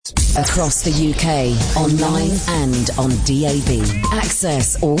Across the UK, online and on DAB.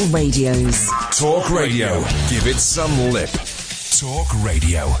 Access all radios. Talk Radio. Give it some lip. Talk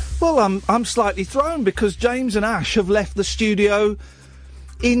Radio. Well, I'm slightly thrown because James and Ash have left the studio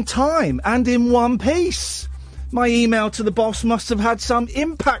in time and in one piece. My email to the boss must have had some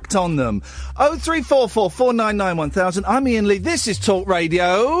impact on them. 0344 499 1000. I'm Iain Lee. This is Talk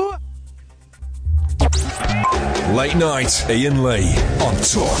Radio. Late night, Iain Lee on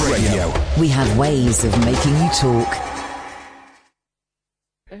Talk Radio. We have ways of making you talk.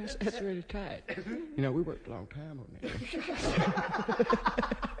 That's really tight. You know, we worked a long time on that.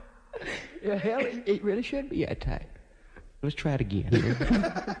 Yeah, hell, it really should be that tight. Let's try it again.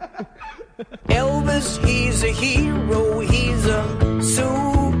 Elvis, he's a hero, he's a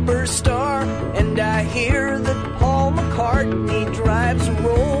superstar. And I hear that Paul McCartney drives a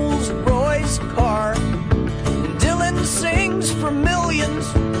Rolls-Royce car. And Dylan sings for millions,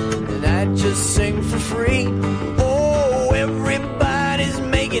 and I just sing for free. Oh, everybody's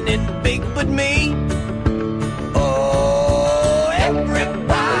making it big but me. Oh,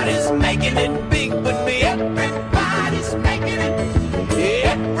 everybody's making it big but me. Everybody's making it.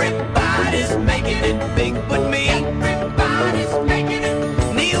 Everybody's making it big but me. Everybody's making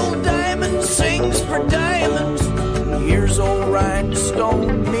it. Neil Diamond sings for diamonds. Here's old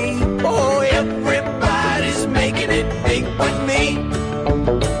rhinestone me. Oh, everybody's making it big but me.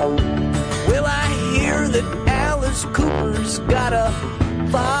 Well, I hear that Alice Cooper's got a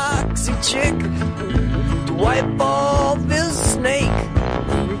foxy chick to wipe off his snake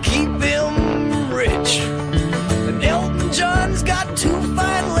and keep him rich. And Elton John's got 2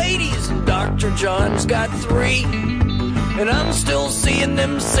 fine ladies, and Dr. John's got 3. And I'm still seeing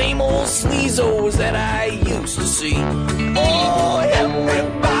them same old sleazos that I used to see. Oh,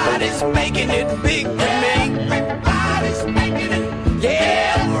 everybody's making it big for me. Everybody's making it.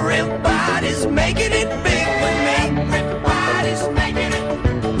 Yeah, everybody's making it big for me. Everybody's making it.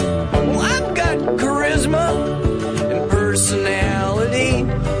 Well, I've got charisma and personality.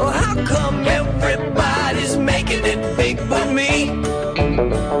 Well, how come everybody's making it big but me?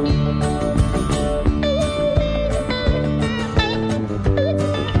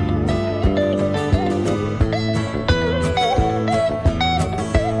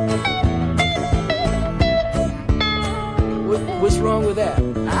 What's wrong with that?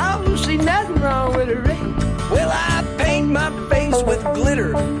 I don't see nothing wrong with it, Rick. Well, I paint my face with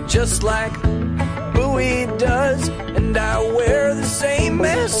glitter, just like Bowie does. And I wear the same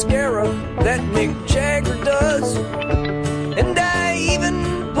mascara that Mick Jagger does. And I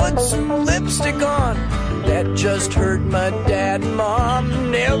even put some lipstick on that just hurt my dad and mom.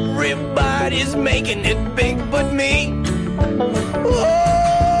 And everybody's making it big but me.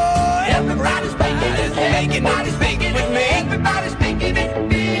 Oh, everybody's making it big but me. Everybody's making it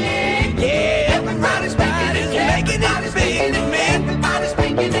big. Yeah, everybody's making it big but me. Everybody's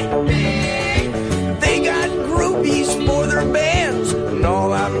making it big. They got groupies for their bands, and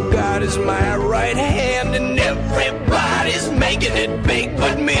all I've got is my right hand. And everybody's making it big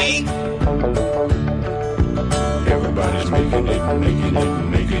but me. Everybody's making it.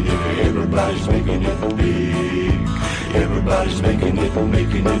 Everybody's making it big. Everybody's making it.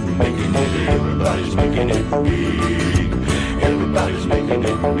 Everybody's making it big. Everybody's making it.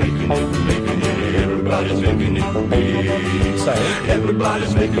 Everybody's making it big.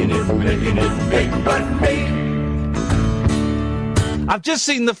 Everybody's making it big but me. I've just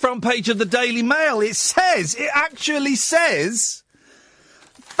seen the front page of the Daily Mail. It actually says,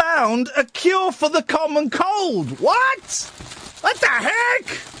 found a cure for the common cold. What? What the heck?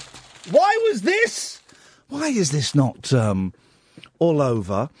 Why is this not all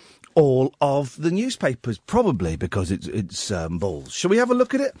over all of the newspapers? Probably because it's balls. Shall we have a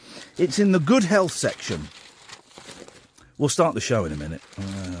look at it? It's in the good health section. We'll start the show in a minute.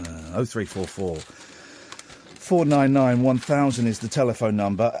 0344 499 1000 is the telephone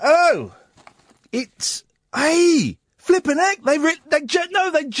number. Oh! It's... Hey! Flippin' heck! They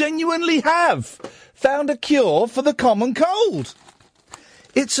genuinely have found a cure for the common cold.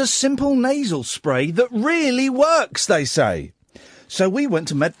 It's a simple nasal spray that really works, they say. So we went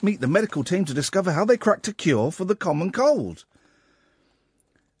to meet the medical team to discover how they cracked a cure for the common cold.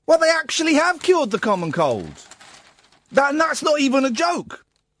 Well, they actually have cured the common cold. And that's not even a joke.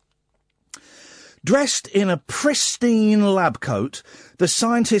 Dressed in a pristine lab coat, the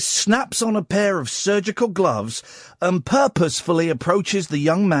scientist snaps on a pair of surgical gloves and purposefully approaches the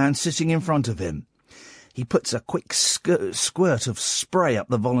young man sitting in front of him. He puts a quick squirt of spray up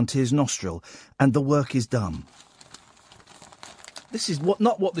the volunteer's nostril, and the work is done. This is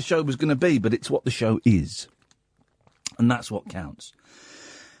not what the show was going to be, but it's what the show is. And that's what counts.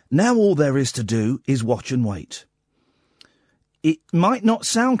 Now all there is to do is watch and wait. It might not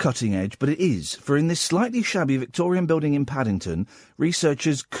sound cutting edge, but it is, for in this slightly shabby Victorian building in Paddington,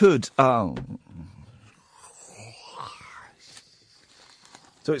 researchers could... So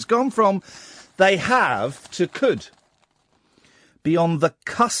it's gone from they have to could be on the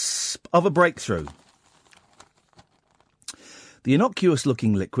cusp of a breakthrough. The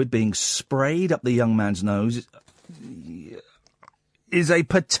innocuous-looking liquid being sprayed up the young man's nose is a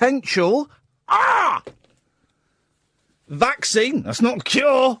potential... vaccine. That's not a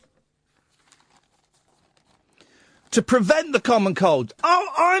cure. To prevent the common cold. Oh,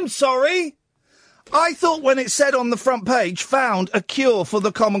 I'm sorry. I thought when it said on the front page, found a cure for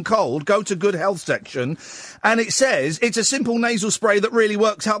the common cold, go to Good Health section, and it says it's a simple nasal spray that really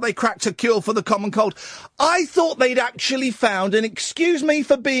works, how they cracked a cure for the common cold. I thought they'd actually found, and excuse me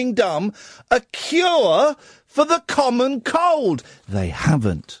for being dumb, a cure for the common cold. They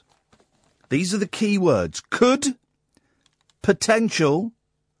haven't. These are the key words. Could, potential,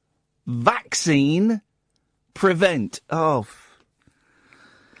 vaccine, prevent.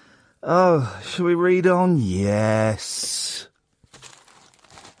 Oh, shall we read on? Yes.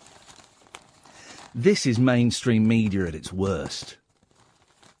 This is mainstream media at its worst.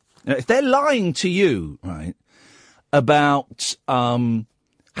 Now, if they're lying to you, right, about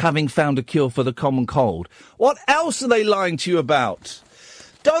having found a cure for the common cold, what else are they lying to you about?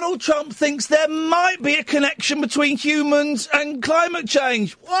 Donald Trump thinks there might be a connection between humans and climate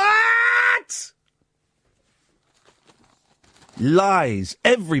change. What? Lies.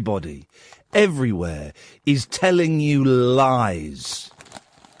 Everybody, everywhere, is telling you lies.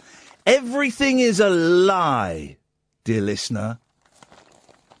 Everything is a lie, dear listener.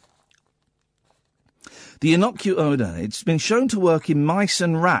 The it's been shown to work in mice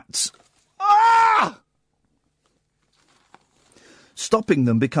and rats. Stopping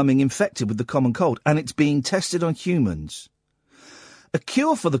them becoming infected with the common cold, and it's being tested on humans. A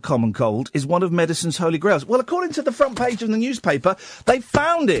cure for the common cold is one of medicine's holy grails. Well, according to the front page of the newspaper, they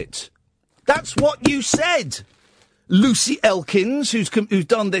found it. That's what you said. Lucy Elkins, who's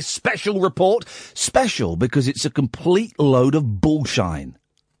done this special report. Special because it's a complete load of bullshine.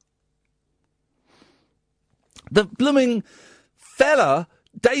 The blooming fella,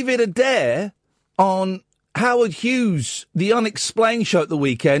 David Adair, on Howard Hughes, the Unexplained show at the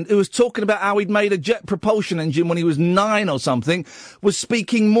weekend, who was talking about how he'd made a jet propulsion engine when he was 9 or something, was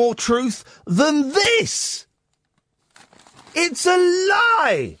speaking more truth than this. It's a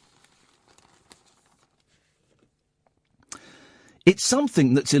lie. It's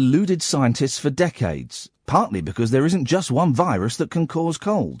something that's eluded scientists for decades, partly because there isn't just one virus that can cause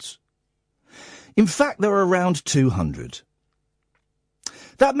colds. In fact, there are around 200.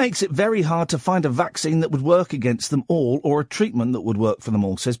 That makes it very hard to find a vaccine that would work against them all or a treatment that would work for them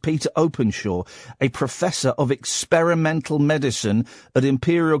all, says Peter Openshaw, a professor of experimental medicine at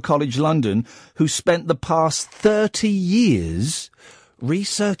Imperial College London, who spent the past 30 years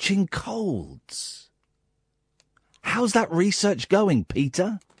researching colds. How's that research going,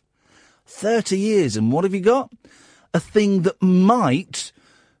 Peter? 30 years, and what have you got? A thing that might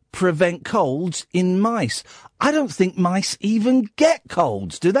prevent colds in mice. I don't think mice even get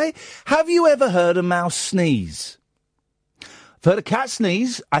colds, do they? Have you ever heard a mouse sneeze? I've heard a cat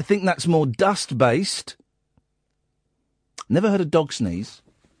sneeze. I think that's more dust-based. Never heard a dog sneeze.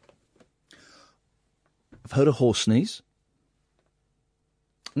 I've heard a horse sneeze.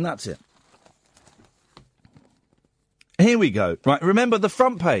 And that's it. Here we go. Right, remember the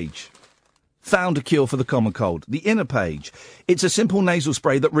front page. Found a cure for the common cold. The inner page. It's a simple nasal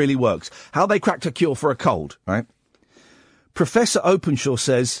spray that really works. How they cracked a cure for a cold, right? Professor Openshaw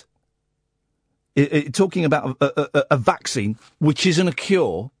says, talking about a vaccine, which isn't a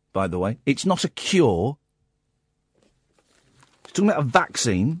cure, by the way. It's not a cure. He's talking about a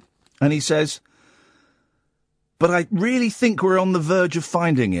vaccine, and he says, but I really think we're on the verge of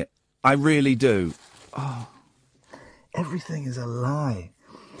finding it. I really do. Oh, everything is a lie.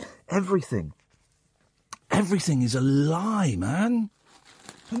 Everything. Everything is a lie, man.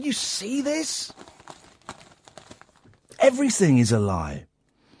 Don't you see this? Everything is a lie.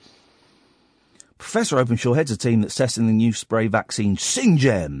 Professor Openshaw heads a team that's testing the new spray vaccine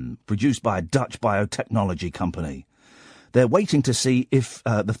Syngem, produced by a Dutch biotechnology company. They're waiting to see if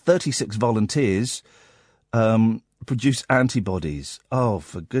the 36 volunteers produce antibodies. Oh,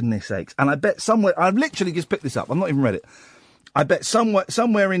 for goodness sakes. And I bet somewhere... I've literally just picked this up. I've not even read it. I bet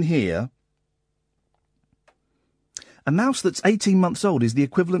somewhere in here, a mouse that's 18 months old is the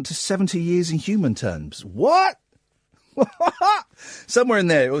equivalent to 70 years in human terms. What? Somewhere in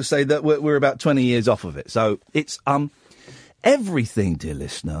there it will say that we're about 20 years off of it. So it's Everything, dear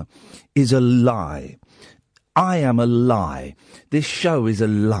listener, is a lie. I am a lie. This show is a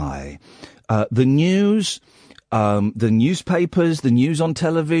lie. The news, the newspapers, the news on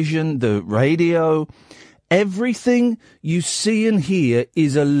television, the radio, everything you see and hear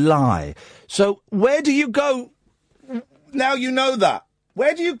is a lie. So where do you go now you know that?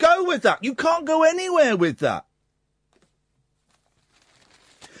 Where do you go with that? You can't go anywhere with that.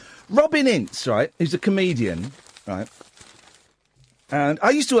 Robin Ince, right, who's a comedian, right? And I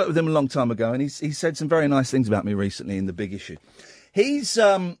used to work with him a long time ago, and he said some very nice things about me recently in The Big Issue. He's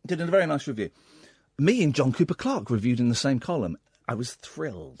did a very nice review. Me and John Cooper Clarke reviewed in the same column. I was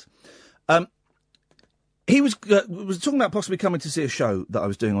thrilled. He was talking about possibly coming to see a show that I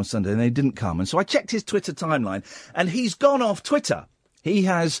was doing on Sunday, and they didn't come. And so I checked his Twitter timeline, and he's gone off Twitter. He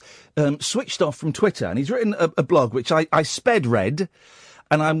has switched off from Twitter, and he's written a blog, which I sped read,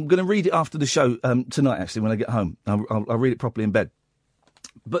 and I'm going to read it after the show tonight, actually, when I get home. I'll read it properly in bed.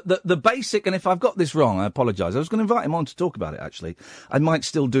 But the basic, and if I've got this wrong, I apologise. I was going to invite him on to talk about it, actually. I might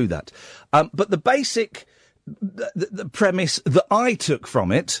still do that. But the basic the premise that I took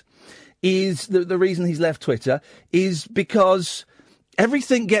from it is the reason he's left Twitter is because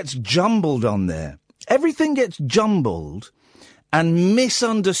everything gets jumbled on there. Everything gets jumbled and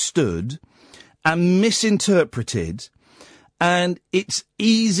misunderstood and misinterpreted, and it's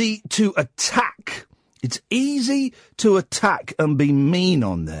easy to attack. It's easy to attack and be mean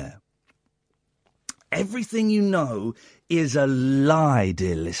on there. Everything you know is a lie,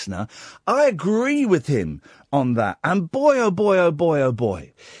 dear listener. I agree with him on that. And boy, oh boy, oh boy, oh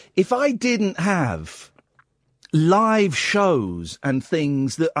boy, if I didn't have live shows and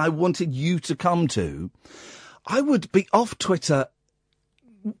things that I wanted you to come to, I would be off Twitter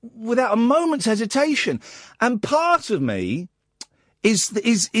without a moment's hesitation. And part of me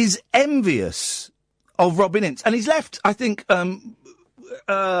is envious of Robin Ince. And he's left, I think,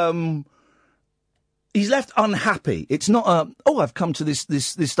 he's left unhappy. It's not I've come to this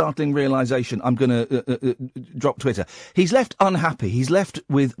startling realisation, I'm going to drop Twitter. He's left unhappy. He's left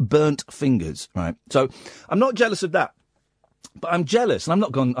with burnt fingers, right? So I'm not jealous of that. But I'm jealous, and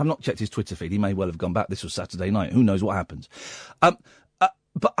I've not checked his Twitter feed. He may well have gone back. This was Saturday night. Who knows what happens? But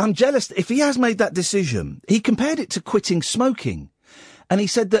I'm jealous. If he has made that decision, he compared it to quitting smoking. And he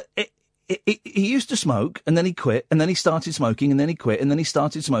said that he used to smoke, and then he quit, and then he started smoking, and then he quit, and then he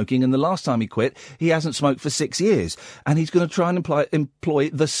started smoking, and the last time he quit, he hasn't smoked for 6 years. And he's going to try and employ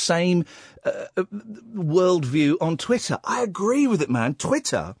the same worldview on Twitter. I agree with it, man.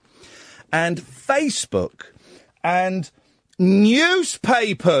 Twitter and Facebook and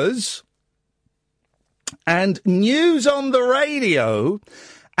newspapers and news on the radio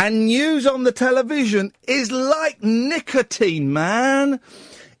and news on the television is like nicotine, man.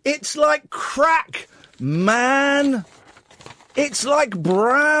 It's like crack, man. It's like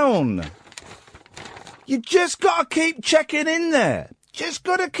brown. You just got to keep checking in there. Just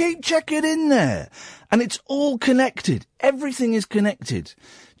got to keep checking in there. And it's all connected. Everything is connected.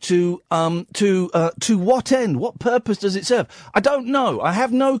 To what end? What purpose does it serve? I don't know. I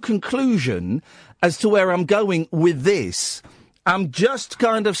have no conclusion as to where I'm going with this. I'm just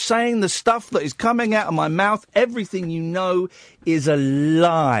kind of saying the stuff that is coming out of my mouth. Everything you know is a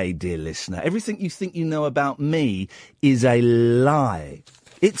lie, dear listener. Everything you think you know about me is a lie.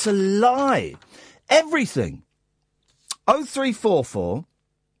 It's a lie. Everything. 0344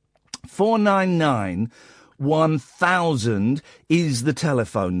 499 1000 is the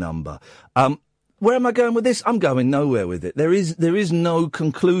telephone number. Where am I going with this? I'm going nowhere with it. There is no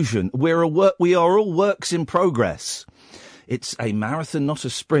conclusion. We are all works in progress. It's a marathon, not a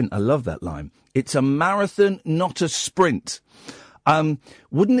sprint. I love that line. It's a marathon, not a sprint.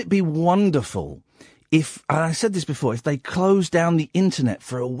 Wouldn't it be wonderful if, and I said this before, if they closed down the internet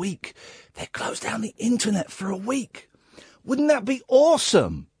for a week? They closed down the internet for a week. Wouldn't that be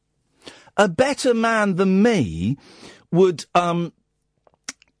awesome? A better man than me would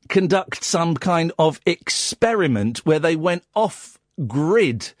conduct some kind of experiment where they went off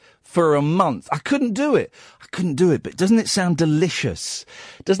grid for a month. I couldn't do it, but doesn't it sound delicious?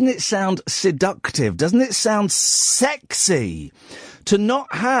 Doesn't it sound seductive? Doesn't it sound sexy to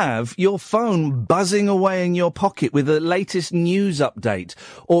not have your phone buzzing away in your pocket with the latest news update,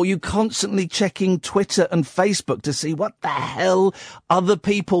 or you constantly checking Twitter and Facebook to see what the hell other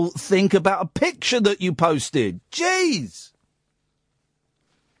people think about a picture that you posted? Jeez!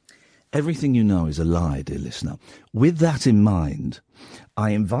 Everything you know is a lie, dear listener. With that in mind,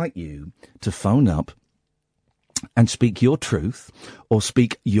 I invite you to phone up and speak your truth, or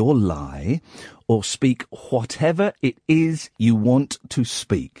speak your lie, or speak whatever it is you want to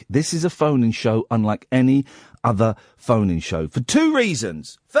speak. This is a phone-in show unlike any other phone-in show for two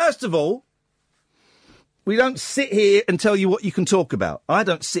reasons. First of all, we don't sit here and tell you what you can talk about. I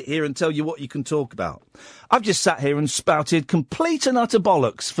don't sit here and tell you what you can talk about. I've just sat here and spouted complete and utter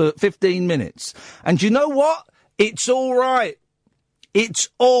bollocks for 15 minutes. And you know what? It's all right. It's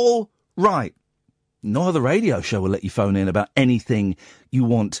all right. No other radio show will let you phone in about anything you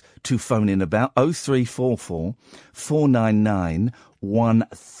want to phone in about. 0344 499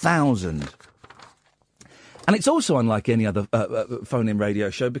 1000. And it's also unlike any other phone-in radio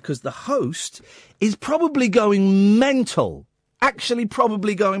show because the host is probably going mental. Actually,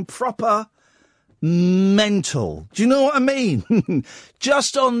 probably going proper mental. Do you know what I mean?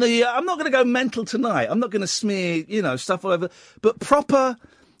 Just on the... I'm not going to go mental tonight. I'm not going to smear, stuff all over. But proper...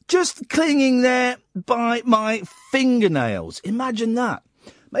 Just clinging there by my fingernails. Imagine that.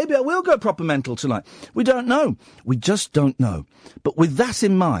 Maybe I will go proper mental tonight. We don't know. We just don't know. But with that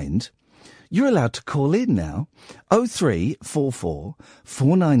in mind... You're allowed to call in now. 0344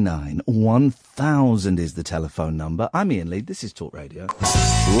 499 1000 is the telephone number. I'm Iain Lee. This is Talk Radio.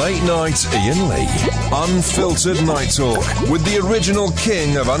 Late night Iain Lee. Unfiltered night talk with the original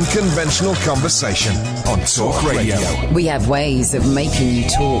king of unconventional conversation on Talk Radio. We have ways of making you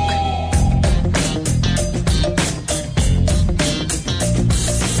talk.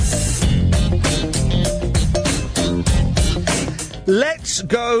 Let's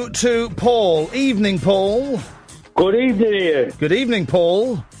go to Paul. Evening, Paul. Good evening, Ian. Good evening,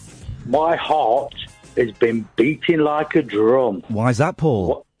 Paul. My heart has been beating like a drum. Why is that,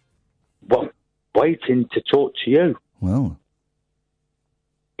 Paul? Waiting to talk to you. Well.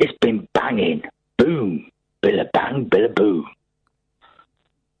 It's been banging. Boom. Billa bang, billa boom.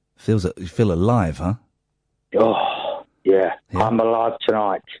 You feel alive, huh? Oh, yeah. I'm alive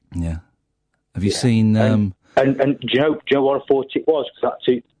tonight. Yeah. Have you seen... And do you know what I thought it was? Because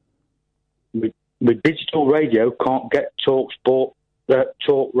actually, with digital radio, can't get talk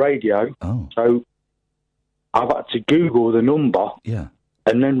radio. Oh. So I've had to Google the number. Yeah.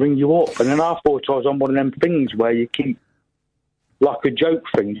 And then ring you up. And then I thought I was on one of them things where you keep, like a joke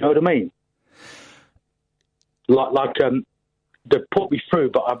thing, you know what I mean? Like they put me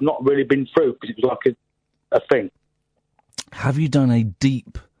through, but I've not really been through because it was like a thing. Have you done a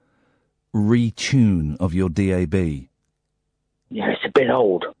deep retune of your DAB? Yeah, it's a bit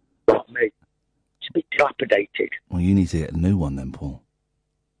old, like me. It's a bit dilapidated. Well, you need to get a new one then, Paul.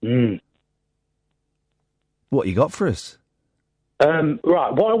 What you got for us? Right,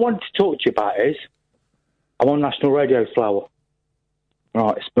 what I wanted to talk to you about is I'm on National Radio Flower.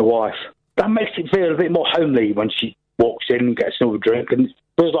 Right, it's my wife. That makes it feel a bit more homely when she walks in and gets another drink, and it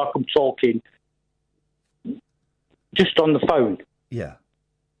feels like I'm talking just on the phone. Yeah.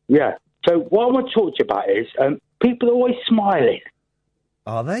 Yeah. So what I want to talk to you about is people are always smiling.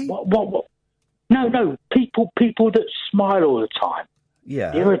 Are they? What? No. People that smile all the time.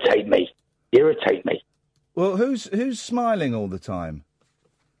 Yeah. Irritate me. Well, who's smiling all the time?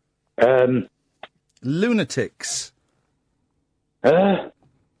 Lunatics. I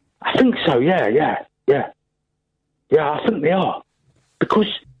think so. Yeah. I think they are. Because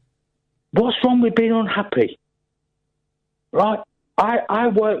what's wrong with being unhappy? Right? I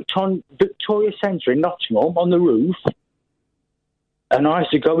worked on Victoria Centre in Nottingham on the roof, and I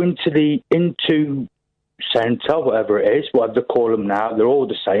used to go into centre, whatever it is, whatever they call them now. They're all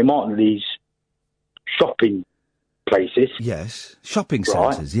the same, aren't they? These shopping places. Yes, shopping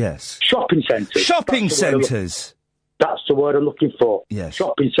centres. Yes, shopping centres. Shopping centres. That's the word I'm looking for. Yes,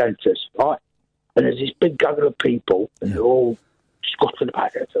 shopping centres. Right, and there's this big gaggle of people, and they're all scuttling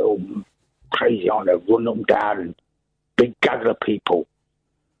about it. They're all crazy, aren't they? Running up and down and. Big gaggle of people.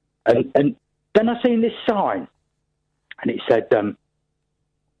 And then I seen this sign, and it said,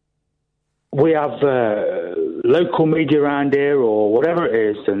 we have local media around here, or whatever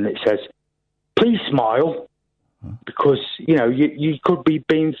it is, and it says, please smile, because, you could be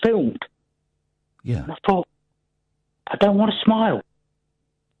being filmed. Yeah. And I thought, I don't want to smile.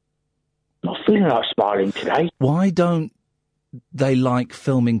 I'm not feeling like smiling today. Why don't they like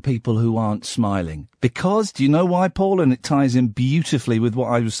filming people who aren't smiling? Because, do you know why, Paul? And it ties in beautifully with what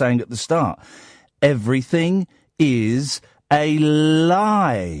I was saying at the start. Everything is a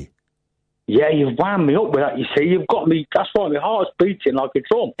lie. Yeah, you've wound me up with that, you see. You've got me, that's why my heart's beating like a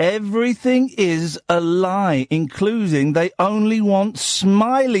drum. Everything is a lie, including they only want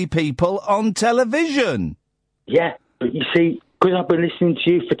smiley people on television. Yeah, but you see, because I've been listening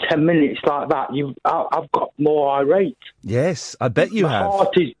to you for 10 minutes like that, I've got more irate. Yes, I bet you have. My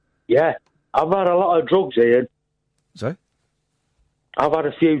heart is, yeah. I've had a lot of drugs here, Sorry? I've had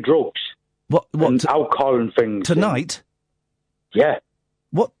a few drugs. What? And alcohol and things. Tonight? Yeah.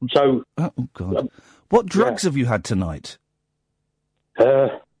 What? So... Oh, God. What drugs have you had tonight?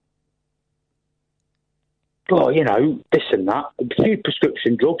 Well, you know, this and that. A few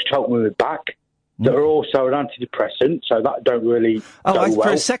prescription drugs to help me with my back that are also an antidepressant, so that don't really go well. For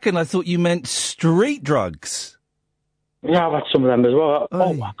a second I thought you meant street drugs. Yeah, I've had some of them as well.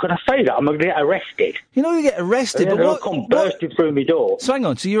 Oh, could I say that? I'm going to get arrested. You know you get arrested, but what... come bursting through my door. So hang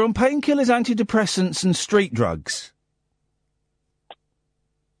on, so you're on painkillers, antidepressants and street drugs?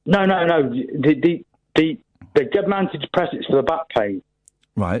 No. They give me antidepressants for the back pain.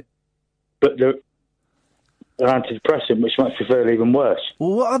 Right. But they're an antidepressant, which makes me feel even worse.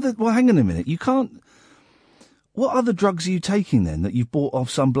 Well, hang on a minute. You can't... What other drugs are you taking, then, that you've bought off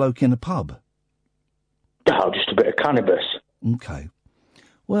some bloke in a pub? Oh, just a bit of cannabis. Okay.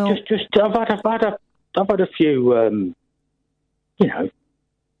 Well... Just I've had a few, you know...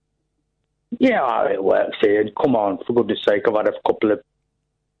 Yeah, how it works here. Come on, for goodness sake, I've had a couple of...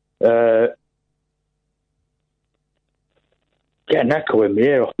 Get an echo in my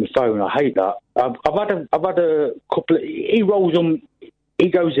ear off my phone. I hate that. I've had a couple of... He rolls on... He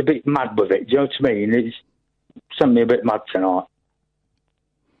goes a bit mad with it, do you know what I mean? It's sent me a bit mad tonight.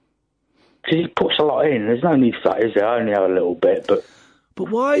 Because he puts a lot in. There's no need for that, is there? I only have a little bit, but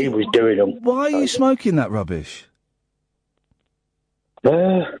why... He was doing them. Why are you smoking that rubbish?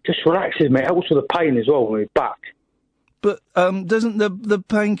 Just relaxes me. It helps with the pain as well when we're back. But doesn't the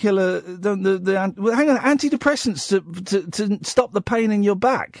painkiller... Hang on, antidepressants to stop the pain in your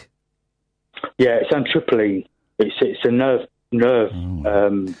back? Yeah, it's antriptyline. It's a nerve...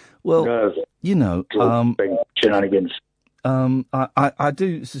 Well, nerve you know... shenanigans. I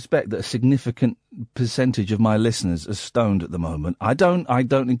do suspect that a significant percentage of my listeners are stoned at the moment. I don't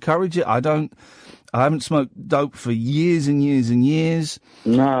encourage it. I haven't smoked dope for years and years and years.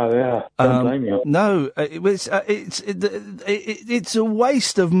 No, yeah, don't blame you. No, it's a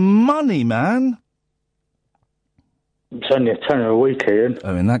waste of money, man. It's only a tenner a week, Ian.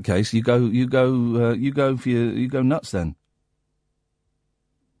 Oh, in that case, you go nuts then.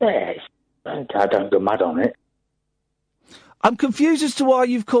 Yeah, I don't go mad on it. I'm confused as to why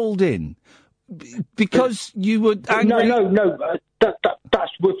you've called in. Because you were angry... No.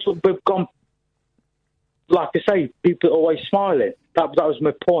 That's... We've gone... Like I say, people are always smiling. That was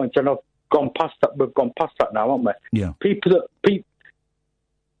my point, and I've gone past that. We've gone past that now, haven't we? Yeah.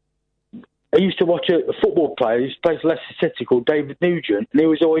 I used to watch a football player who plays Leicester City called David Nugent, and he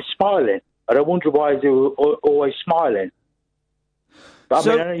was always smiling. And I wonder why they were always smiling. But,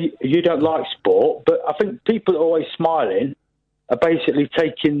 I mean, you don't like sport, but I think people are always smiling are basically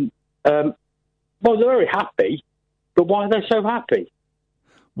taking... well, they're very happy, but why are they so happy?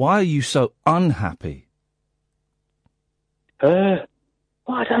 Why are you so unhappy? Well,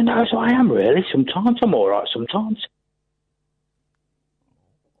 I don't know. So I am, really. Sometimes I'm all right, sometimes.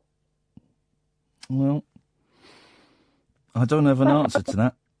 Well, I don't have an answer to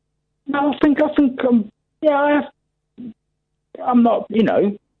that. No, I think I'm not, you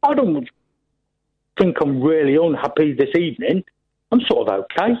know, I don't think I'm really unhappy this evening. I'm sort of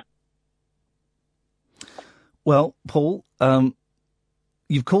okay. Well, Paul,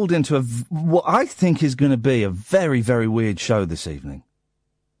 you've called into what I think is going to be a very, very weird show this evening.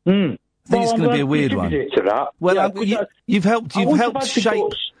 I think it's going to be a weird one. To that. Well, Yeah, you've helped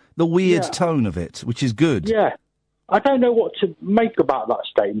shape the weird tone of it, which is good. Yeah. I don't know what to make about that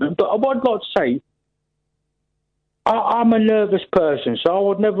statement, but I would like to say I'm a nervous person, so I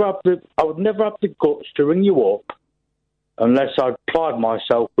would never have the guts to ring you up unless I'd plied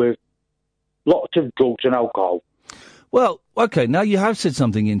myself with lots of drugs and alcohol. Well, okay, now you have said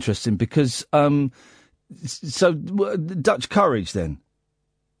something interesting because, Dutch courage then?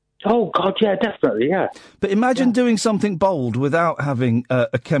 Oh, God, yeah, definitely, yeah. But imagine doing something bold without having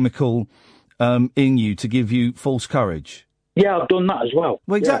a chemical in you to give you false courage. Yeah, I've done that as well.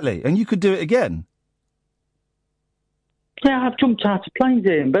 Well, exactly, and you could do it again. Yeah, I've jumped out of planes,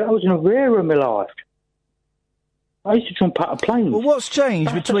 Ian, but that was another era of my life. I used to jump out of planes. Well, what's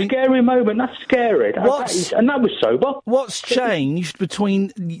changed between... That's a scary moment. That's scary. And that was sober. What's changed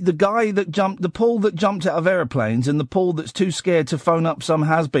between the Paul that jumped out of aeroplanes and the Paul that's too scared to phone up some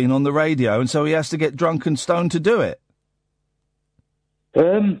has-been on the radio and so he has to get drunk and stoned to do it?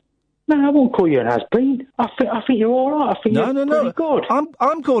 No, I won't call you an has-been. I think you're all right. I think you're pretty good.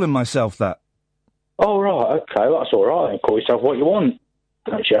 I'm calling myself that. Oh, right, okay, well, that's all right. Call yourself what you want.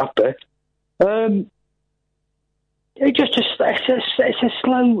 Don't you happy? It's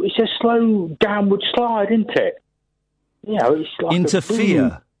a slow downward slide, isn't it? You know, it's like into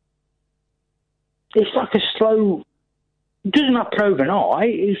fear. It's like a slow it doesn't happen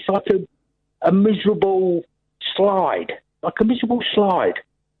overnight. It's like a miserable slide,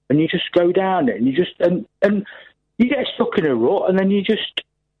 and you just go down it, and you just and you get stuck in a rut, and then you just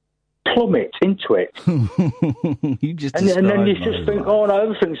plummet into it. You just and then you just think, oh no,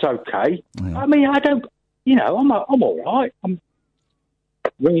 everything's okay. Yeah. I mean, I don't, I'm all right. I'm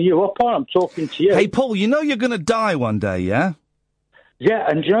ringing you up on. I'm talking to you. Hey, Paul, you know you're going to die one day, yeah? Yeah,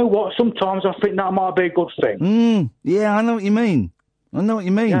 and you know what? Sometimes I think that might be a good thing. Yeah, I know what you mean.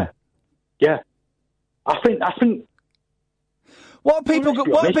 Yeah. I think. What are people? You're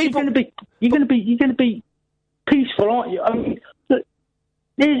going to be peaceful, aren't you? I mean, look,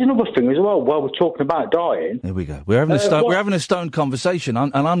 here's another thing as well. While we're talking about dying, here we go. We're having a stoned conversation,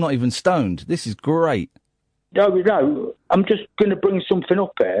 and I'm not even stoned. This is great. No, I'm just going to bring something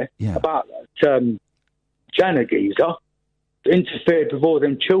up here about that Jana geezer interfered with all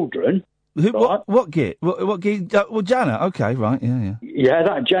them children. Who? Right? What geezer? Well, Jana. Okay, right. Yeah. Yeah,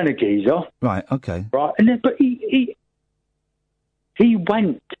 that Jana geezer. Right. Okay. Right, and then, but he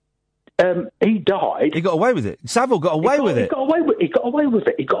went. He died. He got away with it. Savile got away with it. He got away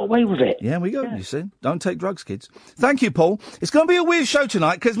with it. Yeah, we go. Yeah. You see, don't take drugs, kids. Thank you, Paul. It's going to be a weird show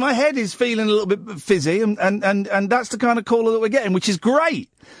tonight because my head is feeling a little bit fizzy, and that's the kind of caller that we're getting, which is great.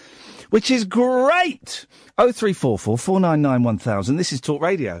 0344 499 1000. This is Talk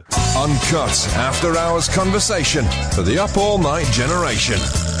Radio. Uncut after-hours conversation for the up all-night generation.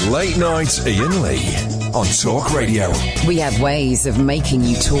 Late night Iain Lee on Talk Radio. We have ways of making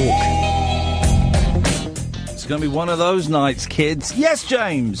you talk. It's going to be one of those nights, kids. Yes,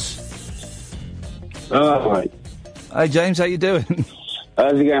 James. Right. Hey, James, how you doing?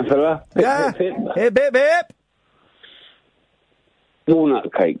 How's it going, fella? Yeah. Hip, hip, hip.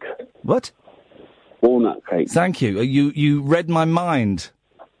 Walnut cake. What? Walnut cake. Thank you. You read my mind.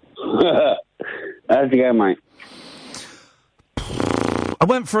 How's it going, mate? I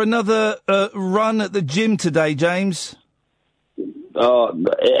went for another run at the gym today, James.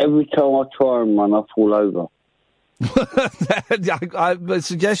 Every time I try and run, I fall over. I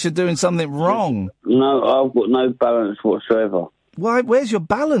suggest you're doing something wrong. No, I've got no balance whatsoever. Why? Where's your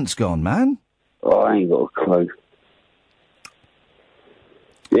balance gone, man? I ain't got a clue.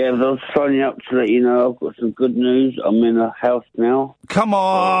 Yeah, but I was phoning up to let you know I've got some good news. I'm in a house now. Come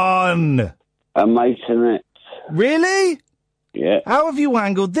on! A masonette. Really? Yeah. How have you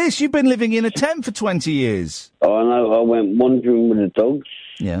angled this? You've been living in a tent for 20 years. Oh, I know. I went wandering with the dogs.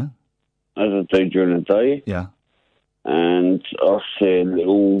 Yeah. As I do during the day. Yeah. And I see a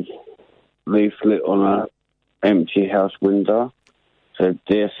little leaflet on a empty house window. Said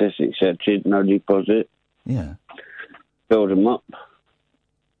DSS accepted, no deposit. Yeah. Filled them up.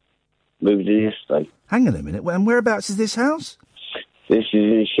 Moved in yesterday. Hang on a minute. And whereabouts is this house? This is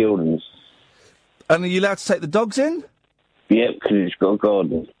in Shildens. And are you allowed to take the dogs in? Yep, because it's got a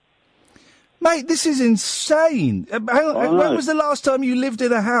garden. Mate, this is insane. Hang on. When was the last time you lived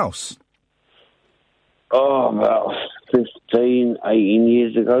in a house? Oh, about 15, 18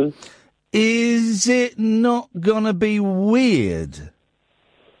 years ago. Is it not going to be weird?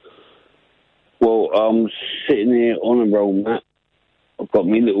 Well, I'm sitting here on a roll mat. I've got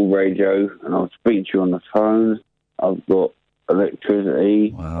my little radio, and I'll speak to you on the phone. I've got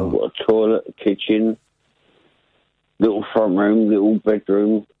electricity. Wow. I've got a toilet, a kitchen, little front room, little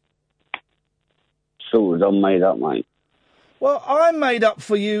bedroom. Sorted, I'm made up, mate. Well, I'm made up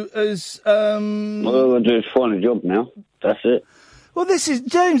for you as... All I've got to do is find a job now. That's it. Well, this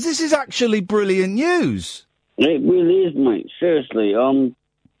is actually brilliant news. It really is, mate. Seriously, I'm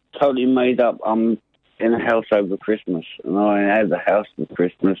totally made up. I'm in a house over Christmas, and I had a house for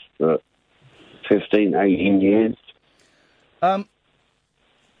Christmas for 15, 18 years.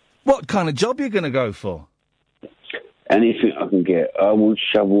 What kind of job are you going to go for? Anything I can get. I will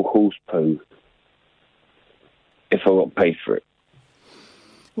shovel horse poo if I got paid for it.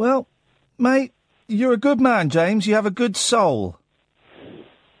 Well, mate, you're a good man, James. You have a good soul.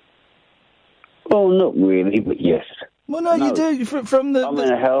 Well, not really, but yes. Well, no. You do. From the... I'm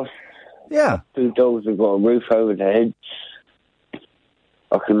in a house. Yeah. 2 dogs have got a roof over their heads.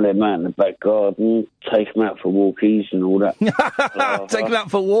 I can let them out in the back garden, take them out for walkies and all that. Take them out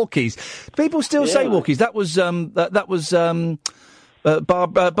for walkies. People still say walkies. That was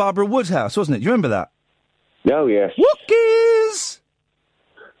Barbara Woodhouse, wasn't it? Do you remember that? Oh, yes. Walkies!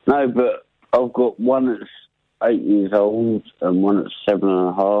 No, but I've got one that's 8 years old and one that's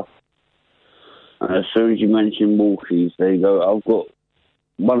 7.5. And as soon as you mention walkies, there you go. I've got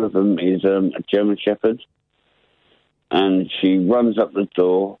one of them is a German Shepherd. And she runs up the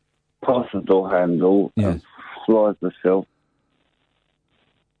door, past the door handle, and flies herself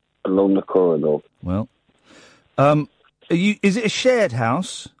along the corridor. Well, Is it a shared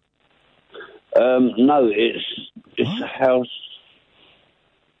house? No, it's a house.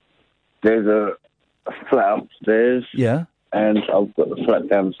 There's a flat upstairs. Yeah. And I've got the flat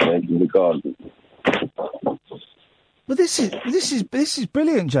downstairs in the garden. Well, this is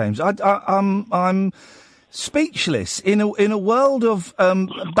brilliant, James. I'm speechless in a world of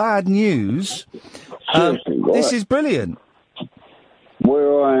bad news. Seriously, right? This is brilliant.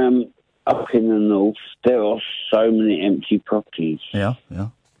 Where I am up in the north, there are so many empty properties. Yeah.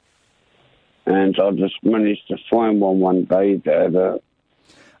 And I just managed to find one day that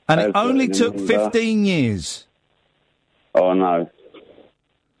and it only took 15 years. Oh, no.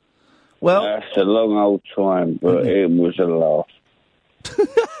 Well, that's a long old time, but it was a laugh.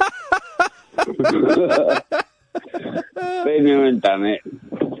 Been here and done it.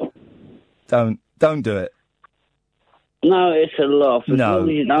 Don't do it. No, it's a laugh. As No. long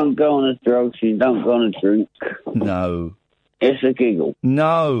as you don't go on a drugs, you don't go on a drink. No. It's a giggle.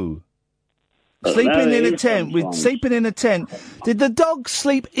 No. Sleeping in a tent sleeping in a tent. Did the dog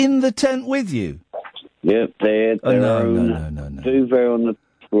sleep in the tent with you? Yep, they had their own duvet on the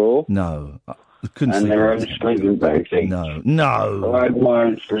floor. No. I couldn't and sleep their in own the tent. sleeping bags. No. I had my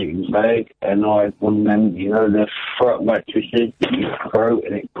own sleeping bag, and I had one of them, the front mattresses that you throw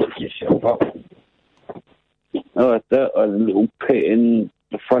and it puts yourself up. I had that. I had a little pit in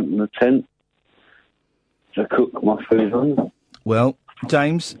the front of the tent to cook my food on. Well,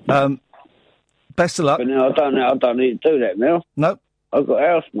 James, best of luck. But now I don't need to do that now. Nope. I've got a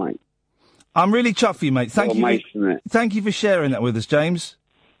house, mate. I'm really chuffed for you, mate. Thank you for sharing that with us, James.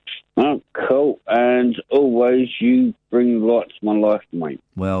 Oh, cool. And always you bring light to my life, mate.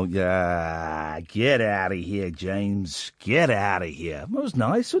 Well, yeah, get out of here, James. Get out of here. That was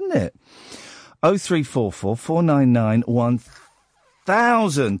nice, wasn't it? 0344 499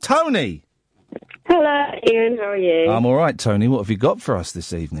 1000. Tony! Hello, Ian. How are you? I'm all right, Tony. What have you got for us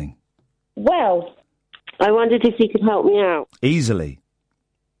this evening? Well, I wondered if you could help me out. Easily.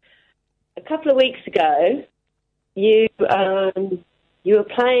 A couple of weeks ago, you were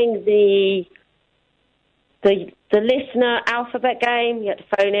playing the listener alphabet game. You had to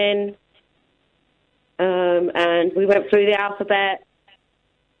phone in, and we went through the alphabet.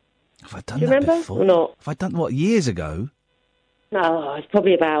 Have I done Do you that remember before? or not? Have I done what, years ago? No, it's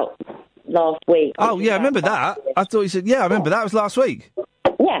probably about last week. Oh, yeah, I remember that. I thought you said, yeah, I remember that was last week.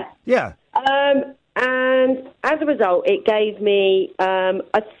 Yeah. Yeah. And as a result, it gave me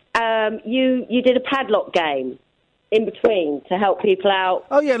you did a padlock game in between to help people out.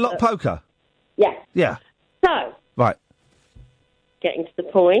 Oh, yeah, lock poker. Yeah. Yeah. So, Right. getting to the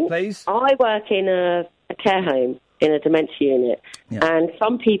point. Please. I work in a care home in a dementia unit, and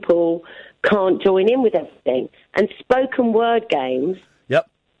some people can't join in with everything. And spoken word games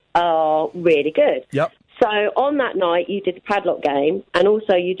are really good. Yep. So on that night, you did the padlock game, and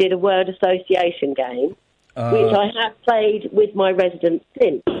also you did a word association game, which I have played with my residents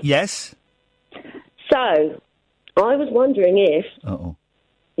since. Yes. So I was wondering if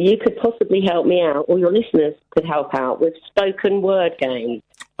you could possibly help me out, or your listeners could help out with spoken word games.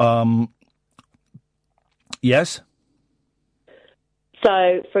 Yes.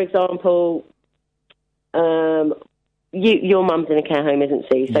 So, for example, your mum's in a care home, isn't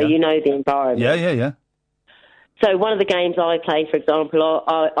she? So you know the environment. Yeah. So one of the games I play, for example,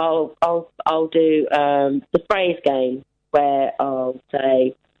 I'll do the phrase game where I'll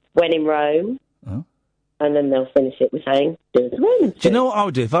say "when in Rome," and then they'll finish it with saying "do as Romans do." Do you know what I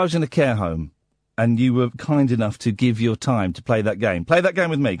would do if I was in a care home and you were kind enough to give your time to play that game? Play that game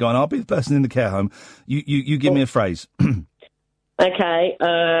with me. Go on, I'll be the person in the care home. You give me a phrase. Okay.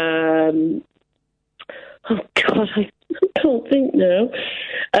 Oh God, I can't think now.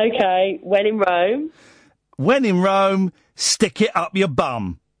 Okay, when in Rome. When in Rome, stick it up your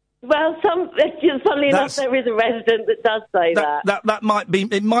bum. Well, funnily enough, there is a resident that does say that. That might be.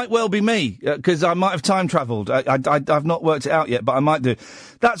 It might well be me because I might have time travelled. I've not worked it out yet, but I might do.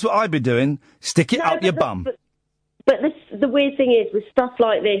 That's what I'd be doing. Stick it up your bum. But the weird thing is, with stuff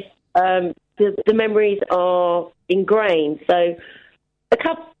like this, the memories are ingrained. So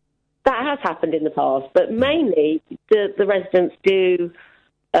that has happened in the past, but mainly the residents do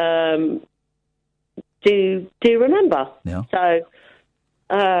remember. Yeah. So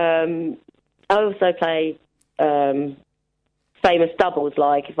I also play famous doubles,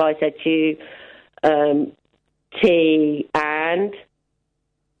 like if I said to you tea and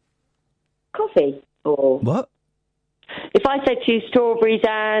coffee, or what? If I said to you strawberries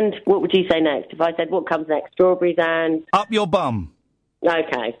and, what would you say next? If I said, what comes next? Strawberries and... Up your bum.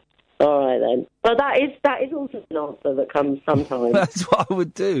 Okay. All right, then. Well, that is also an answer that comes sometimes. That's what I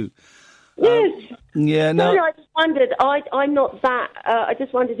would do. Yes. Yeah, no. I just wondered. I'm not that. I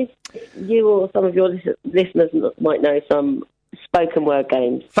just wondered if you or some of your listeners might know some spoken word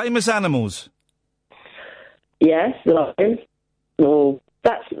games. Famous animals. Yes, lions. Oh,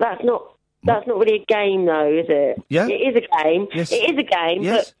 that's not really a game, though, is it? Yeah. It is a game. Yes. It is a game.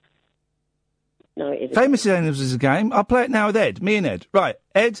 Yes. But no, it isn't. Famous animals is a game. I'll play it now with Ed. Me and Ed. Right,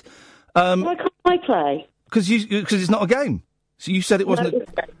 Ed. Why can't I play? Because it's not a game. So you said it wasn't.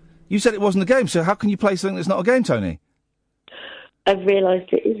 You said it wasn't a game. So how can you play something that's not a game, Tony? I've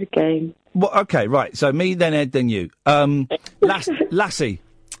realised it is a game. Well, okay, right. So me, then Ed, then you. Lassie.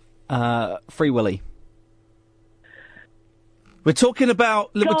 Free Willy. We're talking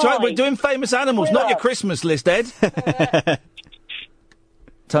about. We're doing famous animals, not your Christmas list, Ed.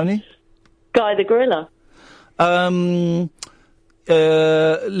 Tony. Guy the gorilla.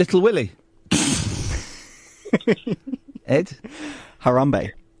 Little Willy. Ed.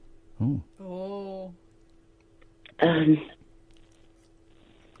 Harambe. Oh. I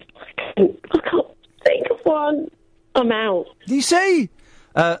can't think of one. I'm out. Do you see?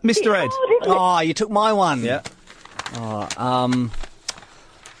 Mr. Ed. Oh, you took my one. Yeah.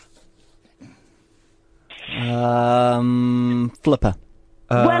 Flipper.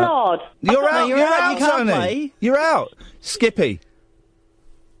 Well odd. You're out. You're You're out. out, You can't Tony. play. You're out. Skippy.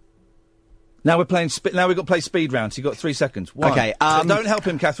 Now we're playing. Now we've got to play speed round. So you've got 3 seconds. One. Okay, don't help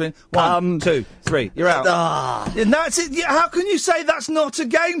him, Catherine. 1, 2, 3. You're out. And that's it. Yeah, how can you say that's not a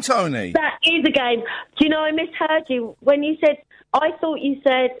game, Tony? That is a game. Do you know, I misheard you when you said, I thought you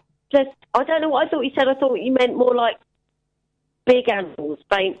said, just, I don't know what I thought you said. I thought you meant more like big animals.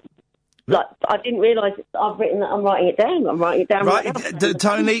 Like, I didn't realise I've written that. I'm writing it down. Right, right now.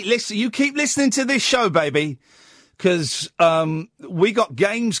 Tony, listen, you keep listening to this show, baby, because we got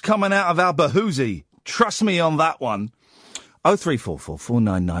games coming out of our bahoozy. Trust me on that one. 0344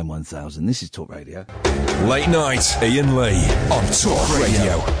 499 1000. This is Talk Radio. Late night, Iain Lee on Talk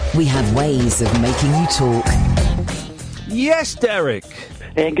Radio. We have ways of making you talk. Yes, Derek.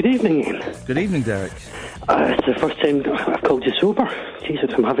 Good evening, Ian. Good evening, Derek. It's the first time I've called you sober.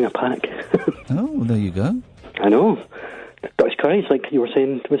 Jesus, I'm having a pack. Oh, well, there you go. I know. Dutch Courage, like you were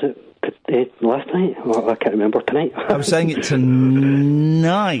saying, was it last night? Or I can't remember, tonight. I was saying it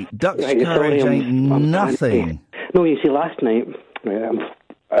tonight. Dutch Courage ain't nothing. No, you see, last night,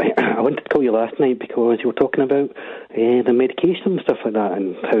 I wanted to call you last night because you were talking about the medication and stuff like that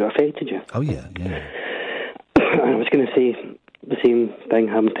and how it affected you. Oh, yeah. I was going to say the same thing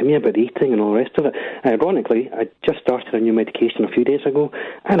happened to me about eating and all the rest of it. Ironically, I just started a new medication a few days ago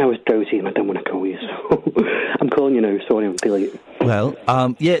and I was drowsy and I didn't want to call you, so I'm calling you now. Sorry, I'm too late. Well,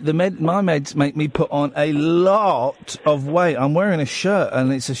 yeah, my meds make me put on a lot of weight. I'm wearing a shirt,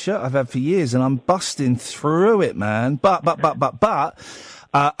 and it's a shirt I've had for years, and I'm busting through it, man. But,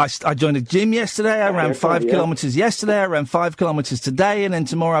 I joined a gym yesterday. I ran 5 kilometres yesterday. I ran 5 kilometres today, and then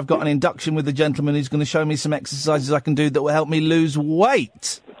tomorrow I've got an induction with a gentleman who's going to show me some exercises I can do that will help me lose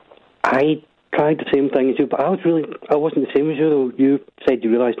weight. I tried the same thing as you, but I wasn't the same as you, though. You said you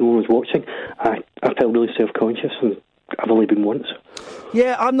realised no one was watching. I felt really self-conscious, and I've only been once.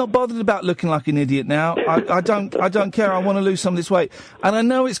 Yeah, I'm not bothered about looking like an idiot now. I don't care. I want to lose some of this weight, and I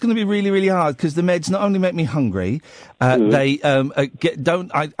know it's going to be really, really hard because the meds not only make me hungry, they I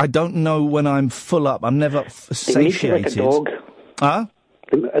don't know when I'm full up. I'm never satiated. They make you like a dog. Huh?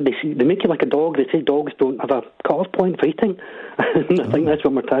 They make you like a dog. They say dogs don't have a cut-off point for eating. I think that's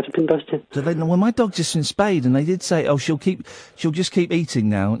what mirtazapine does to you. So well, my dog just been spayed, and they did say, she'll just keep eating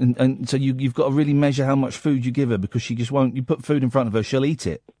now, and so you've got to really measure how much food you give her because she just won't. You put food in front of her, she'll eat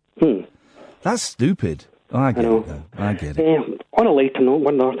it. That's stupid. I get it, though. I get it. On a lighter note,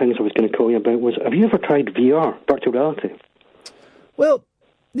 one of the other things I was going to call you about was: have you ever tried VR, virtual reality? Well,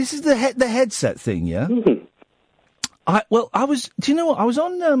 this is the headset thing, yeah. Mm-hmm. I was. Do you know what? I was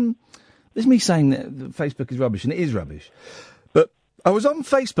on. This is me saying that Facebook is rubbish, and it is rubbish. But I was on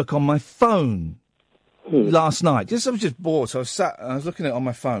Facebook on my phone last night. I was just bored, so I was looking at it on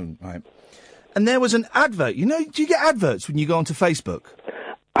my phone, right? And there was an advert. You know, do you get adverts when you go onto Facebook?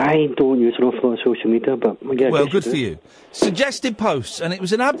 I don't use an awful lot of social media, but I guess well, good for you. Suggested posts, and it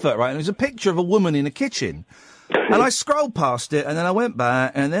was an advert, right? And it was a picture of a woman in a kitchen. And I scrolled past it, and then I went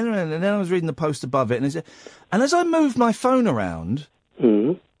back, and then I was reading the post above it, and as I moved my phone around,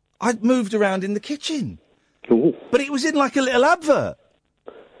 I'd moved around in the kitchen. Ooh. But it was in like a little advert.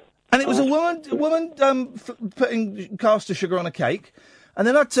 And it was a woman putting caster sugar on a cake, and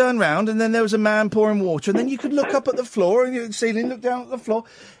then I turned round, and then there was a man pouring water, and then you could look up at the floor, and the ceiling, look down at the floor.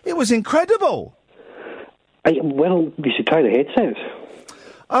 It was incredible. Well, you should try the headsets.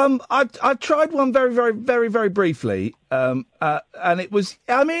 I tried one very, very, very, very briefly, and it was.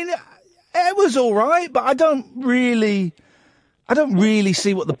 I mean, It was all right, but I don't really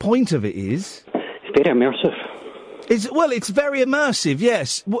see what the point of it is. It's very immersive. It's very immersive,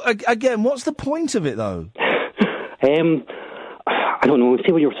 yes. Again, what's the point of it, though? I don't know.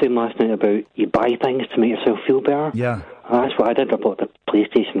 See what you were saying last night about you buy things to make yourself feel better? Yeah. That's what I did. I bought the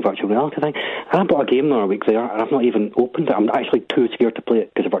PlayStation virtual reality thing. And I bought a game the other week there, and I've not even opened it. I'm actually too scared to play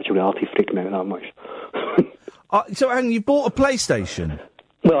it because the virtual reality freaked me out that much. So, and you bought a PlayStation?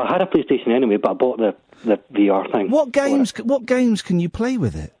 Well, I had a PlayStation anyway, but I bought the VR thing. What games can you play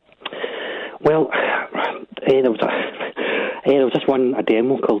with it? Well, there was just a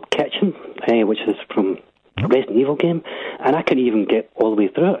demo called Kitchen, which is from a Resident Evil game, and I couldn't even get all the way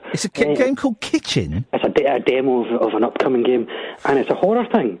through it. It's a game called Kitchen? It's a demo of an upcoming game, and it's a horror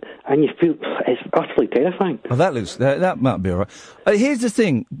thing, and you feel it's utterly terrifying. Oh, that might be all right. Here's the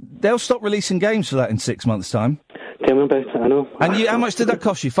thing, they'll stop releasing games for that in 6 months' time. Tell me about it, I know. And how much did that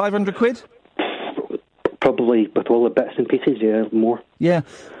cost you, 500 quid? Probably with all the bits and pieces, yeah, more. Yeah,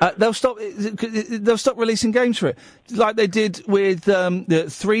 they'll stop releasing games for it, like they did with the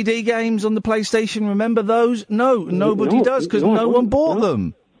 3D games on the PlayStation. Remember those? Nobody does because no one bought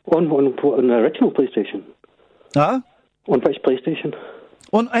them. On the original PlayStation. Huh? On which PlayStation?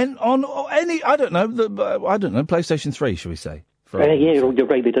 On any, I don't know, PlayStation 3, shall we say? Yeah, you're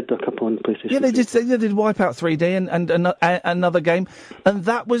right. They did a couple on PlayStation. Yeah, they did Wipeout 3D and another game, and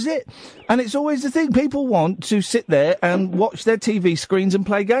that was it. And it's always the thing: people want to sit there and watch their TV screens and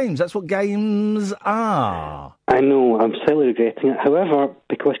play games. That's what games are. I know. I'm slightly regretting it. However,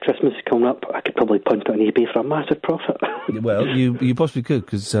 because Christmas is coming up, I could probably punt it on eBay for a massive profit. Well, you possibly could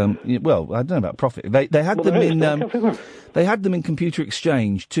because I don't know about profit. They had them they had them in Computer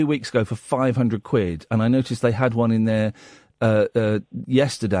Exchange 2 weeks ago for 500 quid, and I noticed they had one in there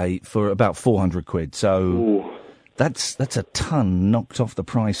yesterday for about 400 quid. So Ooh. that's a ton knocked off the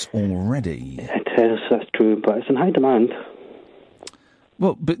price already. It is, that's true, but it's in high demand.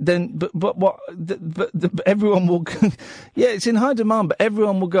 Well, but what? But everyone will. Yeah, it's in high demand, but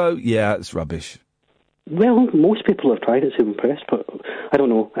everyone will go. Yeah, it's rubbish. Well, most people have tried it, so impressed, but I don't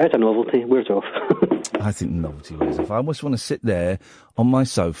know. It's a novelty. Wears off. I think the novelty wears off. I just want to sit there on my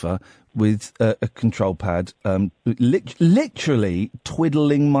sofa with a control pad, literally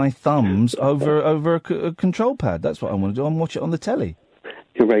twiddling my thumbs over a control pad. That's what I want to do. And watch it on the telly.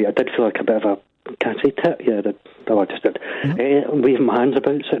 You're right. I did feel like a bit of a, can't say tit. Yeah, I just did. Waving my hands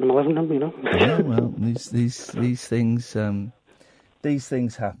about, sitting in my living room, you know. Yeah, well, these things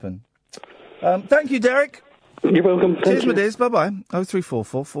happen. Thank you, Derek. You're welcome. Cheers, my dears. Bye-bye.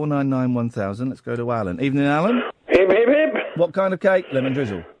 0344 499 1000. Let's go to Alan. Evening, Alan. Hip, hip, hip. What kind of cake? Lemon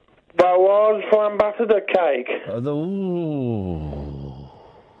drizzle. That was flan-battered cake.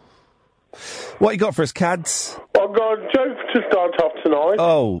 What you got for us, Cads? I've got a joke to start off tonight.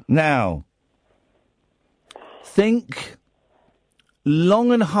 Oh, now. Think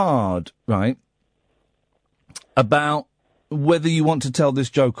long and hard, right, about whether you want to tell this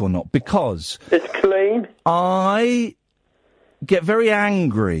joke or not, because it's clean. I get very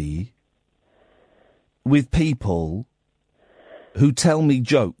angry with people who tell me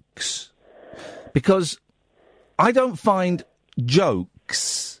jokes because I don't find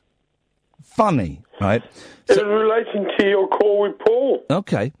jokes funny, right? It's in relation to your call with Paul.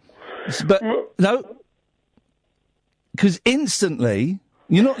 Okay. But no, because instantly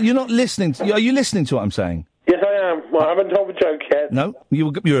you're not listening. Are you listening to what I'm saying? Yes, I am. Well, I haven't told the joke yet. No,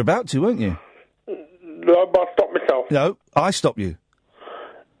 you were about to, weren't you? No, but I stopped myself. No, I stopped you.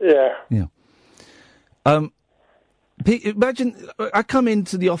 Yeah. Yeah. Imagine I come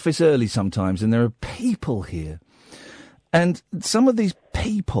into the office early sometimes, and there are people here, and some of these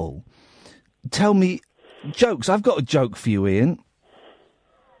people tell me jokes. I've got a joke for you, Ian.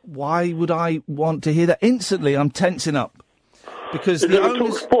 Why would I want to hear that? Instantly, I'm tensing up because the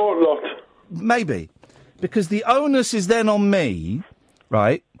onus. Sport lot. Maybe. Because the onus is then on me,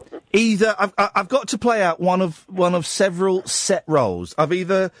 right? Either I've got to play out one of several set roles. I've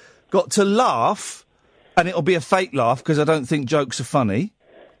either got to laugh, and it'll be a fake laugh because I don't think jokes are funny.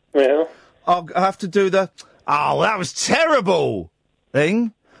 Yeah. I'll have to do the that was terrible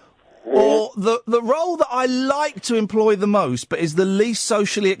thing, or the role that I like to employ the most, but is the least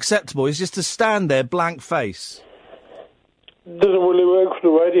socially acceptable, is just to stand there blank face. Doesn't really work for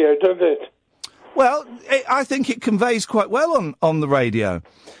the radio, does it? Well, I think it conveys quite well on the radio.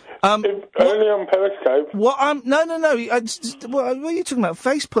 Only on Periscope. No. What are you talking about?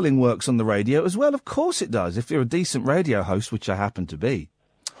 Face pulling works on the radio as well. Of course it does. If you're a decent radio host, which I happen to be.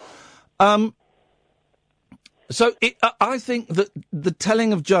 So I think that the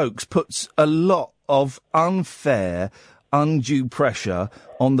telling of jokes puts a lot of unfair, undue pressure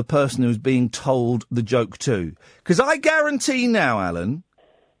on the person who's being told the joke to. Because I guarantee now, Alan,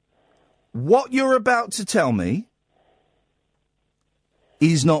 what you're about to tell me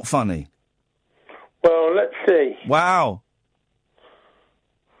is not funny. Well, let's see. Wow.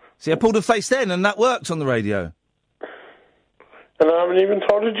 See, I pulled a face then, and that worked on the radio. And I haven't even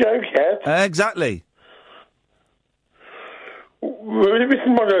told a joke yet. Exactly.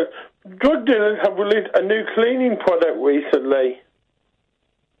 Listen, Margaret, drug dealers have released a new cleaning product recently.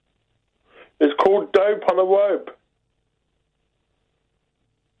 It's called Dope on a Rope.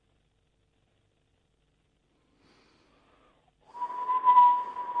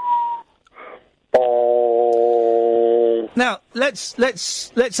 Now, let's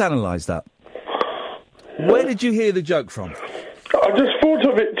analyse that. Where did you hear the joke from? I just thought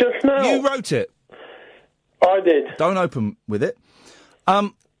of it just now. You wrote it? I did. Don't open with it. I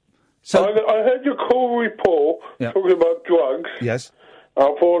heard your call report talking about drugs. Yes.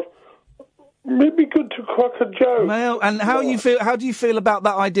 I thought, maybe good to crack a joke. Well, and how do you feel about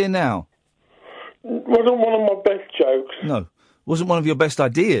that idea now? It wasn't one of my best jokes. No, wasn't one of your best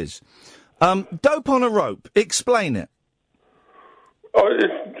ideas. Dope on a rope. Explain it. Oh,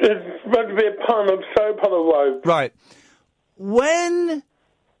 it's meant to be a pun of soap on a rope. Right. When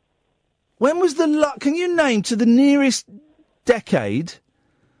was can you name to the nearest decade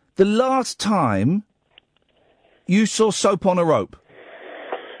the last time you saw soap on a rope?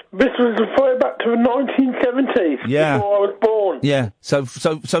 This was way back to the 1970s. Yeah. Before I was born. Yeah. So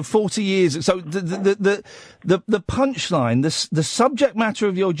 40 years. So the punchline, the subject matter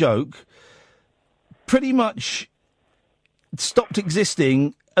of your joke, pretty much stopped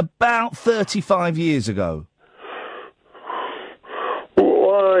existing about 35 years ago.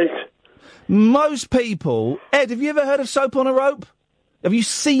 Right. Most people... Ed, have you ever heard of soap on a rope? Have you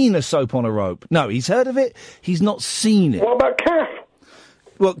seen a soap on a rope? No, he's heard of it. He's not seen it. What about Kath?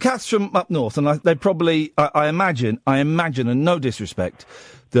 Well, Kath's from up north, and they probably... I imagine, and no disrespect,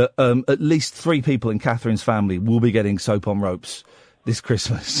 that at least 3 people in Catherine's family will be getting soap on ropes this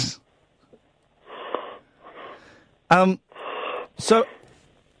Christmas. So,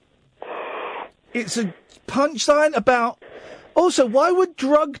 it's a punchline about... Also, why would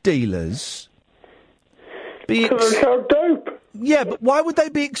drug dealers be... Because they sell dope. Yeah, but why would they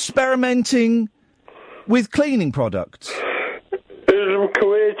be experimenting with cleaning products? It was a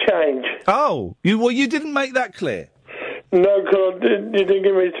career change. Oh, you didn't make that clear. No, because you didn't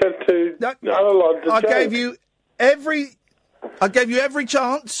give me a chance to analyse the joke. I gave you every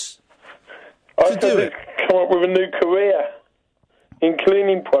chance to do it. Come up with a new career in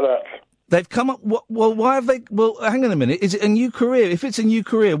cleaning products. They've come up. Well, why have they? Well, hang on a minute. Is it a new career? If it's a new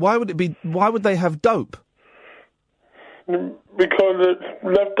career, why would it be? Why would they have dope? Because it's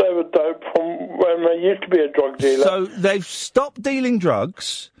leftover dope from when they used to be a drug dealer. So they've stopped dealing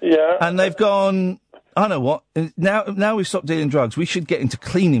drugs. Yeah. And they've gone. I know what. Now we've stopped dealing drugs. We should get into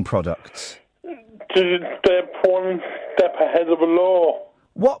cleaning products. They're one step ahead of the law.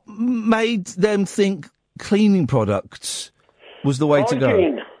 What made them think cleaning products was the way to go?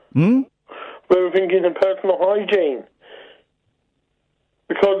 Hygiene. We were thinking of personal hygiene.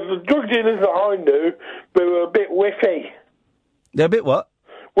 Because the drug dealers that I knew, they were a bit whiffy. They're a bit what?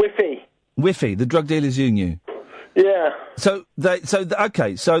 Whiffy. Whiffy, the drug dealers you knew. Yeah. So they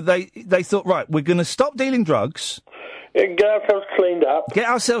thought, right, we're going to stop dealing drugs. Get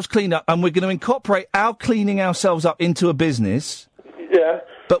ourselves cleaned up. And we're going to incorporate our cleaning ourselves up into a business. Yeah.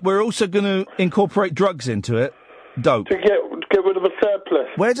 But we're also going to incorporate drugs into it. Dope. To get rid of a surplus.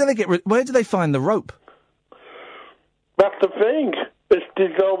 Where do they find the rope? That's the thing. It's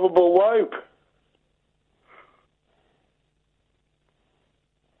dissolvable rope.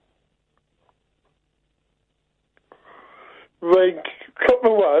 They cut the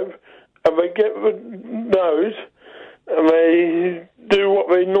rope and they get the nose and they do what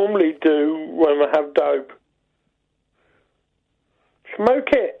they normally do when they have dope.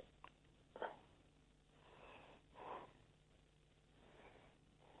 Smoke it.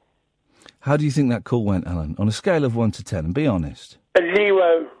 How do you think that call went, Alan? On a scale of 1 to 10, and be honest. A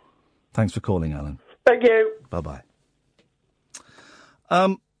 0. Thanks for calling, Alan. Thank you. Bye-bye.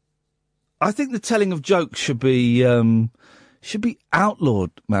 I think the telling of jokes should be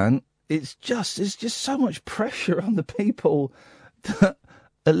outlawed, man. It's just so much pressure on the people that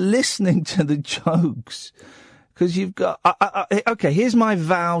are listening to the jokes. Because you've got... okay, here's my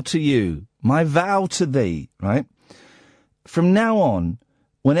vow to you. My vow to thee, right? From now on,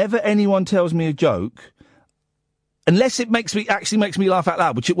 whenever anyone tells me a joke, unless it actually makes me laugh out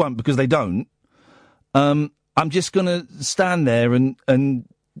loud, which it won't because they don't, I'm just going to stand there and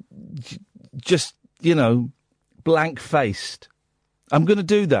just, blank-faced. I'm going to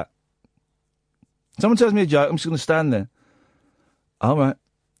do that. Someone tells me a joke, I'm just going to stand there. All right.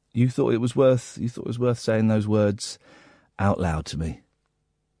 You thought it was worth saying those words out loud to me.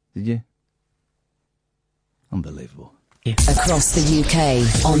 Did you? Unbelievable. Yeah. Across the UK,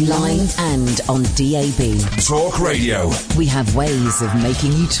 online and on DAB. Talk Radio. We have ways of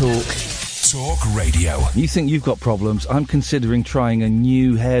making you talk. Talk Radio. You think you've got problems? I'm considering trying a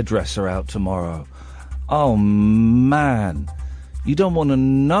new hairdresser out tomorrow. Oh, man. You don't want to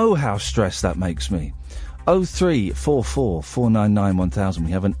know how stressed that makes me. 0344 499 1000.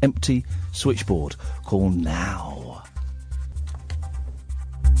 We have an empty switchboard. Call now.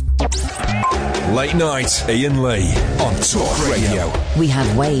 Late night, Iain Lee on Talk Radio. We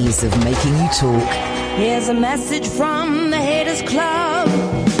have ways of making you talk. Here's a message from the Haters Club,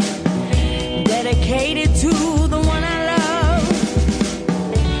 dedicated to the one I love.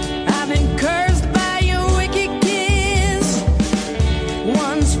 I've been cursed by your wicked kiss.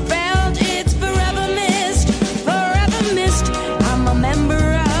 Once felt it's forever missed. I'm a member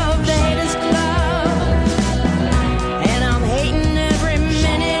of the Haters Club, and I'm hating every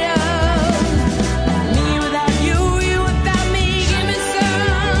minute of me without you, you without me. Give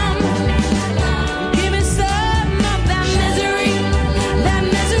me some of that misery.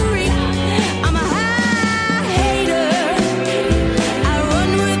 I'm a high hater. I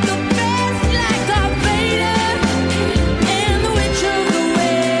run with the best like Darth Vader and the Witch of the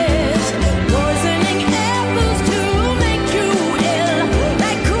West, poisoning apples to make you ill,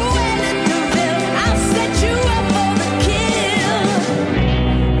 like Cruella de Vil. I'll set you up for the kill.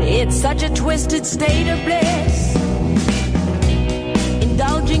 It's such a twisted state of bliss,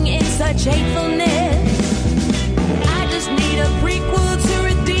 indulging in such hatefulness. I just need a prequel to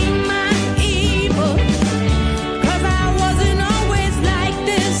redeem my evil, 'cause I wasn't always like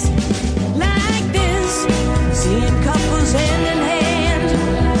this. Seeing couples hand in hand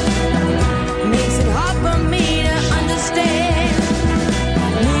makes it hard for me to understand.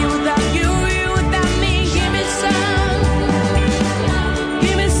 Me without you, you without me. Give me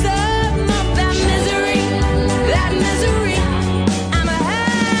some of that misery. I'm a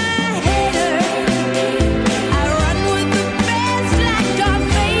high hater. I run with the best like Darth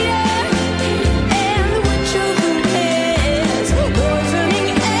Vader and the Witch of the West, poisoning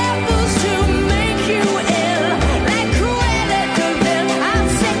apples to make you ill, like Cruella de Vil. I'll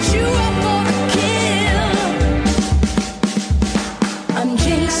set you up for the kill. I'm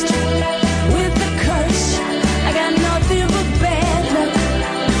jinxed with the curse. I got nothing but bad luck.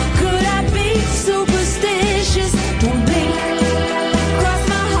 Could I be superstitious? Don't blink. Cross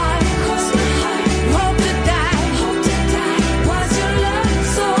my heart. Hope to die. Why's your love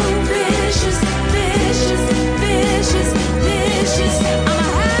so vicious? I'm a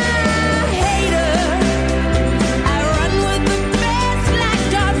high hater. I run with the best like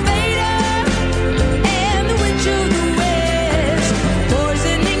Darth Vader and the Witch of the West,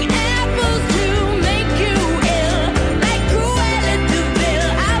 poisoning apples to make you ill, like Cruella de Vil.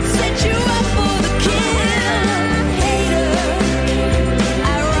 I'll set you up for the kill. Hater. I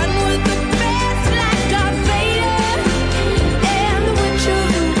run with the best like Darth Vader and the Witch of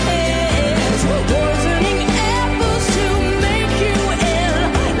the West, poisoning apples to make you ill,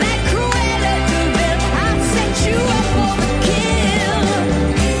 like Cruella de Vil. I'll set you up for the kill.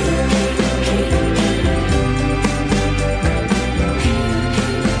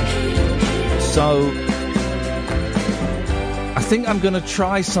 So, I think I'm going to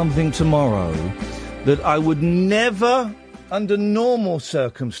try something tomorrow that I would never, under normal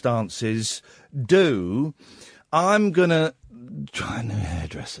circumstances, do. I'm going to try a new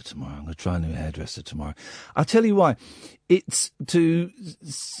hairdresser tomorrow. I'll tell you why. It's to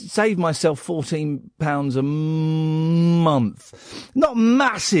save myself £14 a month. Not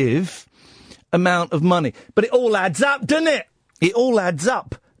massive amount of money, but it all adds up, doesn't it? It all adds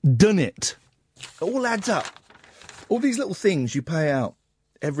up, doesn't it? It all adds up. All these little things you pay out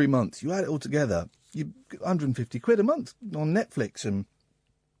every month, you add it all together, you get 150 quid a month on Netflix and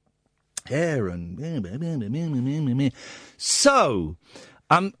hair and... So,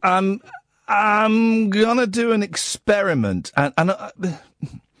 I'm gonna do an experiment, and I'm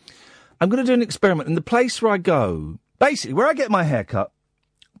gonna do an experiment in the place where I go, basically where I get my hair cut,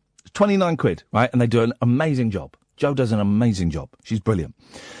 29 quid, right? And they do an amazing job. Jo does an amazing job. She's brilliant.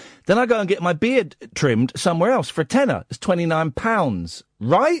 Then I go and get my beard trimmed somewhere else for a tenner. It's £29,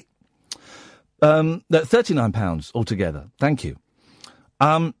 right? £39 altogether. Thank you.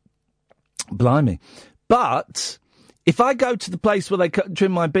 Blimey. But if I go to the place where they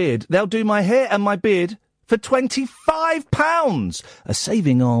trim my beard, they'll do my hair and my beard for £25, a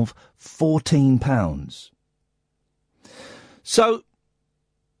saving of £14. So,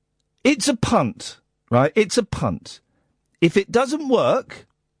 it's a punt, right? It's a punt. If it doesn't work,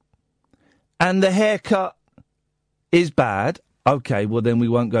 and the haircut is bad, okay, well then we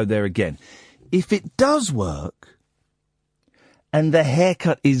won't go there again. If it does work, and the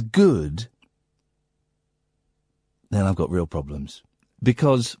haircut is good, then I've got real problems.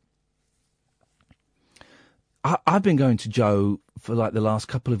 Because I've been going to Jo for like the last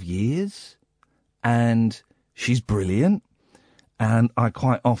couple of years, and she's brilliant, and I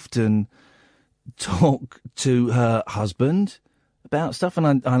quite often talk to her husband about stuff,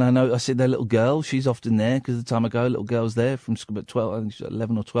 and I know I see their little girl. She's often there because the time I go, little girl's there from school at 12. I think she's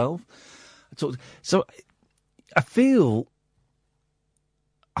 11 or 12. So I feel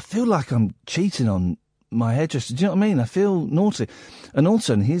like I'm cheating on my hairdresser. Do you know what I mean? I feel naughty. And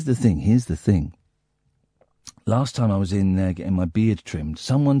also, and here's the thing. Last time I was in there getting my beard trimmed,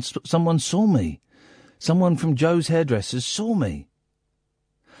 someone saw me. Someone from Joe's Hairdressers saw me.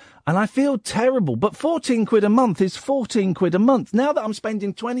 And I feel terrible, but 14 quid a month is 14 quid a month. Now that I'm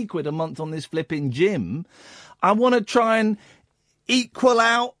spending 20 quid a month on this flipping gym, I want to try and equal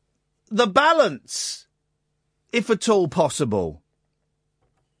out the balance, if at all possible.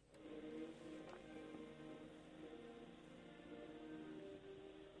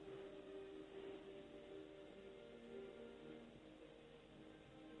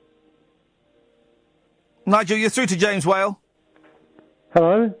 Nigel, you're through to James Whale.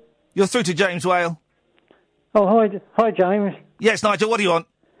 Hello? You're through to James Whale. Oh, hi, James. Yes, Nigel, what do you want?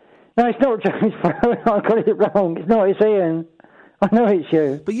 No, it's not James Whale. I got it wrong. It's not, it's Iain. I know it's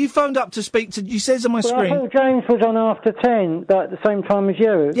you. But you phoned up to speak to... You says on my screen... I thought James was on after 10, but at the same time as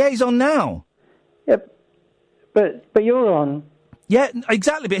you. Yeah, he's on now. Yeah, but you're on. Yeah,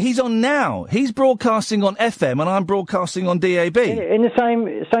 exactly, but he's on now. He's broadcasting on FM and I'm broadcasting on DAB. In the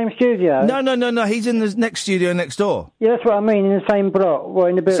same studio? No, he's in the next studio next door. Yeah, that's what I mean, in the same block. We're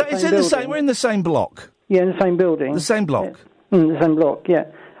in the building. We're in the same block. Yeah, in the same building. The same block. Yeah. The same block, yeah.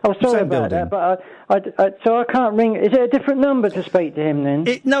 I was sorry about that, but so I can't ring... Is it a different number to speak to him,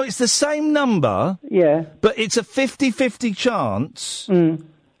 then? No, it's the same number. Yeah. But it's a 50-50 chance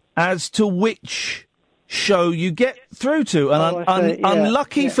as to which show you get through to. And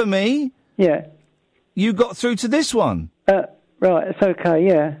unlucky for me... Yeah. You got through to this one. Right, it's okay,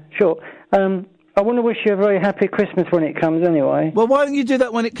 yeah, sure. I want to wish you a very happy Christmas when it comes, anyway. Well, why don't you do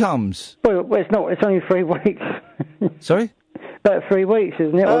that when it comes? Well, it's not. It's only 3 weeks. Sorry? About 3 weeks,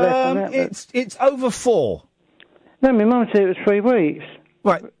 isn't it? Or less than that, it's over 4. No, my mum said it was 3 weeks.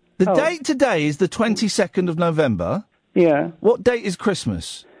 Right. The date today is the 22nd of November. Yeah. What date is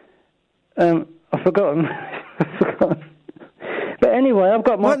Christmas? I've forgotten. But anyway, I've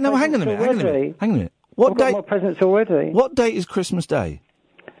got my presents hang on a minute. I've got my presents already. What date is Christmas Day?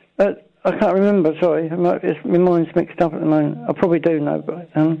 I can't remember, sorry. My mind's mixed up at the moment. I probably do know,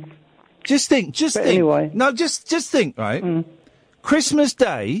 but... Just think. Anyway. No, just think, right? Christmas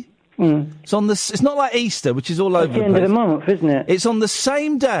Day, it's not like Easter, which is all over the place. It's the end of the month, isn't it? It's on the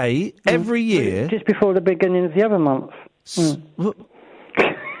same day every year. Just before the beginning of the other month.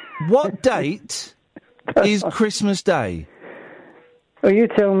 What date is Christmas Day? Oh, you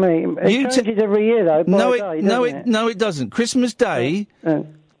tell me. It changes every year, though. No, it doesn't. Christmas Day...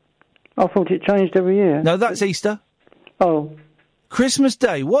 I thought it changed every year. No, that's Easter. Oh. Christmas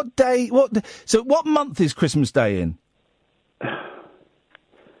Day. What day? So what month is Christmas Day in?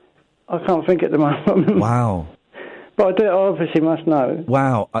 I can't think at the moment. Wow. But I obviously must know.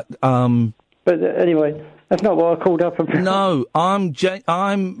 Wow. But anyway, that's not what I called up about. No, I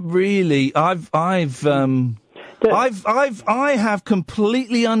have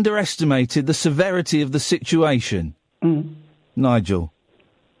completely underestimated the severity of the situation. Nigel.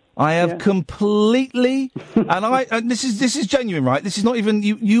 I have completely, and this is genuine, right? This is not even,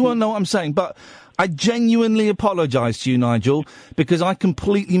 you won't know what I'm saying, but I genuinely apologise to you, Nigel, because I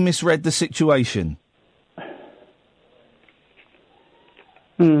completely misread the situation.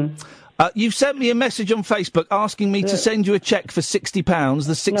 You've sent me a message on Facebook asking me to send you a cheque for £60,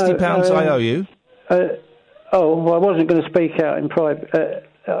 the £60 I owe you. Well, I wasn't going to speak out in private.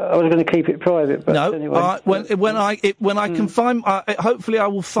 I was going to keep it private, but anyway. When I can find, hopefully I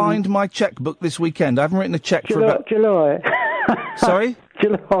will find my chequebook this weekend. I haven't written a cheque for about... July. Sorry?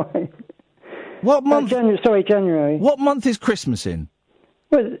 July. What month? January. What month is Christmas in?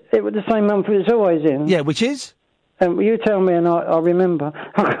 Well, it was the same month it's always in. Yeah, which is? You tell me and I'll remember.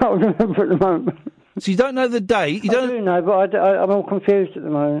 I can't remember at the moment. So you don't know the date? I do know, but I'm all confused at the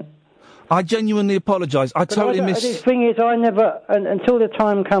moment. I genuinely apologise. The thing is, I never, until the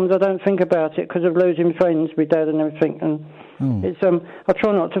time comes, I don't think about it because of losing friends, my dad and everything. And it's I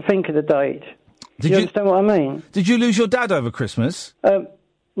try not to think of the date. you understand what I mean? Did you lose your dad over Christmas?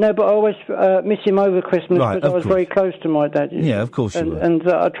 No, but I always miss him over Christmas Right, because I was of course. very close to my dad. Yeah, of course you were. And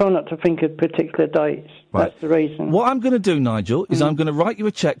I try not to think of particular dates. Right. That's the reason. What I'm going to do, Nigel, is I'm going to write you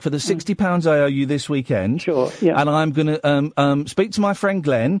a cheque for the £60 I owe you this weekend. Sure, yeah. And I'm going to speak to my friend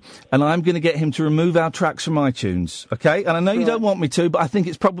Glenn, and I'm going to get him to remove our tracks from iTunes, OK? And I know you don't want me to, but I think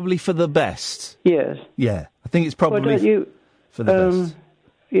it's probably for the best. Yes. Yeah, I think it's probably for the best.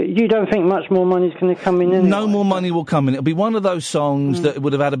 You don't think much more money's going to come in anyway? No more money will come in. It'll be one of those songs that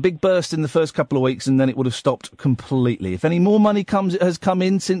would have had a big burst in the first couple of weeks and then it would have stopped completely. If any more money has come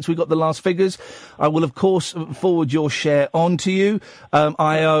in since we got the last figures, I will, of course, forward your share on to you.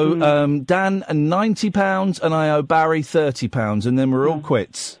 I owe Dan £90 and I owe Barry £30, and then we're all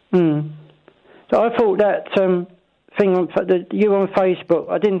quits. So I thought that thing on you on Facebook,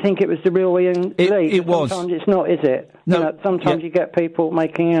 I didn't think it was the real Iain Lee. It was. Sometimes it's not, is it? No. Sometimes you get people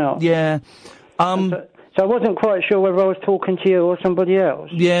making out. Yeah. So I wasn't quite sure whether I was talking to you or somebody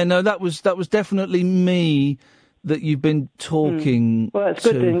else. Yeah, no, that was definitely me that you've been talking Well, it's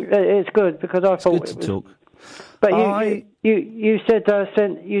good. It's good because I thought it was talk. But you said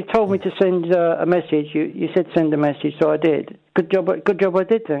you told me to send a message. You said send a message, so I did. Good job I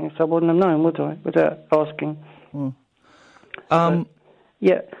did then. So I wouldn't have known, would I? Without asking.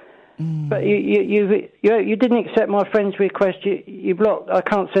 Yeah. But you didn't accept my friend's request. You blocked. I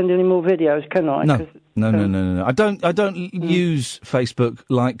can't send any more videos, can I? No. I don't use Facebook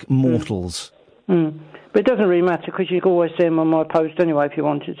like mortals. But it doesn't really matter because you can always see them on my post anyway if you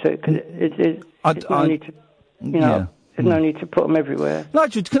wanted to. Cause there's no need to, there's no need to put them everywhere.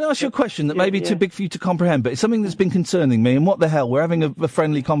 Nigel, can I ask you a question that may be too big for you to comprehend, but it's something that's been concerning me? And what the hell? We're having a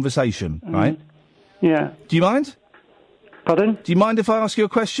friendly conversation, right? Yeah. Do you mind? Pardon? Do you mind if I ask you a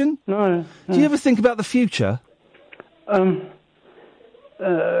question? No. Do you ever think about the future? Well,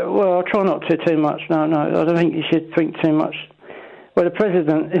 I try not to too much. No, I don't think you should think too much. Well, the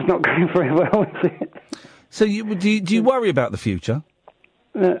president is not going very well, is it? So do you worry about the future?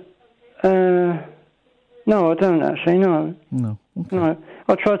 No, I don't actually. No. No. Okay. No,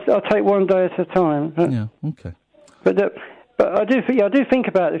 I'll take one day at a time. Yeah. Okay. But I do think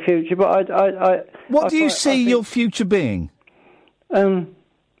about the future. But What do you see your future being?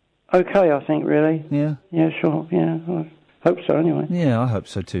 Okay, I think really. Yeah. Yeah, sure. Yeah, I hope so. Anyway. Yeah, I hope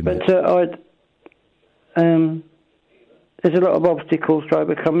so too, mate. But there's a lot of obstacles to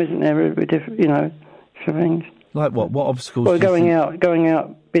overcome, isn't there? With different, for things. Like what? What obstacles? Well, going out,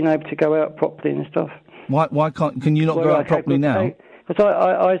 being able to go out properly and stuff. Why can you not go out properly now? Because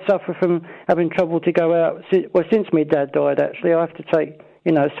I suffer from having trouble to go out. Since my dad died, actually, I have to take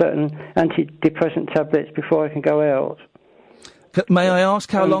certain antidepressant tablets before I can go out. May I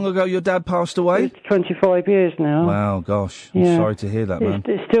ask how long ago your dad passed away? It's 25 years now. Wow, gosh, I'm sorry to hear that, man.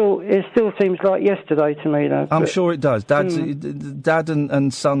 It still seems like yesterday to me, though. I'm sure it does. Dad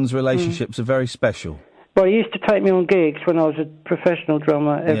and son's relationships are very special. Well, he used to take me on gigs when I was a professional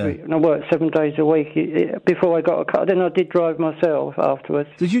drummer, and I worked 7 days a week before I got a car. Then I did drive myself afterwards.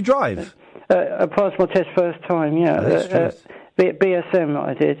 Did you drive? I passed my test first time, BSM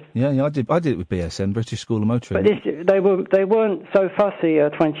I did. Yeah, I did it with BSM, British School of Motoring. But they weren't so fussy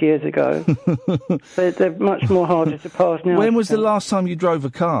 20 years ago. they're much more harder to pass now. When was the last time you drove a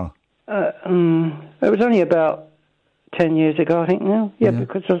car? It was only about 10 years ago, I think now. Yeah,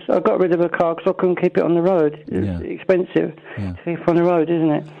 because I got rid of a car because I couldn't keep it on the road. It's expensive to keep on the road, isn't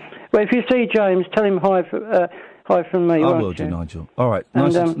it? Well, if you see James, tell him hi from me. I will do, Nigel. All right,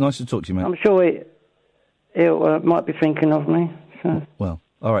 nice to talk to you, mate. I'm sure he might be thinking of me. So. Well,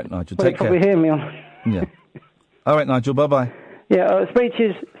 all right, Nigel. Take care. He'll probably hear me on. Yeah. All right, Nigel. Bye bye. Yeah, I'll speak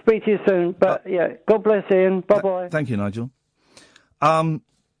to you soon. But God bless Iain. Bye bye. Thank you, Nigel.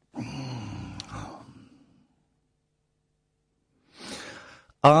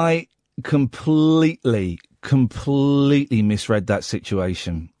 I completely misread that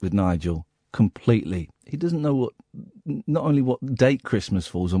situation with Nigel. Completely. He doesn't know not only what date Christmas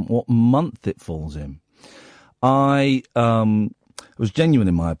falls on, what month it falls in. I was genuine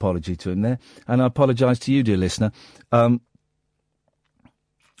in my apology to him there, and I apologise to you, dear listener. I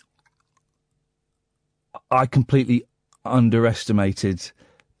completely underestimated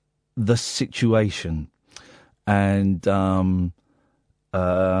the situation, and we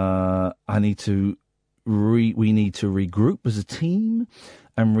need to regroup as a team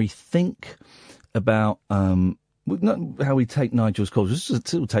and rethink about not how we take Nigel's calls. We'll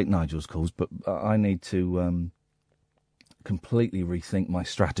still take Nigel's calls, but I need to completely rethink my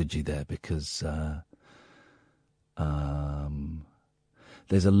strategy there because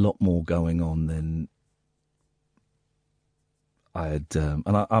there's a lot more going on than I had,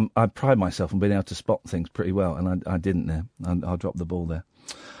 and I pride myself on being able to spot things pretty well, and I didn't there. I'll drop the ball there.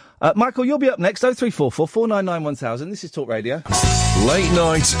 Michael, you'll be up next. 0344 499 1000. This is Talk Radio. Late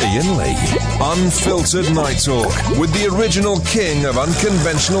night Iain Lee. Unfiltered night talk with the original king of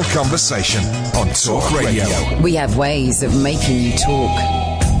unconventional conversation on Talk Radio. We have ways of making you talk.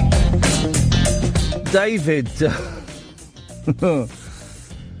 David.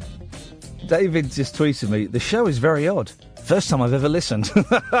 David just tweeted me, the show is very odd. First time I've ever listened.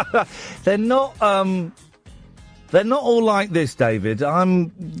 They're not all like this, David.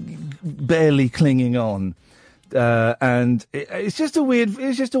 I'm barely clinging on. And it's just a weird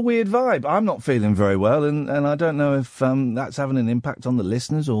vibe. I'm not feeling very well, and I don't know if that's having an impact on the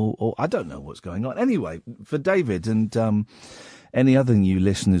listeners or I don't know what's going on. Anyway, for David and any other new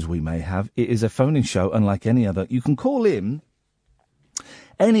listeners we may have, it is a phone-in show unlike any other. You can call in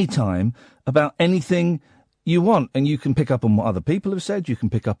anytime about anything you want, and you can pick up on what other people have said, you can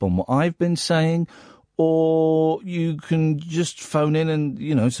pick up on what I've been saying, or you can just phone in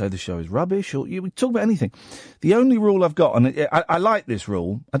and, say the show is rubbish, or you talk about anything. The only rule I've got, and I like this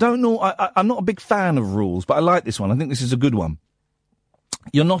rule, I don't know, I'm not a big fan of rules, but I like this one. I think this is a good one.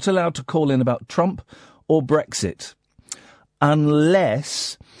 You're not allowed to call in about Trump or Brexit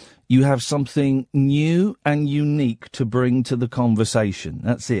unless you have something new and unique to bring to the conversation.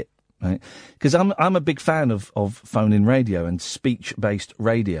 That's it. Right? Because I'm a big fan of phone-in radio and speech-based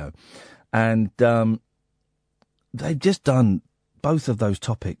radio. And they've just done both of those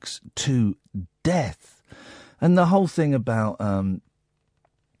topics to death. And the whole thing about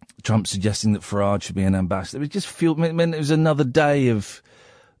Trump suggesting that Farage should be an ambassador, it just meant it was another day of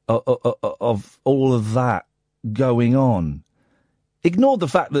all of that going on. Ignore the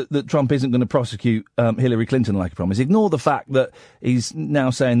fact that Trump isn't going to prosecute Hillary Clinton like he promised. Ignore the fact that he's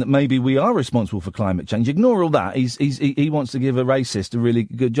now saying that maybe we are responsible for climate change. Ignore all that. He wants to give a racist a really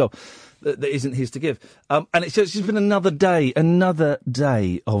good job that isn't his to give. And it's just been another day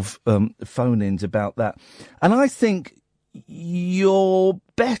of phone-ins about that. And I think you're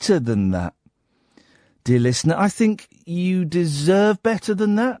better than that, dear listener. I think you deserve better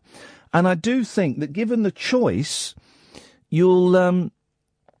than that. And I do think that given the choice, you'll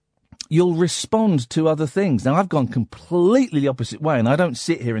respond to other things. Now, I've gone completely the opposite way, and I don't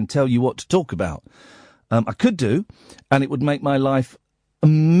sit here and tell you what to talk about. I could do, and it would make my life a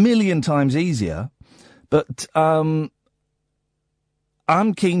million times easier, but I'm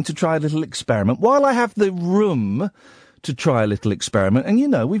keen to try a little experiment. While I have the room to try a little experiment,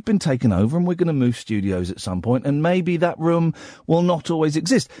 and we've been taken over and we're going to move studios at some point, and maybe that room will not always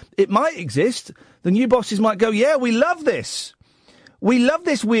exist. It might exist. The new bosses might go, yeah, we love this. We love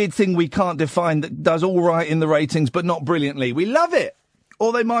this weird thing we can't define that does all right in the ratings but not brilliantly. We love it.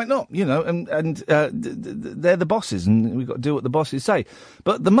 Or they might not, and they're the bosses, and we've got to do what the bosses say.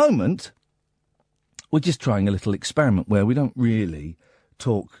 But at the moment, we're just trying a little experiment where we don't really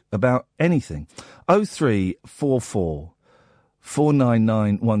talk about anything. 0344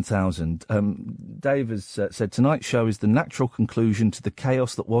 499 1000. Dave has said tonight's show is the natural conclusion to the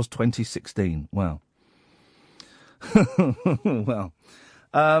chaos that was 2016. Wow. Well,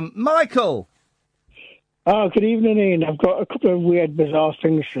 Michael. Oh, good evening, Ian. I've got a couple of weird, bizarre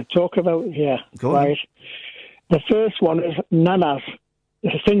things to talk about here. Go on. Right. The first one is nanas.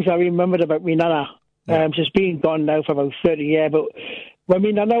 The things I remembered about me nana. She's been gone now for about 30 years, but when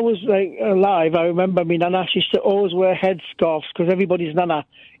me nana was alive, I remember me nana, she used to always wear headscarves because everybody's nana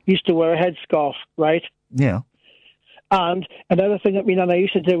used to wear a headscarf, right? Yeah. And another thing that me nana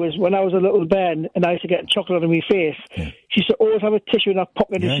used to do is when I was a little Ben and I used to get chocolate on my face, she used to always have a tissue in her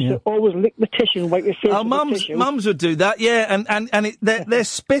pocket. She used to always lick the tissue and wipe your face with the tissue. Mums would do that, yeah, and their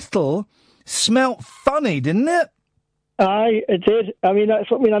spittle smelt funny, didn't it? Aye, it did. I mean, that's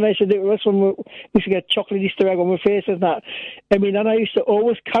what me nana used to do. That's when we used to get chocolate Easter egg on my face and that. I mean, nana used to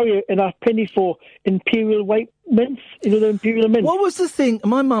always carry it in her penny for Imperial white mints. The Imperial mint. What was the thing?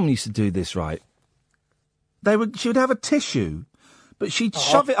 My mum used to do this, right? She would have a tissue, but she'd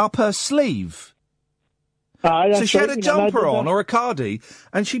shove it up her sleeve. So she had a jumper on or a cardi,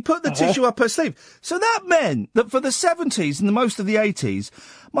 and she put the tissue up her sleeve. So that meant that for the 70s and most of the 80s,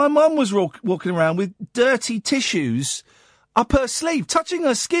 my mum was walking around with dirty tissues up her sleeve, touching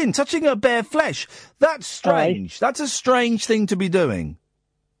her skin, touching her bare flesh. That's strange. That's a strange thing to be doing.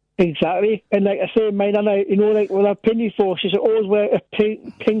 Exactly. And like I say, my nana, with her penny for, she used to always wear a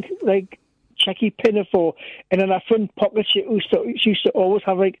pink checky pinafore, and in her front pocket she used to always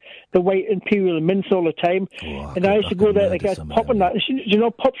have the white Imperial mints all the time. And I used to go there to get pop and that.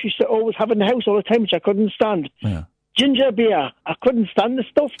 And pops used to always have in the house all the time, which I couldn't stand. Yeah. Ginger beer. I couldn't stand the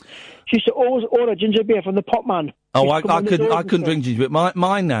stuff. She used to always order ginger beer from the pot man. Oh, I couldn't drink ginger beer.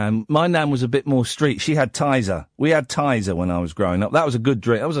 My nan was a bit more street. She had Tizer. We had Tizer when I was growing up. That was a good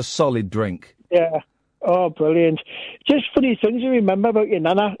drink. That was a solid drink. Yeah. Oh, brilliant. Just funny things you remember about your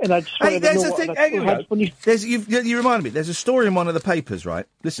nana, and I just wanted to know what Hang on. You reminded me. There's a story in one of the papers, right?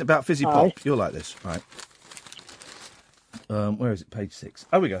 Listen about fizzy pop. You'll like this, right? Where is it? Page 6.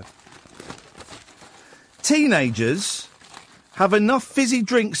 Oh, we go. Teenagers have enough fizzy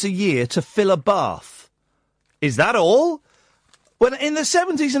drinks a year to fill a bath. Is that all? When in the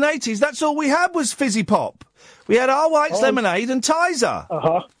 70s and 80s, that's all we had was fizzy pop. We had our White's lemonade and Tizer.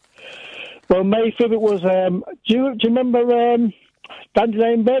 Well, my favourite was, do you remember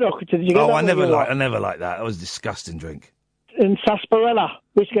Dandelion Bedrock? Did you get that? I never liked that. That was a disgusting drink. And sarsaparilla.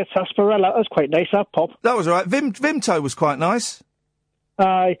 We used to get sarsaparilla. That was quite nice, that pop. That was all right. Vimto was quite nice.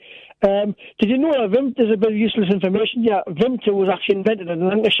 Aye. Did you know that there's a bit of useless information? Yeah, Vimto was actually invented in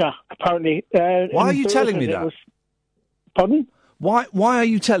Lancashire, apparently. Why are you telling me that? Pardon? Why are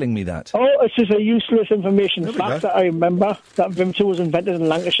you telling me that? Oh, it's just a useless information fact that I remember, that Vimto was invented in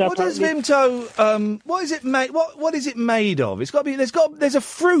Lancashire. What does Vimto, what is it made, what is it made of? It's got to be, there's a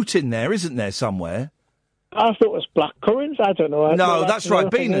fruit in there, isn't there, somewhere? I thought it was black currants, I don't know. No, that's right,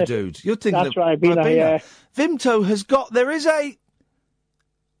 Ribena, dude. You're thinking that's right, Ribena, yeah. Vimto has got, there is a,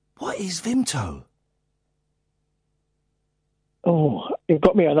 what is Vimto? Oh, you've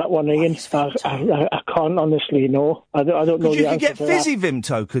got me on that one, Ian. I can't honestly know. I don't know the answer. You could get fizzy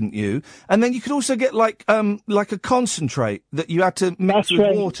Vimto, couldn't you? And then you could also get like a concentrate that you had to mix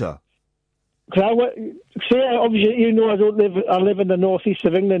with water. Obviously, you know, I live in the northeast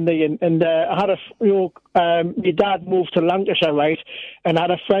of England, Ian, and I had my dad moved to Lancashire, right? And I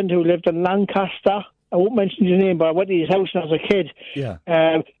had a friend who lived in Lancaster. I won't mention his name, but I went to his house when I was a kid. Yeah.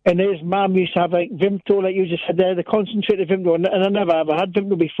 And his mum used to have like Vimto, like you just said there, the concentrated Vimto, and I never ever had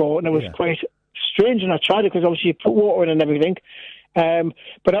Vimto before, and it was quite strange. And I tried it because obviously you put water in and everything.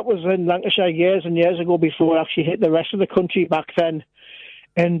 But that was in Lancashire years and years ago before it actually hit the rest of the country back then.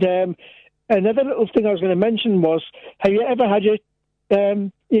 And another little thing I was going to mention was, have you ever had your,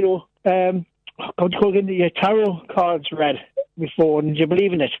 your tarot cards read before, and do you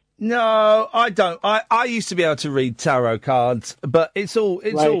believe in it? No, I don't. I used to be able to read tarot cards, but it's all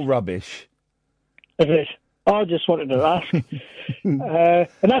rubbish. Is it? I just wanted to ask. And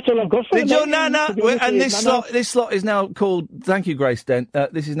that's all I've got for you. Did your Nana... And this slot is now called... Thank you, Grace Dent.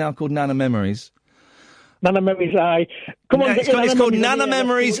 This is now called Nana Memories. Nana Memories Eye. Come on, it's called Nana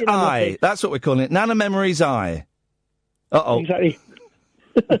Memories Eye. That's what we're calling it. Nana Memories Eye. Uh-oh. Exactly.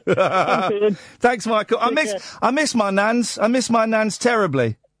 Thanks, Michael. I miss my nans. I miss my nans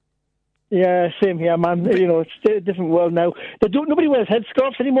terribly. Yeah, same here, man. You know, it's a different world now. Nobody wears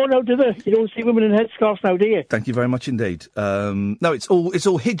headscarves anymore now, do they? You don't see women in headscarves now, do you? Thank you very much indeed. No, it's all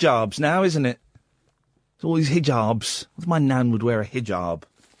hijabs now, isn't it? It's all these hijabs. My nan would wear a hijab.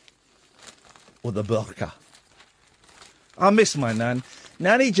 Or the burqa. I miss my nan.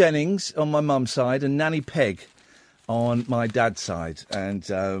 Nanny Jennings on my mum's side and Nanny Peg on my dad's side. And,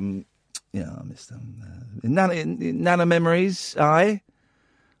 I miss them. Nana Memories, aye.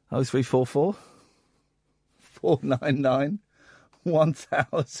 0344 499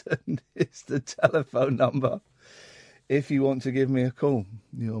 1000 is the telephone number. If you want to give me a call,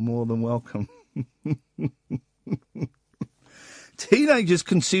 you're more than welcome. Teenagers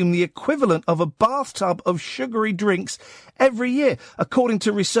consume the equivalent of a bathtub of sugary drinks every year, according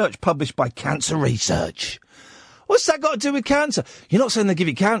to research published by Cancer Research. What's that got to do with cancer? You're not saying they give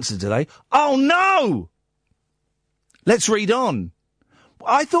you cancer, do they? Oh, no! Let's read on.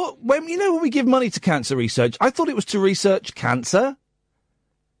 I thought, when we give money to Cancer Research, I thought it was to research cancer,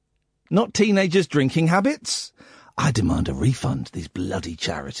 not teenagers' drinking habits. I demand a refund, these bloody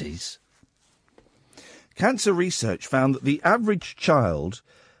charities. Cancer Research found that the average child,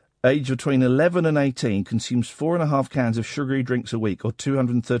 aged between 11 and 18, consumes 4.5 cans of sugary drinks a week, or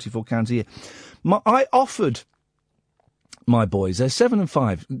 234 cans a year. I offered my boys, they're 7 and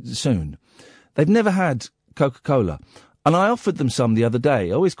 5 soon, they've never had Coca-Cola. And I offered them some the other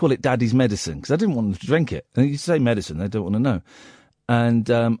day. I always call it Daddy's medicine, because I didn't want them to drink it. And you say medicine, they don't want to know. And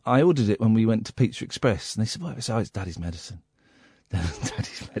I ordered it when we went to Pizza Express. And they said, well, it's Daddy's medicine.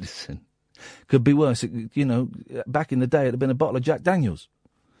 Daddy's medicine. Could be worse. Back in the day, it had been a bottle of Jack Daniels.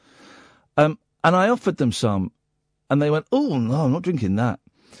 And I offered them some. And they went, oh, no, I'm not drinking that.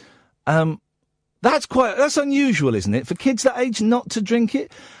 That's unusual, isn't it? For kids that age not to drink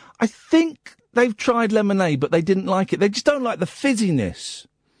it. I think... They've tried lemonade, but they didn't like it. They just don't like the fizziness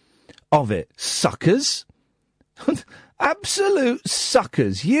of it. Suckers. Absolute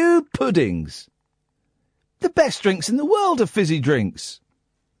suckers. You puddings. The best drinks in the world are fizzy drinks.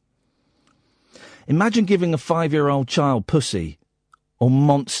 Imagine giving a 5-year-old child pussy or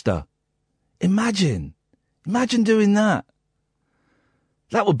Monster. Imagine doing that.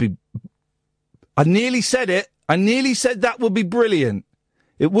 That would be... I nearly said it. I nearly said that would be brilliant.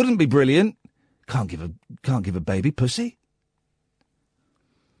 It wouldn't be brilliant. Can't give a baby pussy.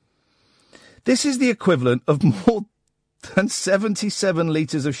 This is the equivalent of more than 77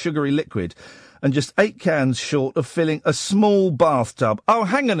 litres of sugary liquid and just 8 cans short of filling a small bathtub. Oh,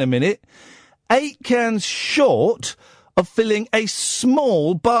 hang on a minute. 8 cans short of filling a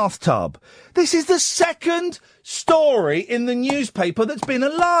small bathtub. This is the second story in the newspaper that's been a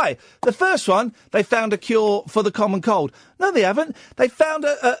lie. The first one, they found a cure for the common cold. No, they haven't. They found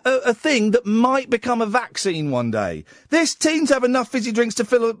a thing that might become a vaccine one day. This teens have enough fizzy drinks to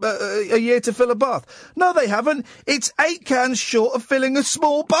fill a year to fill a bath. No, they haven't. It's 8 cans short of filling a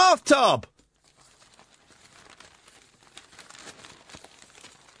small bathtub.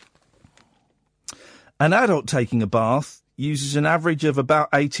 An adult taking a bath uses an average of about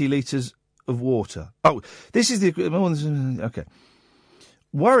 80 litres of water. Oh, this is the... Okay.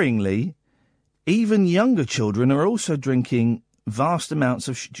 Worryingly, even younger children are also drinking vast amounts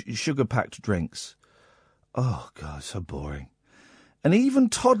of sugar-packed drinks. Oh, God, so boring. And even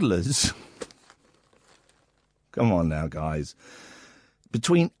toddlers... Come on now, guys.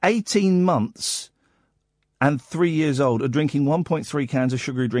 Between 18 months and 3 years old are drinking 1.3 cans of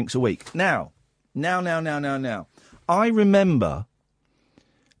sugary drinks a week. Now... I remember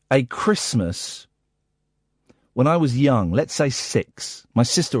a Christmas when I was young, let's say 6. My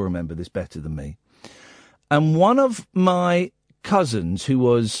sister will remember this better than me. And one of my cousins, who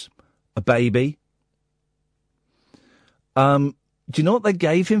was a baby, do you know what they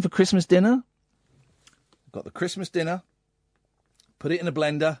gave him for Christmas dinner? Got the Christmas dinner, put it in a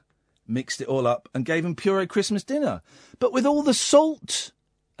blender, mixed it all up, and gave him puree Christmas dinner. But with all the salt...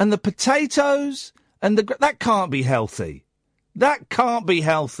 and the potatoes, and that can't be healthy. That can't be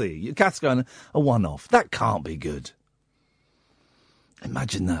healthy. Kath's going, a one-off. That can't be good.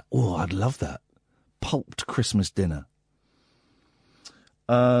 Imagine that. Oh, I'd love that. Pulped Christmas dinner.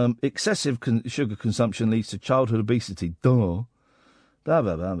 Excessive sugar consumption leads to childhood obesity. Duh. Ba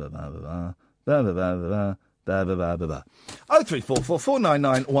ba ba ba ba ba ba ba ba ba ba ba ba ba. 0344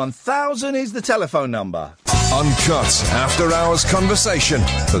 499 1000 is the telephone number. Uncut after-hours conversation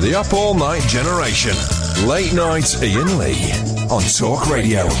for the up-all-night generation. Late night Iain Lee on Talk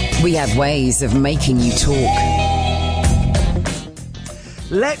Radio. We have ways of making you talk.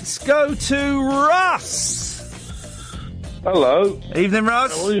 Let's go to Russ. Hello. Evening,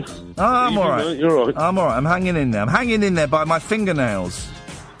 Russ. How are you? Oh, I'm all right. Mate, you're all right. I'm all right. I'm hanging in there. I'm hanging in there by my fingernails.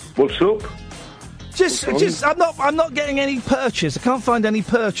 What's up? I'm not getting any purchase. I can't find any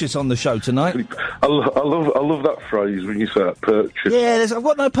purchase on the show tonight. I love that phrase when you say that, purchase. Yeah, I've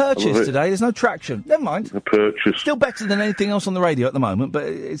got no purchase today. There's no traction. Never mind. A purchase. Still better than anything else on the radio at the moment, but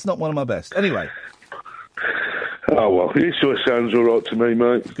it's not one of my best. Anyway. Oh, well, it sort of sounds all right to me,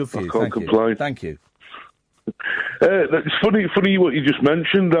 mate. Good for you. I can't complain. Thank you. It's funny what you just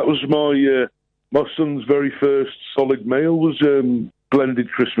mentioned. That was my son's very first solid meal was blended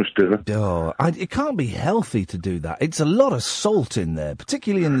Christmas dinner. Oh, it can't be healthy to do that. It's a lot of salt in there,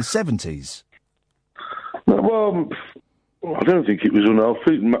 particularly in the 70s. Well, I don't think it was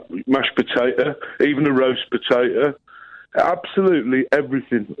unhealthy. Mashed potato, even a roast potato. Absolutely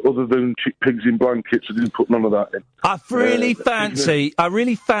everything other than pigs in blankets. I didn't put none of that in. I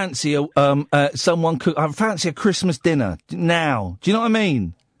really fancy someone cook. I fancy a Christmas dinner now. Do you know what I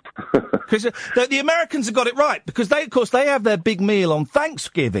mean? Because the Americans have got it right, because they have their big meal on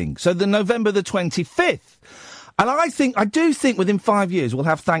Thanksgiving, so the November the 25th. And I do think within 5 years we'll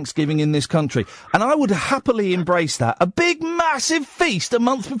have Thanksgiving in this country, and I would happily embrace that. A big, massive feast a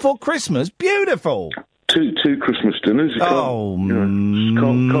month before Christmas. Beautiful. Two Christmas dinners. Can't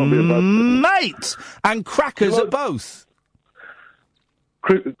be a bad mate! And crackers at both.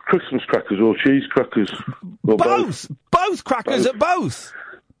 Christmas crackers or cheese crackers? Or both crackers at both.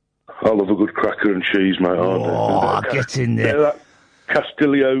 I love a good cracker and cheese, mate. Oh, get in there. That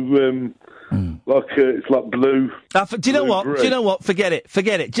Castillo, it's like blue. Do you know what? Bread. Do you know what? Forget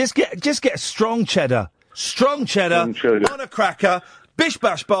it. Just get a strong cheddar on a cracker. Bish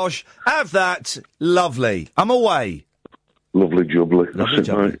bash bosh. Have that. Lovely. I'm away. Lovely jubbly. That's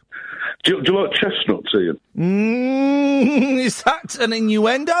it, mate. Do you like chestnuts, Iain? Is that an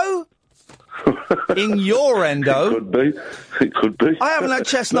innuendo? In your endo? It could be. I haven't had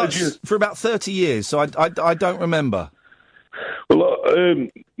chestnuts for about 30 years, so I don't remember. Well,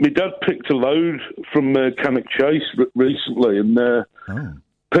 my dad picked a load from Cannock Chase recently, and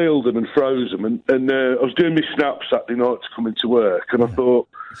peeled them and froze them, and I was doing my snaps Saturday night to come into work, and I thought,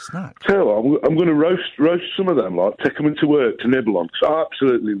 tell you what, I'm going to roast some of them, like take them into work to nibble on, because I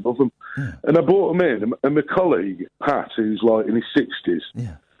absolutely love them. And I brought them in, and my colleague Pat, who's like in his 60s,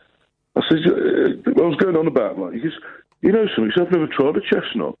 I said, I was going on about him, like, he goes, you know something? He said, I've never tried a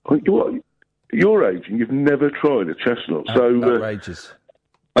chestnut. I went, what? Your age, and you've never tried a chestnut. So outrageous.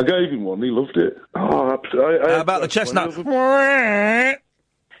 I gave him one. He loved it. Oh, absolutely. How about the chestnut?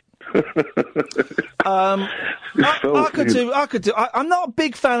 I could do. I'm not a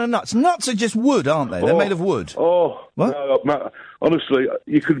big fan of nuts. Nuts are just wood, aren't they? They're made of wood. Oh, what? No, Matt, honestly,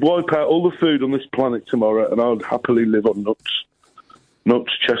 you could wipe out all the food on this planet tomorrow, and I'd happily live on nuts.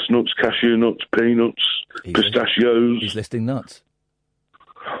 Nuts, chestnuts, cashew nuts, peanuts, pistachios. He's listing nuts.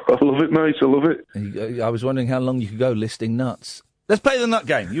 I love it, mate. I love it. I was wondering how long you could go listing nuts. Let's play the nut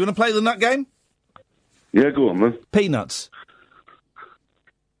game. You want to play the nut game? Yeah, go on, man. Peanuts.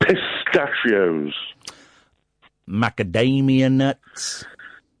 Pistachios. Macadamia nuts.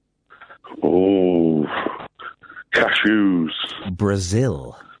 Oh. Cashews.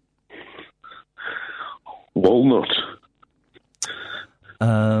 Brazil. Walnut.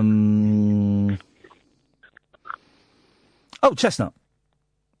 Oh, chestnut.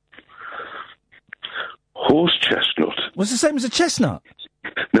 Horse chestnut. What's the same as a chestnut?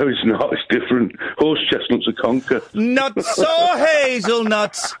 No, it's not. It's different. Horse chestnuts are conker. Nuts or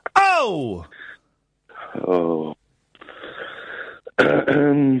hazelnuts? Oh! Oh.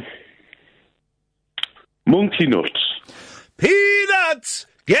 Monkey nuts. Peanuts!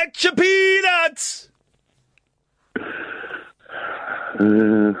 Get your peanuts!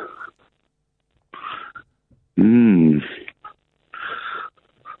 I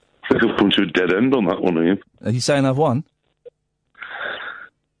think I've come to a dead end on that one, Ian. Are you saying I've won?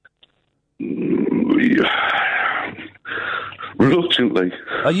 Reluctantly.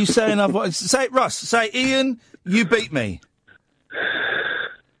 Are you saying I've won? Say it, Russ. Say, Ian, you beat me.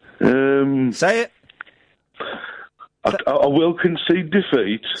 Say it. I will concede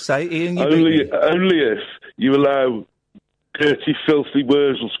defeat. Say, Ian, you only, beat me. Only if you allow dirty, filthy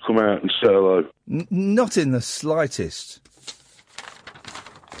Wurzels to come out and say hello. Not in the slightest.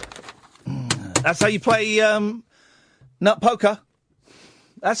 That's how you play nut poker.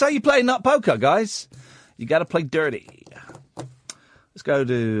 That's how you play nut poker, guys. You got to play dirty. Let's go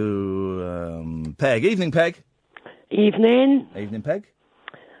to Peg. Evening, Peg. Evening. Evening, Peg.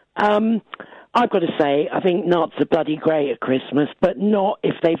 I've got to say, I think nuts are bloody great at Christmas, but not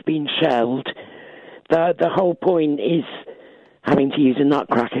if they've been shelled. The whole point is having to use a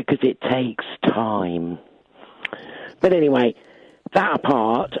nutcracker because it takes time. But anyway, that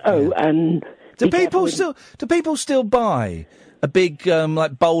apart. Oh, and do people still buy a big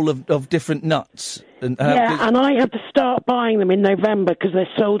like bowl of different nuts? And I had to start buying them in November because they're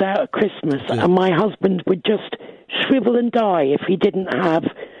sold out at Christmas, and my husband would just shrivel and die if he didn't have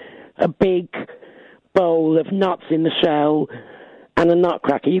a big bowl of nuts in the shell and a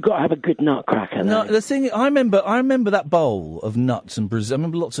nutcracker. You've got to have a good nutcracker. No, the thing I remember that bowl of nuts and Brazil. I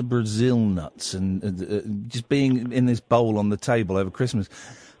remember lots of Brazil nuts and just being in this bowl on the table over Christmas,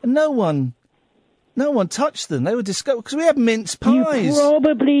 and no one touched them. They were disgusting because we had mince pies. You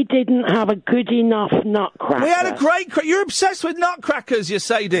probably didn't have a good enough nutcracker. We had a great. You're obsessed with nutcrackers, you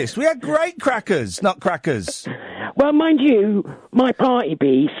sadist. We had great nutcrackers. Well, mind you, my party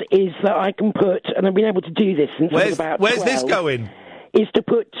beef is that I can put, and I've been able to do this since I was about 12. Where's this going? Is to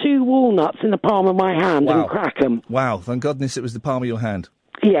put 2 walnuts in the palm of my hand and crack them. Wow, thank goodness it was the palm of your hand.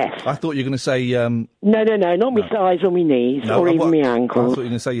 Yes. I thought you were going to say... No, not my thighs or my knees, or even my ankles. I thought you were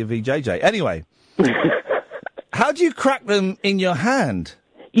going to say your VJJ. Anyway, how do you crack them in your hand?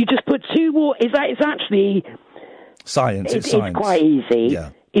 You just put 2 It's actually... Science, it's science. It's quite easy.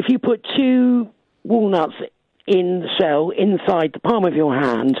 Yeah. If you put 2 walnuts in the shell inside the palm of your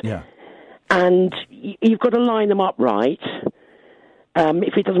hand, and you've got to line them up right.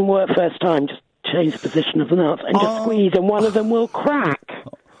 If it doesn't work first time, just change the position of the nuts and just squeeze, and one of them will crack.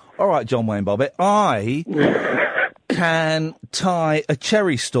 All right, John Wayne Bobbitt. I can tie a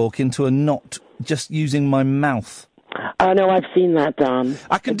cherry stalk into a knot just using my mouth. Oh, no, I've seen that done.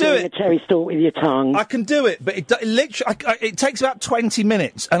 I can do it. A cherry stalk with your tongue. I can do it, but it literally it takes about 20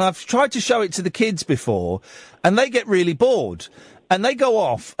 minutes, and I've tried to show it to the kids before, and they get really bored. And they go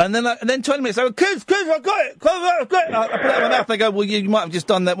off, and then 20 minutes, I go, kids, I've got it. I put it in my mouth, and they go, well, you might have just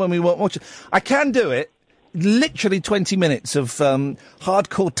done that when we weren't watching. I can do it. Literally 20 minutes of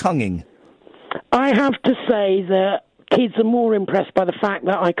hardcore tonguing. I have to say that kids are more impressed by the fact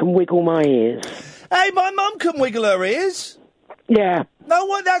that I can wiggle my ears. Hey, my mum can wiggle her ears. Yeah. No,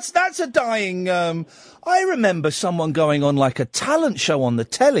 what? That's a dying. I remember someone going on like a talent show on the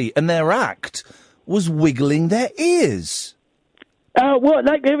telly, and their act was wiggling their ears. What,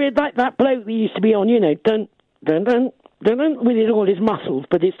 like that bloke that used to be on, you know, dun, dun, dun, dun, dun, with all his muscles,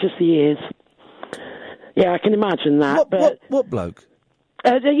 but it's just the ears. Yeah, I can imagine that. What bloke?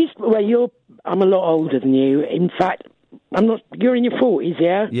 I'm a lot older than you. In fact, I'm not. You're in your 40s,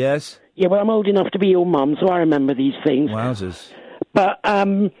 yeah? Yes. Yeah, well, I'm old enough to be your mum, so I remember these things. Wowzers. But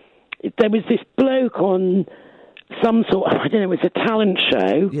there was this bloke on some sort of, I don't know, it was a talent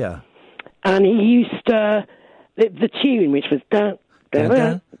show. Yeah. And he used the tune, which was dun, dun,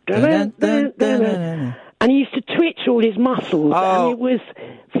 dun, dun, dun, dun, dun, and he used to twitch all his muscles, and it was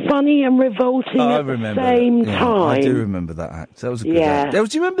funny and revolting at the same time. I do remember that act. That was a good act. Do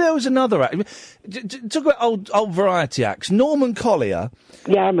you remember there was another act? Talk about old variety acts. Norman Collier.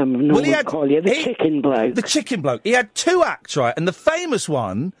 Yeah, I remember Norman Collier, the chicken bloke. The chicken bloke. He had two acts, right? And the famous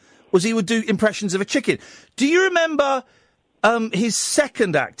one was he would do impressions of a chicken. Do you remember his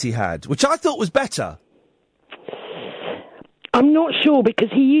second act he had, which I thought was better? I'm not sure, because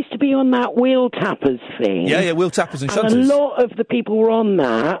he used to be on that Wheel Tappers thing. Yeah, Wheel Tappers and Shunters. And a lot of the people who were on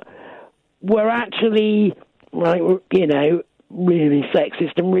that were actually, like, you know, really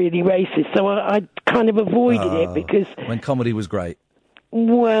sexist and really racist. So I kind of avoided it because... When comedy was great.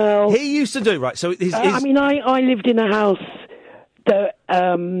 Well... He used to do, right, so... I mean, I lived in a house that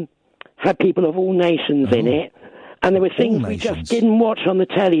had people of all nations in it, and there were things we just didn't watch on the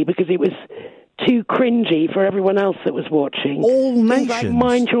telly because it was too cringy for everyone else that was watching. All nations? Like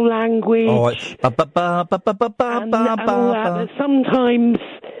Mind Your Language. Oh, and all that. Sometimes...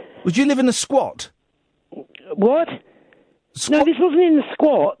 Would you live in a squat? What? No, this wasn't in the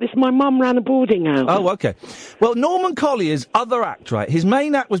squat. My mum ran a boarding house. Oh, okay. Well, Norman Collier's other act, right? His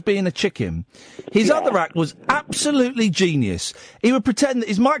main act was being a chicken. His other act was absolutely genius. He would pretend that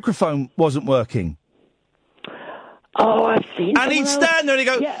his microphone wasn't working. Oh, I've seen. And he'd stand there and he'd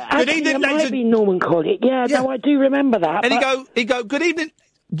go, "Good evening, it ladies." Might be Norman Collier. Yeah, no, I do remember that. And he'd go, "Good evening,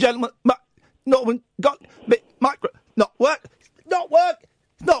 gentlemen. Norman got micro not work.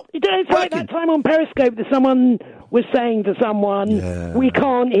 It's like that time on Periscope that someone was saying to someone, "We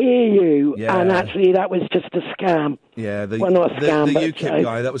can't hear you," and actually that was just a scam. Yeah, not a scam, the but UKIP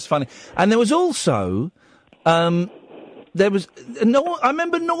guy. That was funny. And there was also, I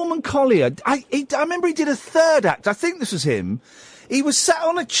remember Norman Collier. I remember he did a third act. I think this was him. He was sat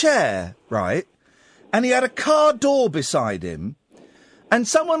on a chair, right, and he had a car door beside him, and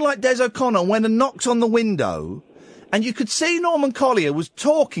someone like Des O'Connor went and knocked on the window. And you could see Norman Collier was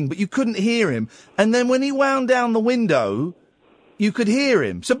talking, but you couldn't hear him. And then when he wound down the window, you could hear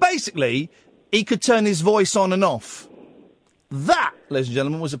him. So basically, he could turn his voice on and off. That, ladies and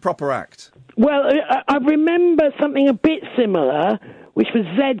gentlemen, was a proper act. Well, I remember something a bit similar, which was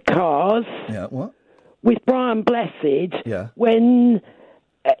Z Cars. Yeah, what? With Brian Blessed. Yeah. When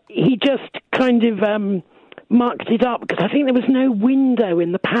he just kind of... mucked it up, because I think there was no window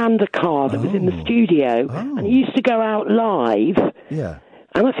in the Panda car that was in the studio, and he used to go out live. Yeah.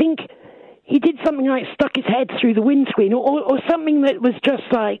 And I think he did something like stuck his head through the windscreen, or something that was just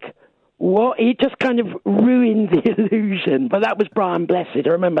like, what? It just kind of ruined the illusion. But that was Brian Blessed, I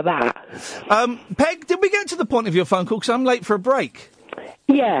remember that. Peg, did we get to the point of your phone call? Because I'm late for a break.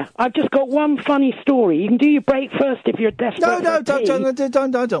 Yeah, I've just got one funny story. You can do your break first if you're desperate. No,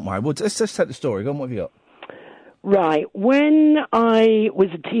 don't worry. Let's just take the story. Go on, what have you got? Right. When I was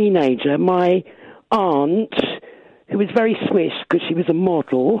a teenager, my aunt, who was very swish because she was a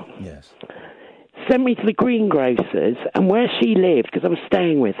model, sent me to the greengrocer's, and where she lived, because I was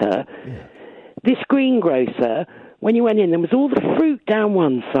staying with her, this greengrocer, when you went in, there was all the fruit down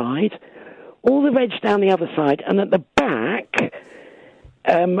one side, all the veg down the other side, and at the back,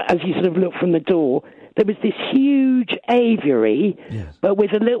 as you sort of look from the door, there was this huge aviary, but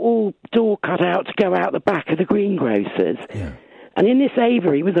with a little door cut out to go out the back of the greengrocer's. Yeah. And in this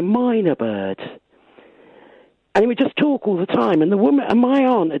aviary was a mynah bird. And he would just talk all the time. And the woman, and my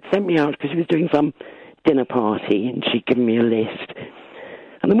aunt had sent me out because she was doing some dinner party, and she'd given me a list.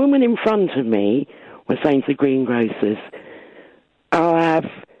 And the woman in front of me was saying to the greengrocer's, "I'll have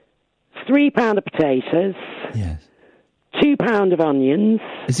 £3 of potatoes." Yes. £2 of onions.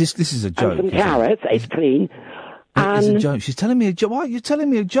 This is a joke. And some carrots. It's clean. It's a joke. She's telling me a joke. Why are you telling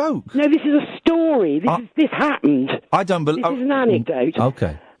me a joke? No, this is a story. This happened. I don't believe. This is an anecdote.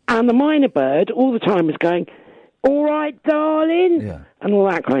 Okay. And the mynah bird all the time was going, "All right, darling," and all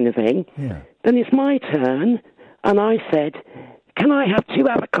that kind of thing. Yeah. Then it's my turn, and I said, "Can I have 2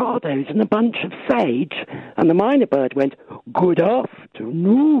 avocados and a bunch of sage?" And the mynah bird went, "Good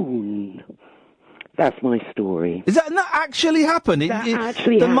afternoon." That's my story. Is that actually happened? That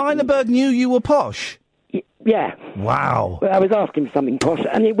actually the happened. minor bird knew you were posh? Yeah. Wow. Well, I was asking for something posh,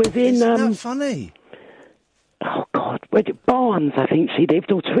 and it was in... Isn't that funny? Oh, God. Where'd it... Barnes, I think she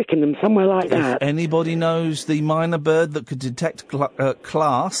lived, or Twickenham, somewhere like that. If anybody knows the minor bird that could detect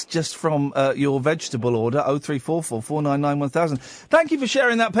class just from your vegetable order, 0344 499 1000. Thank you for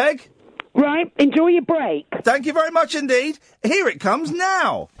sharing that, Peg. Right, enjoy your break. Thank you very much indeed. Here it comes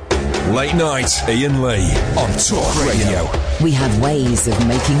now. Late night, Iain Lee on Talk Radio. We have ways of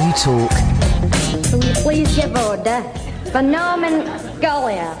making you talk. Please give order. Phenomen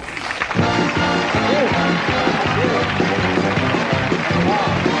Scalia.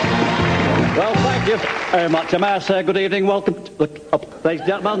 Well, thank you very much. May I say good evening, welcome to the club, ladies and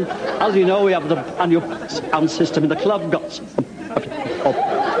gentlemen. As you know, we have the annual sound system in the club. Got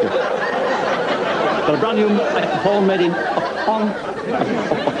a brand new microphone made in Hong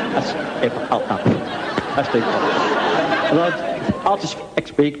I'll just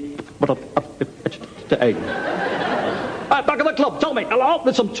speak, but to Aidan. Back at the club, tell me, hello,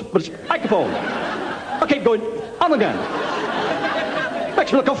 with some microphone. I'll keep going on again.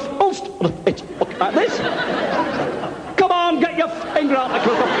 Makes me look a fool. It's like this. Come on, get your finger out the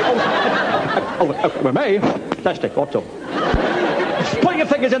club. With me, fantastic, auto. Put your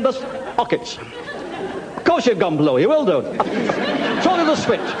fingers in the pockets. Of course you've gone blue, you will do. Throw the other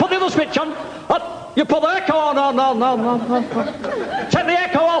switch. Put the other switch on. You put the echo on. No. Take the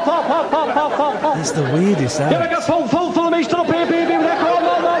echo off. It's the weirdest sound. You make a full of me, still up here, beep, with echo on.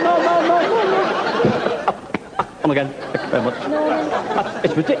 No. On again. Thank you very much.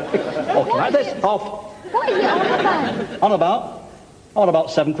 It's ridiculous. Okay, like this. Off. What are you on about? On about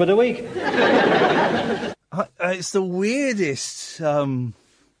 £7 a week. It's the weirdest.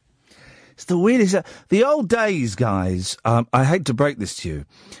 It's the weirdest. The old days, guys, I hate to break this to you,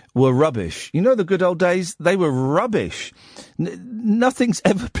 were rubbish. You know the good old days? They were rubbish. Nothing's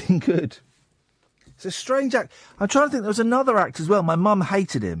ever been good. It's a strange act. I'm trying to think. There was another act as well. My mum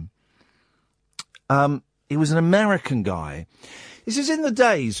hated him. He was an American guy. This is in the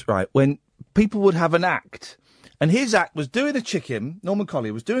days, right, when people would have an act. And his act was doing the chicken. Norman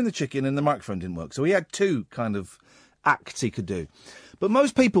Collier was doing the chicken and the microphone didn't work. So he had two kind of acts he could do. But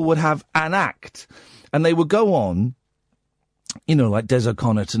most people would have an act. And they would go on, you know, like Des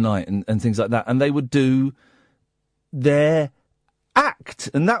O'Connor Tonight and things like that. And they would do their act.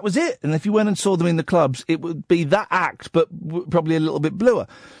 And that was it. And if you went and saw them in the clubs, it would be that act, but probably a little bit bluer.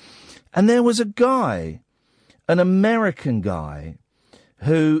 And there was a guy, an American guy,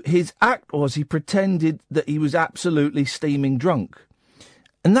 who his act was he pretended that he was absolutely steaming drunk.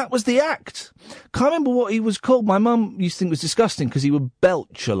 And that was the act. Can't remember what he was called. My mum used to think it was disgusting because he would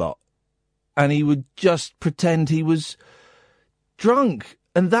belch a lot. And he would just pretend he was drunk.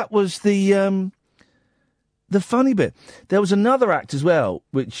 And that was the funny bit. There was another act as well,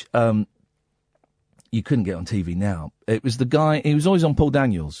 which you couldn't get on TV now. It was the guy, he was always on Paul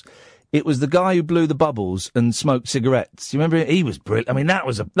Daniels. It was the guy who blew the bubbles and smoked cigarettes. You remember him? He was brilliant. I mean, that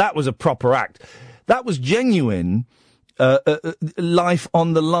was a proper act. That was genuine, life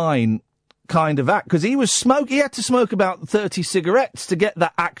on the line kind of act. Because he had to smoke about 30 cigarettes to get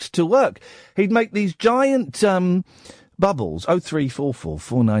that act to work. He'd make these giant, bubbles. 0344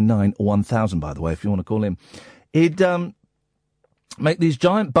 499 1000, by the way, if you want to call him. He'd, make these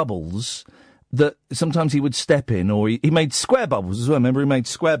giant bubbles that sometimes he would step in, or he made square bubbles as well. Remember, he made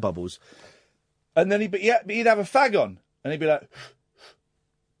square bubbles. And then he'd have a fag on, and he'd be like...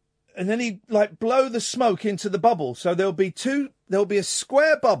 And then he'd, like, blow the smoke into the bubble. So there'll be a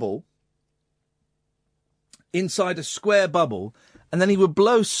square bubble inside a square bubble, and then he would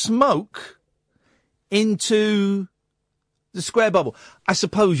blow smoke into the square bubble. I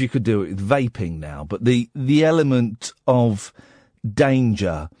suppose you could do it with vaping now, but the element of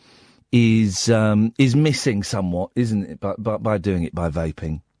danger is missing somewhat, isn't it, by doing it by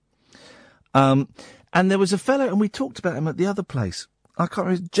vaping. And there was a fellow, and we talked about him at the other place. I can't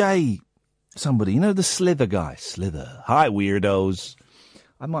remember, Jay somebody, you know, the Slither guy. Slither. Hi, weirdos.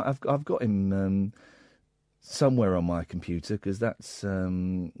 I've got him somewhere on my computer, because that's,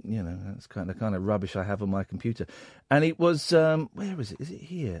 that's kind of rubbish I have on my computer. And it was, where is it? Is it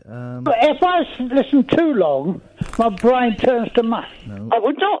here? If I listen too long, my brain turns to mush. No. I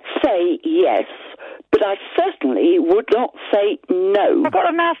would not say yes, but I certainly would not say no. I've got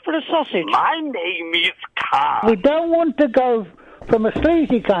a mouthful of sausage. My name is Carl. We don't want to go from a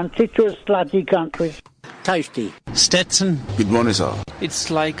sleazy country to a sludgy country. Toasty. Stetson. Good morning, sir. It's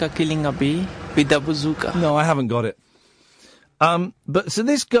like killing a bee with a bazooka. No, I haven't got it. But so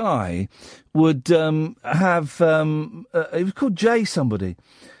this guy would have he was called Jay somebody,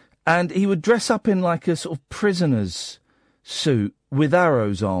 and he would dress up in like a sort of prisoner's suit with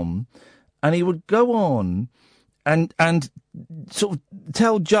arrows on, and he would go on and sort of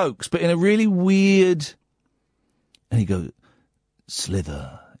tell jokes, but in a really weird. And he'd go,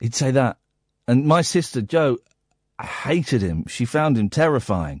 Slither. He'd say that, and my sister Jo hated him. She found him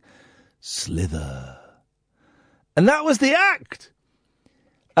terrifying. Slither. And that was the act.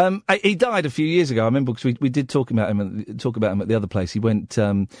 He died a few years ago. I remember because we did talk about him at the other place. He went.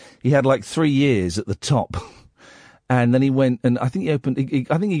 He had like 3 years at the top, and then he went and I think he opened.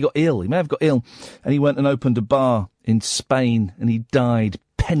 I think he got ill. He may have got ill, and he went and opened a bar in Spain, and he died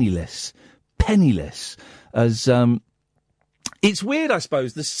penniless. As it's weird, I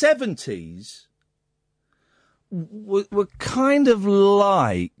suppose. The 70s were kind of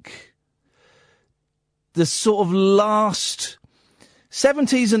like the sort of last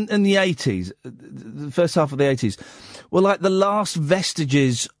 70s and the 80s, the first half of the 80s, were like the last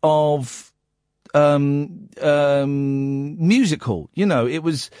vestiges of music hall. You know, it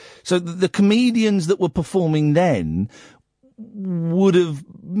was so the comedians that were performing then would have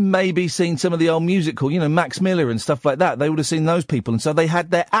maybe seen some of the old music hall, you know, Max Miller and stuff like that. They would have seen those people, and so they had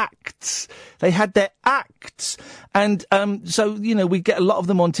their acts. And so, you know, we get a lot of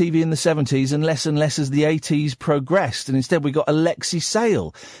them on TV in the 70s and less as the 80s progressed, and instead we got Alexi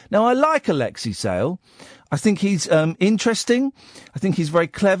Sale. Now, I like Alexi Sale. I think he's interesting. I think he's very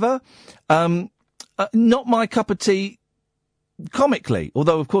clever. Not my cup of tea comically,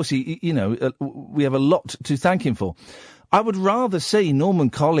 although, of course, we have a lot to thank him for. I would rather see Norman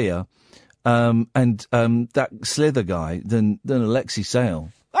Collier and that Slither guy than Alexi Sale.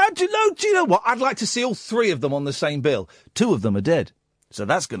 Do you know what? I'd like to see all three of them on the same bill. 2 of them are dead, so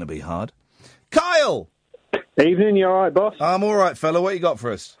that's going to be hard. Kyle! Evening, you all right, boss? I'm all right, fella. What you got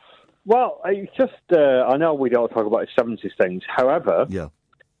for us? Well, it's just, I know we don't talk about 70s things. However,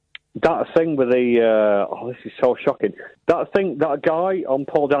 that thing with the, this is so shocking. That guy on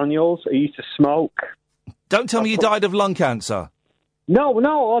Paul Daniels, he used to smoke. Don't tell me you died of lung cancer. No,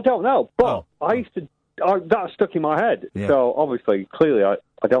 I don't know. But I used to, that stuck in my head. Yeah. So obviously, clearly, I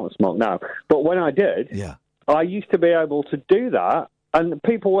don't smoke now. But when I did, I used to be able to do that. And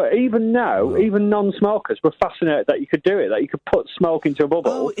people were, even now, even non-smokers were fascinated that you could do it, that you could put smoke into a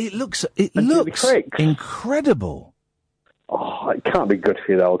bubble. Oh, it looks incredible. Oh, it can't be good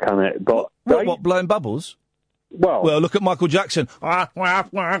for you, though, can it? But what blowing bubbles? Well, look at Michael Jackson. Oh,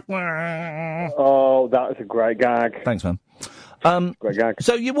 that was a great gag. Thanks, man. Great gag.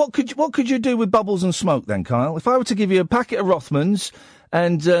 So, what could you do with bubbles and smoke then, Kyle? If I were to give you a packet of Rothmans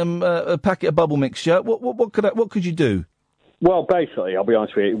and a packet of bubble mixture, what could you do? Well, basically, I'll be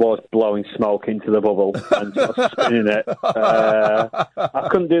honest with you, it was blowing smoke into the bubble and sort of spinning it. I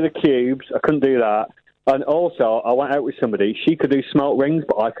couldn't do the cubes. I couldn't do that. And also, I went out with somebody. She could do smoke rings,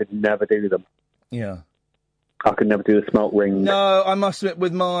 but I could never do them. Yeah. I could never do the smoke ring. No, I must admit,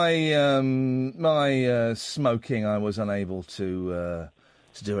 with my smoking, I was unable to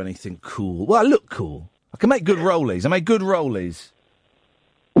do anything cool. Well, I look cool. I can make good rollies. I make good rollies.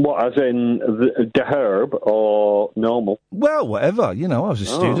 What, as in the herb or normal? Well, whatever. You know, I was a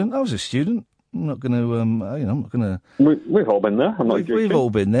student. I'm not going to, I'm not going to... We've all been there. We've all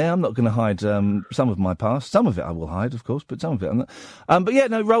been there. I'm not going to hide some of my past. Some of it I will hide, of course, but some of it I'm not. But yeah,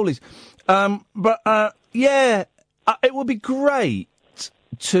 no, rollies. It would be great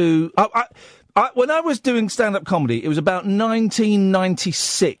to... when I was doing stand-up comedy, it was about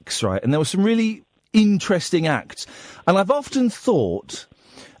 1996, right? And there were some really interesting acts. And I've often thought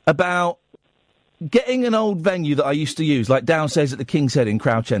about getting an old venue that I used to use, like downstairs at the King's Head in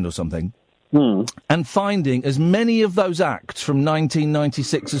Crouch End or something, and finding as many of those acts from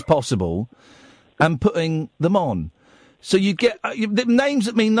 1996 as possible and putting them on. So you get names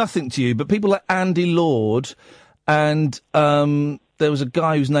that mean nothing to you, but people like Andy Lord and there was a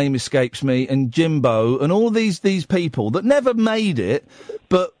guy whose name escapes me, and Jimbo, and all these people that never made it,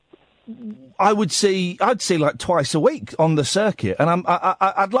 but I'd see like twice a week on the circuit, and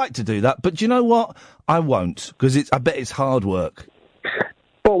I'd like to do that, but do you know what? I won't, because I bet it's hard work.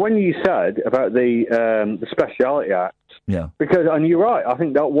 Well, when you said about the speciality act, and you're right, I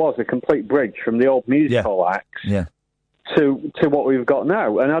think that was a complete bridge from the old musical acts to what we've got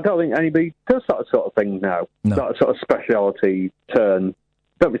now, and I don't think anybody does that sort of thing now. No. That sort of speciality turn.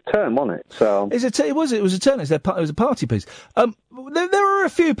 That was turn, wasn't it? So it was a turn. It was a party piece. There are a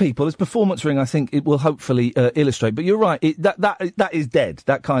few people. This performance ring, I think, it will hopefully illustrate. But you're right. That is dead.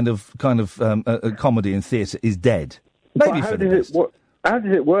 That kind of comedy and theatre is dead. Maybe for the best. How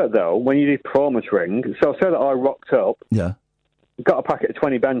does it work though when you do performance ring? So say that I rocked up. Yeah. Got a packet of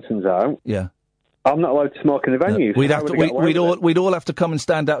 20 Bentons out. Yeah. I'm not allowed to smoke in the venue. We'd all have to come and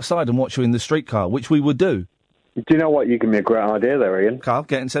stand outside and watch you in the streetcar, which we would do. Do you know what? You give me a great idea there, Ian. Carl,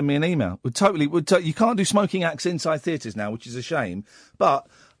 get and send me an email. You can't do smoking acts inside theatres now, which is a shame. But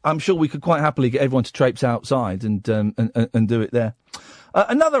I'm sure we could quite happily get everyone to traipse outside and do it there.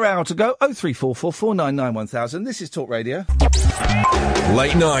 Another hour to go. 0344 499 1000. This is Talk Radio.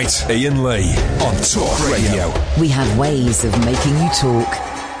 Late night, Iain Lee on Talk Radio. We have ways of making you talk.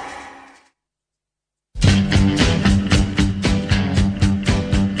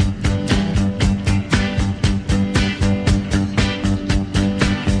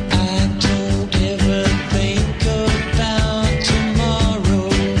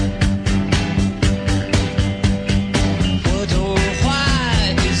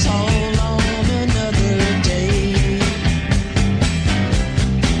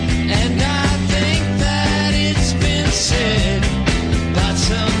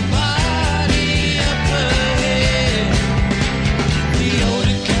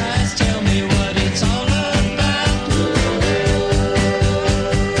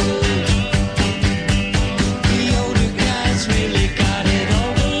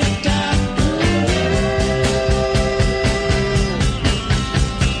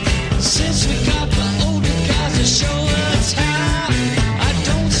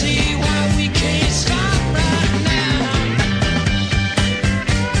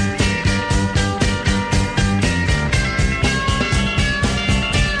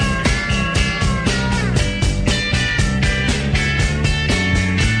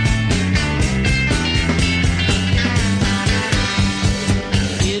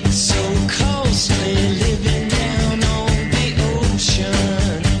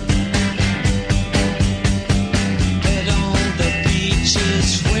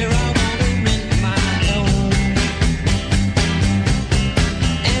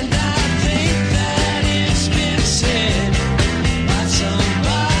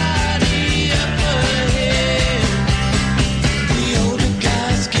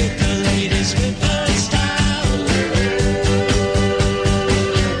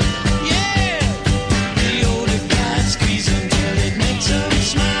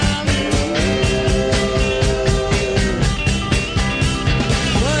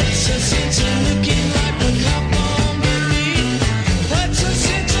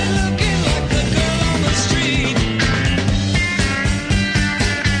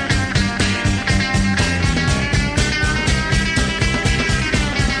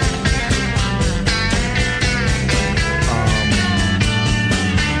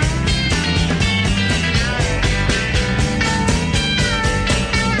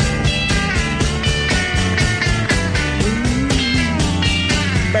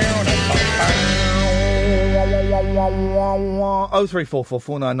 Oh, 0344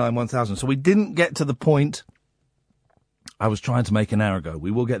 499 1000. So we didn't get to the point I was trying to make an hour ago. We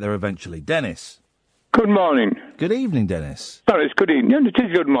will get there eventually. Dennis. Good morning. Good evening, Dennis. Sorry, it's good evening. It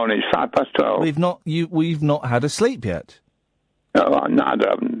is good morning. It's 12:05. We've not had a sleep yet. No, I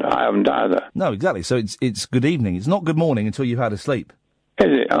haven't either. No, exactly. So it's good evening. It's not good morning until you've had a sleep. Is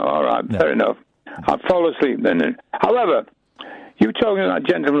it? Oh, all right, No. fair enough. I'll fall asleep then. However, you talking to that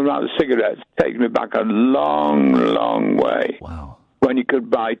gentleman about the cigarettes takes me back a long, long way. Wow. When you could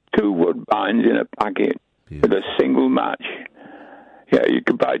buy 2 Woodbines in a packet with a single match. Yeah, you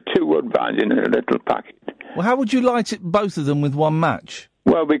could buy 2 Woodbines in a little packet. Well, how would you light it, both of them with one match?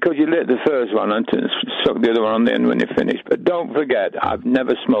 Well, because you lit the first one and suck the other one on the end when you finish. But don't forget, I've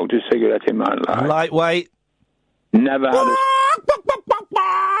never smoked a cigarette in my life. Lightweight. Never had a...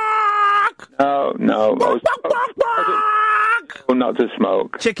 No. Not to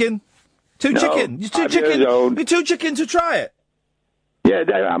smoke. Chicken? You're too chicken to try it? Yeah,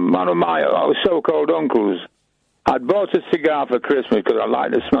 one of my so-called uncles. I'd bought a cigar for Christmas because I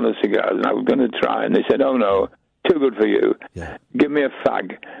like the smell of cigars, and I was going to try, and they said, oh, no, too good for you. Yeah. Give me a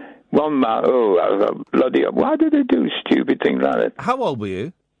fag. One man, I was bloody up. Why do they do stupid things like that? How old were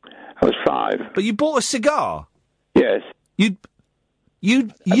you? I was 5. But you bought a cigar? Yes. You,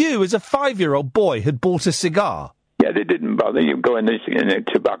 as a 5-year-old boy, had bought a cigar? Yeah, they didn't bother. You go in the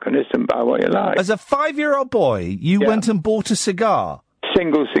tobacconist and buy what you like. As a 5-year-old boy, you went and bought a cigar?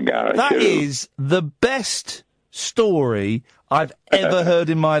 Single cigar. That is the best story I've ever heard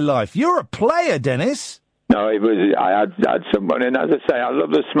in my life. You're a player, Dennis. No, it was. I had someone, and as I say, I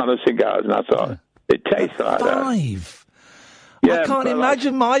love the smell of cigars, and I thought it tastes like that. 5. Yeah, I can't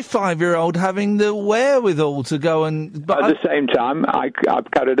imagine my 5-year-old having the wherewithal to go and. But at the same time, I've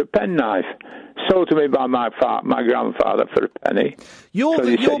carried a penknife sold to me by my grandfather for a penny. You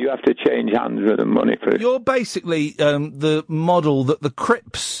have to change hands with the money for it. You're basically the model that the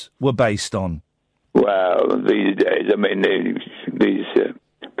Crips were based on. Well, these days, I mean, these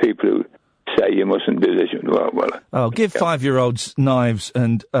people who say you mustn't do this, well. Give 5-year-olds knives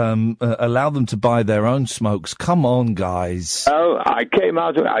and allow them to buy their own smokes. Come on, guys. Oh, I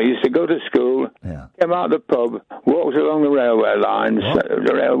used to go to school, came out of the pub, walked along the railway lines,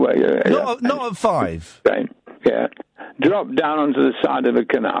 the railway... Not at 5? Yeah. Dropped down onto the side of a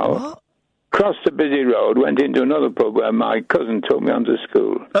canal, crossed a busy road, went into another pub where my cousin took me onto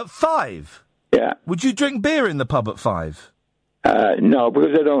school. At 5? Yeah. Would you drink beer in the pub at 5? No,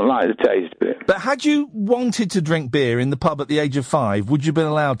 because I don't like the taste of it. But had you wanted to drink beer in the pub at the age of 5, would you have been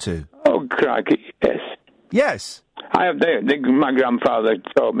allowed to? Oh, crikey, yes. Yes? My grandfather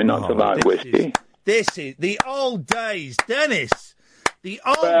taught me not to like whiskey. This is the old days, Dennis. The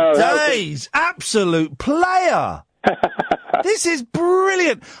old days. Absolute player. This is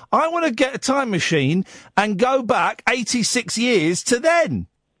brilliant. I want to get a time machine and go back 86 years to then.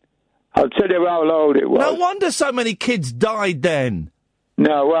 I'll tell you how old it was. No wonder so many kids died then.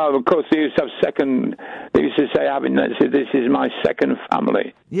 No, well, of course, they used to have they used to say, this is my second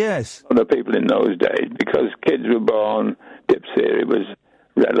family. Yes. Other people in those days, because kids were born, diphtheria was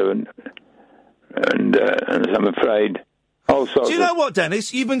relevant, and I'm afraid, all sorts Do you know what,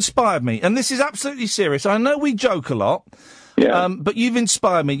 Dennis? You've inspired me, and this is absolutely serious. I know we joke a lot, but you've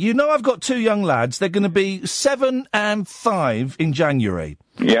inspired me. You know I've got 2 young lads. They're going to be 7 and 5 in January.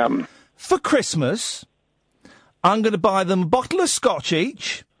 Yeah. For Christmas, I'm going to buy them a bottle of scotch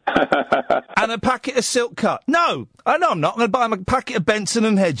each and a packet of silk cut. No, I'm not. I'm going to buy them a packet of Benson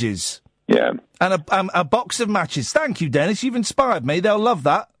and Hedges. Yeah. And a box of matches. Thank you, Dennis. You've inspired me. They'll love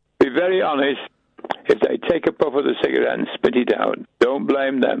that. Be very honest. If they take a puff of the cigarette and spit it out, don't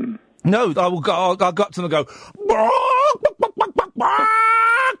blame them. No, I'll go to them and go,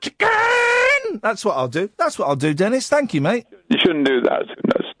 chicken! That's what I'll do. That's what I'll do, Dennis. Thank you, mate. You shouldn't do that.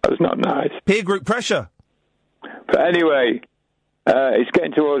 That's not nice. Peer group pressure. But anyway, it's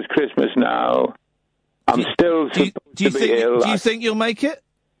getting towards Christmas now. I'm still supposed to be ill. Do you think you'll make it?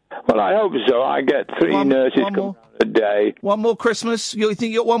 Well, I hope so. I get 3 nurses come a day. One more Christmas? You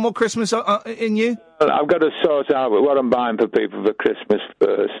think you got one more Christmas in you? Well, I've got to sort out what I'm buying for people for Christmas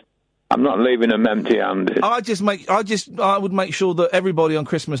first. I'm not leaving them empty-handed. I would make sure that everybody on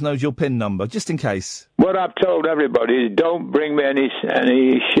Christmas knows your PIN number, just in case. What I've told everybody is don't bring me any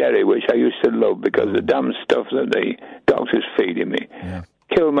sherry, which I used to love, because the damn stuff that the doctor's feeding me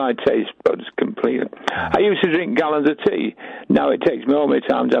killed my taste buds completely. I used to drink gallons of tea. Now it takes me all my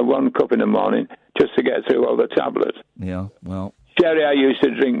time to have 1 cup in the morning just to get through all the tablets. Yeah, well... Sherry I used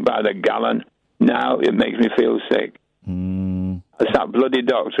to drink by the gallon. Now it makes me feel sick. That's that bloody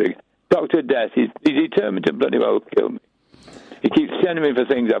doctor. Dr. Death, he's determined to bloody well kill me. He keeps sending me for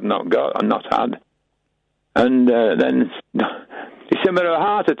things I've not got and not had. And then he sent me a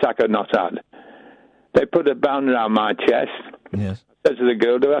heart attack I've not had. They put a band around my chest. Yes. I said to the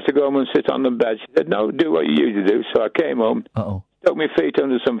girl, do I have to go home and sit on the bed? She said, no, do what you usually do. So I came home, stuck my feet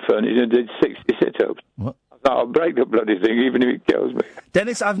under some furniture and did 60 sit-ups. What? I thought, I'll break the bloody thing, even if it kills me.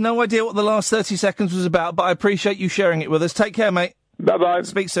 Dennis, I've no idea what the last 30 seconds was about, but I appreciate you sharing it with us. Take care, mate. Bye-bye.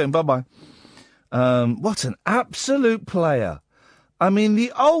 Speak soon. Bye-bye. What an absolute player. I mean,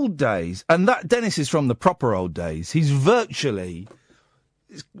 the old days, and that Dennis is from the proper old days. He's virtually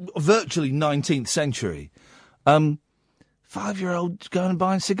 19th century. 5-year-olds going and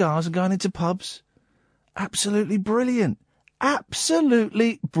buying cigars and going into pubs. Absolutely brilliant.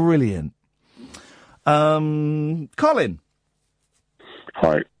 Absolutely brilliant. Colin.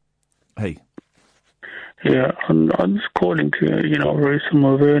 Hi. Hey. Yeah, I'm just calling to, raise some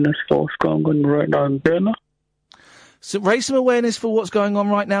awareness for what's going on right now in Burma. So raise some awareness for what's going on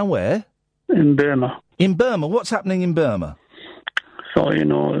right now where? In Burma. In Burma? What's happening in Burma? So,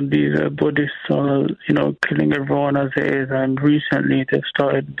 these Buddhists are, killing everyone as it is, and recently they've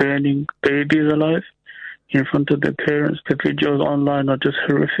started burning babies alive in front of their parents. The videos online are just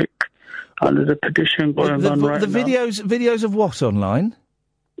horrific. And there's a petition going on right now. The videos of what online?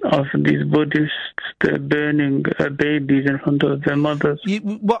 Of these Buddhists, they're burning babies in front of their mothers.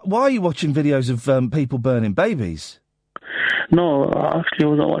 Why are you watching videos of people burning babies? No, I actually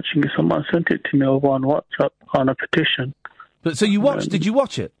wasn't watching it. Someone sent it to me over on WhatsApp on a petition. But so you watched? Did you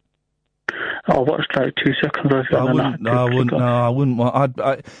watch it? I watched like 2 seconds of it. I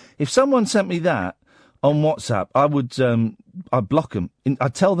wouldn't. If someone sent me that on WhatsApp, I'd block them.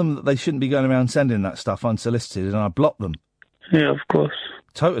 I'd tell them that they shouldn't be going around sending that stuff unsolicited, and I'd block them. Yeah, of course.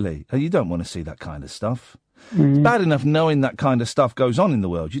 Totally. You don't want to see that kind of stuff. It's bad enough knowing that kind of stuff goes on in the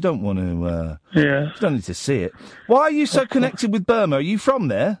world. You don't want to... Yeah. You don't need to see it. Why are you so connected with Burma? Are you from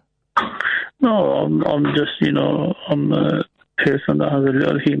there? No, I'm just, I'm person that has a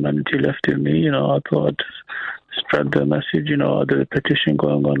little humanity left in me, I thought I'd spread the message, there's a petition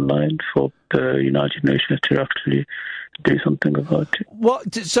going online for the United Nations to actually do something about it.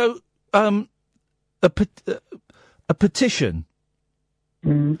 What? So, a petition?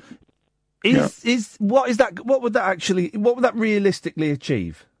 Is what is that? What would that realistically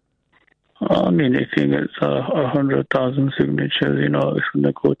achieve? I mean, if you get 100,000 signatures, it's going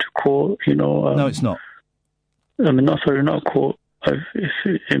to go to court, no, it's not. I mean, not court.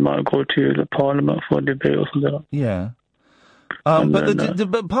 It might go to the Parliament for debate or something like that. Yeah.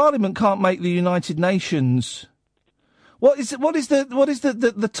 But Parliament can't make the United Nations. What is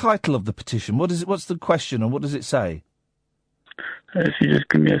the title of the petition? What's the question, and what does it say? If you just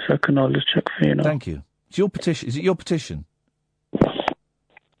give me a second, I'll just check for you now. Thank you. It's your petition. Is it your petition?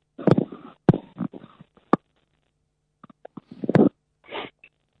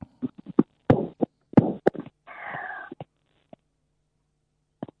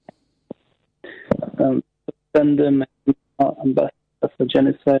 Send them ambassador for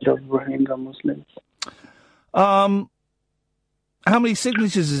genocide of Rohingya Muslims. How many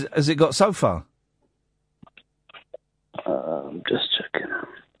signatures has it got so far? Just checking.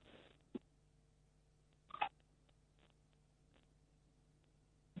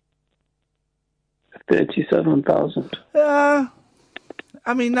 37,000. I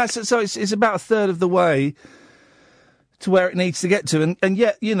mean, it's about a third of the way to where it needs to get to, and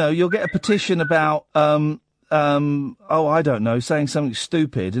yet, you'll get a petition about, I don't know, saying something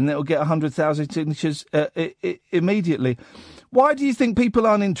stupid, and it'll get 100,000 signatures immediately. Why do you think people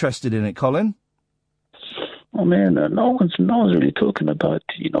aren't interested in it, Colin? I mean, no one's really talking about,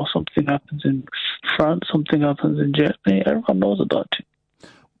 something happens in France, something happens in Germany. Everyone knows about it.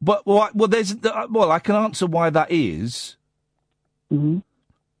 But I can answer why that is. Mm-hmm.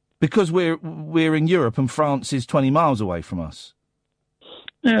 Because we're in Europe and France is 20 miles away from us.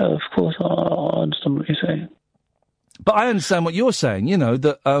 Yeah, of course, I understand what you're saying. But I understand what you're saying.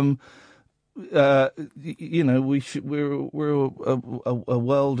 That we're a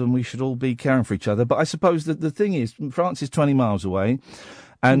world and we should all be caring for each other. But I suppose that the thing is, France is 20 miles away,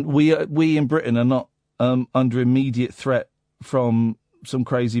 and we in Britain are not under immediate threat from some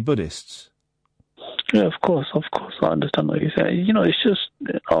crazy Buddhists. Yeah, of course, I understand what you're saying. It's just,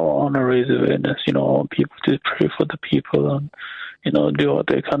 I want to raise awareness, I want people to pray for the people and, do what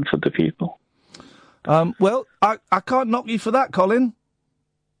they can for the people. Well, I can't knock you for that, Colin.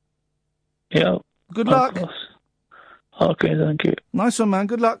 Yeah. Good luck. Okay, thank you. Nice one, man.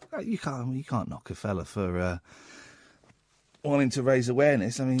 Good luck. You can't knock a fella for wanting to raise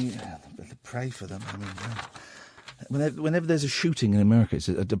awareness. I mean, pray for them. I mean, whenever there's a shooting in America, it's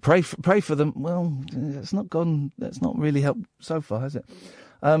pray for them. Well, that's not really helped so far, has it?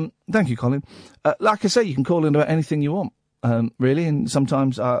 Thank you, Colin. Like I say, you can call in about anything you want, really, and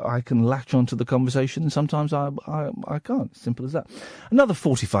sometimes I can latch onto the conversation, and sometimes I can't. Simple as that. Another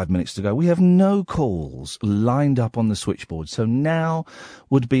 45 minutes to go. We have no calls lined up on the switchboard, so now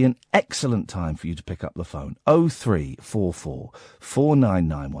would be an excellent time for you to pick up the phone. 0344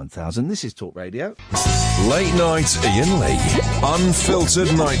 499 1000. This is Talk Radio. Late night Iain Lee.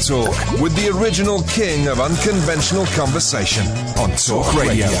 Unfiltered night talk with the original king of unconventional conversation on Talk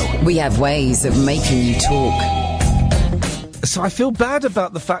Radio. We have ways of making you talk. So I feel bad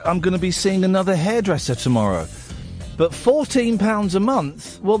about the fact I'm going to be seeing another hairdresser tomorrow. But £14 a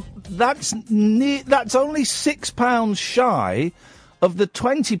month, well, that's only £6 shy of the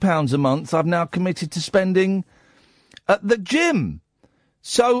 £20 a month I've now committed to spending at the gym.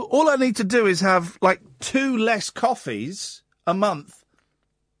 So all I need to do is have, 2 less coffees a month.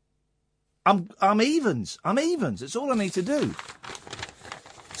 I'm evens. It's all I need to do.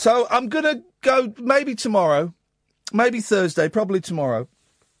 So I'm going to go maybe tomorrow. Maybe Thursday, probably tomorrow,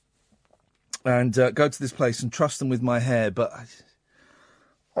 and go to this place and trust them with my hair, but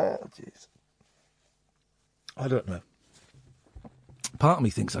I don't know. Part of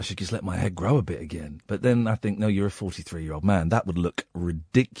me thinks I should just let my hair grow a bit again, but then I think, no, you're a 43-year-old man. That would look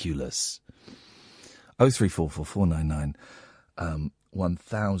ridiculous. 0344 499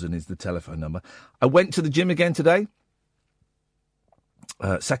 1000 is the telephone number. I went to the gym again today,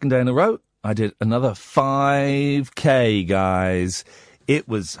 second day in a row. I did another 5K, guys. It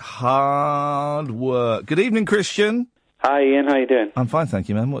was hard work. Good evening, Christian. Hi, Ian. How you doing? I'm fine, thank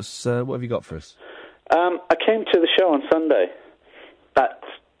you, man. What have you got for us? I came to the show on Sunday.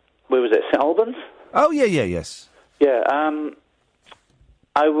 Where was it? St Albans? Oh, yes. Yeah.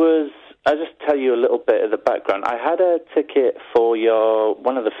 I'll just tell you a little bit of the background. I had a ticket for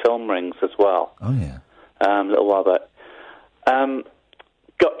one of the film rings as well. Oh, yeah. A little while back.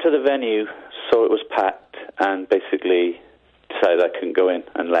 Got to the venue, saw it was packed, and basically decided I couldn't go in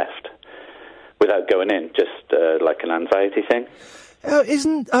and left without going in, just like an anxiety thing.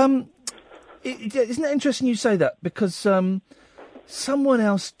 Isn't it interesting you say that? Because someone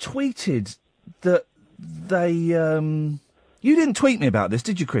else tweeted that they... You didn't tweet me about this,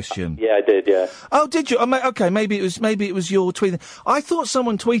 did you, Christian? Yeah, I did, yeah. Oh, did you? Okay, maybe it was your tweet. I thought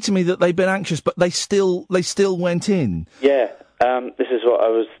someone tweeted me that they'd been anxious, but they still went in. Yeah, this is what I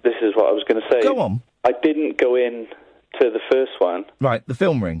was going to say. Go on. I didn't go in to the first one. Right, the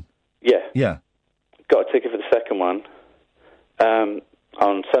film ring. Yeah. Yeah. Got a ticket for the second one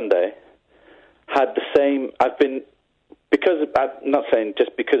on Sunday. Had the same. I'm not saying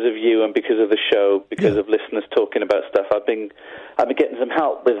just because of you and because of the show, because of listeners talking about stuff. I've been getting some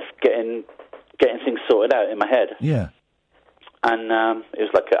help with getting things sorted out in my head. Yeah. And it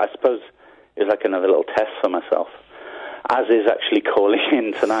was I suppose it was like another little test for myself. As is actually calling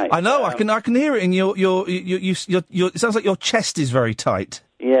in tonight. I know. I can hear it in your. It sounds like your chest is very tight.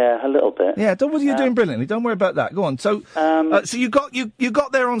 Yeah, a little bit. Yeah, you're doing brilliantly. Don't worry about that. Go on. So, so you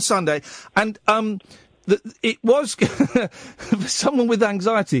got there on Sunday, and it was for someone with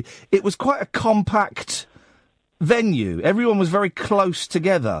anxiety. It was quite a compact venue. Everyone was very close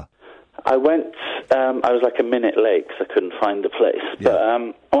together. I went. I was like a minute late because I couldn't find the place.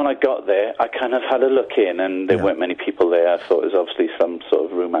 Yeah. But when I got there, I kind of had a look in, and there weren't many people there. I thought it was obviously some sort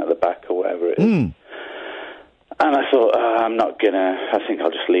of room out the back or whatever it is. Mm. And I thought, I'm not gonna. I think I'll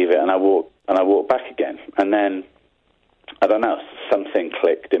just leave it. And I walked back again. And then I don't know, something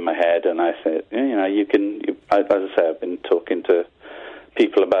clicked in my head, and I said, you can. As I say, I've been talking to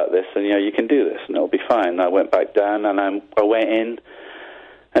people about this, and you can do this, and it'll be fine. And I went back down, and I went in.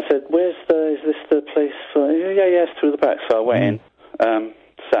 I said, is this the place for... Yeah, it's through the back. So I went in,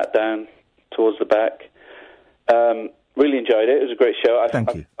 sat down towards the back. Really enjoyed it. It was a great show.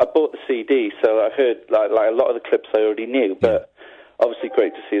 Thank you. I bought the CD, so I heard like a lot of the clips I already knew, but obviously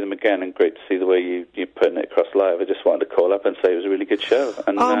great to see them again and great to see the way you're putting it across live. I just wanted to call up and say it was a really good show.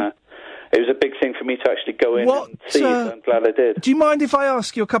 And it was a big thing for me to actually go in and see it, so I'm glad I did. Do you mind if I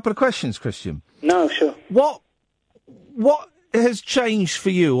ask you a couple of questions, Christian? No, sure. What has changed for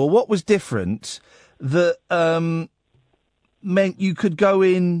you, or what was different that meant you could go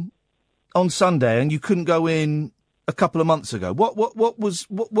in on Sunday and you couldn't go in a couple of months ago? What was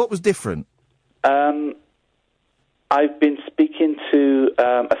different? I've been speaking to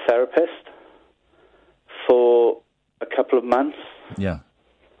a therapist for a couple of months. Yeah.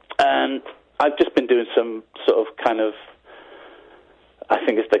 And I've just been doing some sort of kind of, I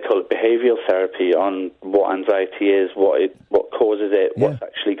think they call it behavioural therapy, on what anxiety is, what causes it, what's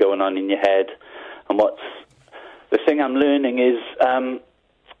actually going on in your head, and the thing I'm learning is,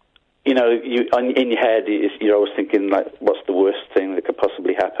 in your head, you're always thinking like, what's the worst thing that could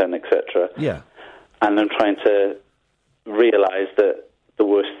possibly happen, etc. Yeah. And I'm trying to realise that the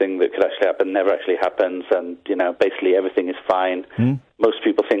worst thing that could actually happen never actually happens, and basically everything is fine. Most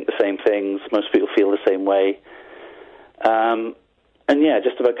people think the same things. Most people feel the same way. And yeah,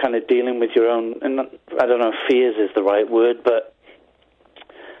 just about kind of dealing with your own, and I don't know if fears is the right word, but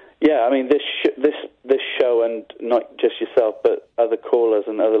yeah, I mean this show, and not just yourself, but other callers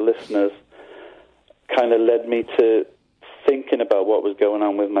and other listeners, kind of led me to thinking about what was going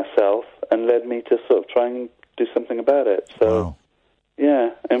on with myself, and led me to sort of try and do something about it. So yeah,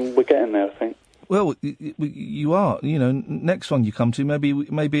 and we're getting there, I think. Well, you are. Next one you come to,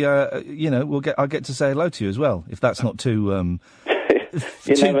 maybe I'll get to say hello to you as well, if that's not too.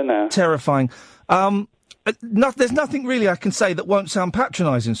 You never know. Terrifying. There's nothing really I can say that won't sound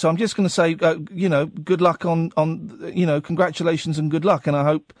patronising. So I'm just going to say, good luck on congratulations and good luck, and I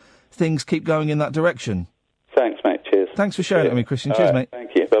hope things keep going in that direction. Thanks, mate. Cheers. Thanks for sharing it with me, Christian. Cheers, mate.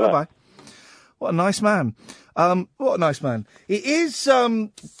 Thank you. Bye bye. What a nice man. What a nice man. It is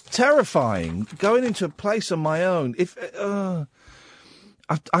terrifying going into a place on my own. If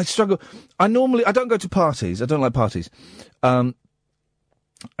I struggle. I don't go to parties. I don't like parties.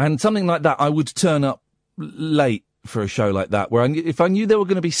 And something like that, I would turn up late for a show like that, where if I knew there were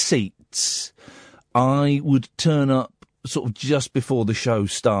going to be seats, I would turn up sort of just before the show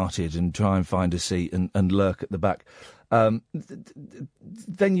started and try and find a seat and lurk at the back. Venues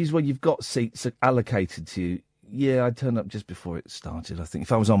where you've got seats allocated to you, yeah, I'd turn up just before it started, I think,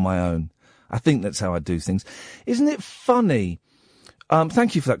 if I was on my own. I think that's how I do things. Isn't it funny?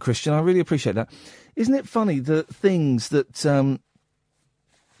 Thank you for that, Christian. I really appreciate that. Isn't it funny, the things that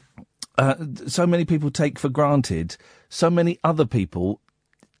so many people take for granted, so many other people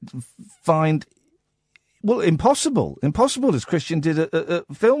find, impossible. Impossible, as Christian did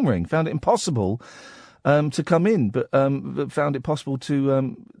at Film Ring. Found it impossible to come in, but found it possible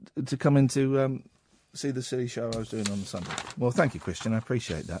to come into see the silly show I was doing on Sunday. Well, thank you, Christian. I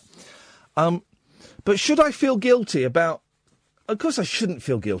appreciate that. But should I feel guilty about... Of course I shouldn't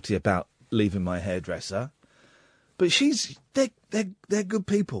feel guilty about leaving my hairdresser. But they're good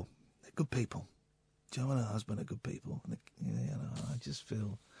people. They're good people. Joe and her husband are good people. I just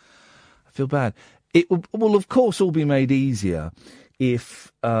feel bad. It will, of course, all be made easier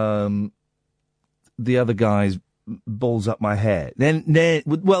if the other guys balls up my hair. Then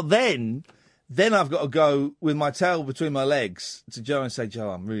I've got to go with my tail between my legs to Joe and say,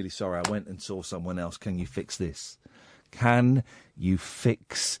 Joe, I'm really sorry. I went and saw someone else. Can you fix this? Can you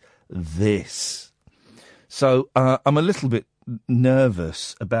fix this? So I'm a little bit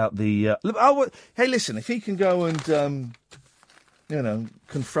nervous about the... hey, listen, if he can go and,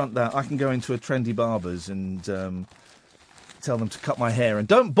 confront that, I can go into a trendy barber's and tell them to cut my hair. And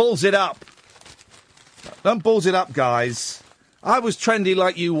don't balls it up. Don't balls it up, guys. I was trendy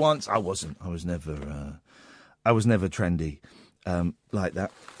like you once. I wasn't. I was never trendy like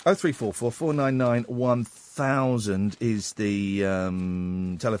that. 0344 499 1000 is the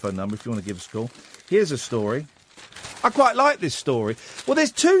telephone number if you want to give us a call. Here's a story. I quite like this story. Well,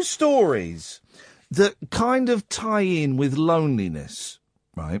 there's two stories that kind of tie in with loneliness,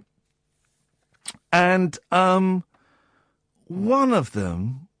 right? And one of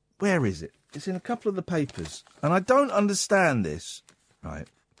them, where is it? It's in a couple of the papers, and I don't understand this, right?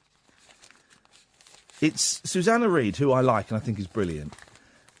 It's Susanna Reid, who I like and I think is brilliant,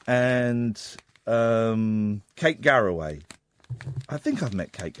 and Kate Garraway. I think I've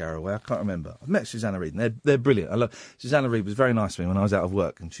met Kate Garraway. I can't remember. I've met Susanna Reid, and they're brilliant. I love Susanna Reid. Was very nice to me when I was out of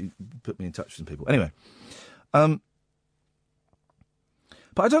work, and she put me in touch with some people. Anyway, but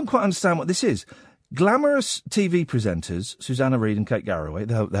I don't quite understand what this is. Glamorous TV presenters, Susanna Reid and Kate Garraway,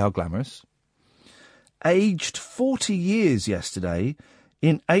 they are glamorous, aged 40 years yesterday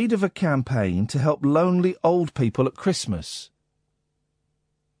in aid of a campaign to help lonely old people at Christmas.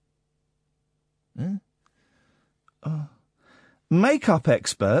 Makeup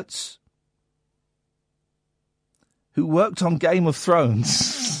experts who worked on Game of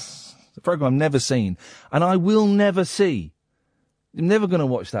Thrones, a programme I've never seen, and I will never see. I'm never going to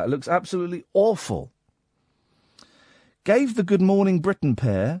watch that. It looks absolutely awful. Gave the Good Morning Britain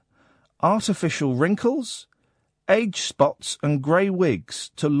pair artificial wrinkles, age spots and grey wigs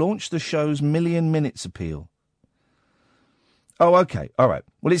to launch the show's Million Minutes appeal. Oh, okay. All right.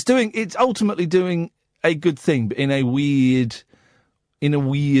 Well, it's ultimately doing a good thing, but in a weird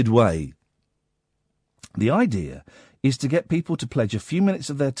way. The idea is to get people to pledge a few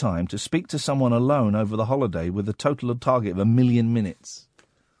minutes of their time to speak to someone alone over the holiday with a total target of 1 million minutes.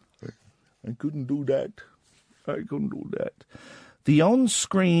 I couldn't do that. The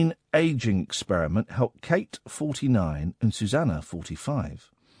on-screen ageing experiment helped Kate, 49, and Susanna, 45,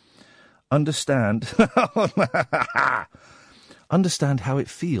 understand how it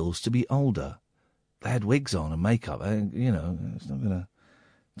feels to be older. They had wigs on and makeup. It's not going to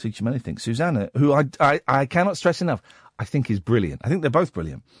teach them anything. Susanna, who I cannot stress enough, I think is brilliant. I think they're both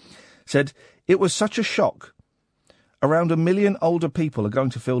brilliant. Said, it was such a shock. Around 1 million older people are going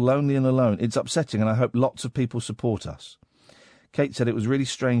to feel lonely and alone. It's upsetting, and I hope lots of people support us. Kate said it was really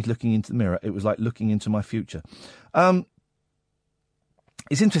strange looking into the mirror. It was like looking into my future. It's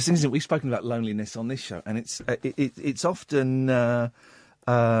interesting, isn't it? We've spoken about loneliness on this show, and it's often...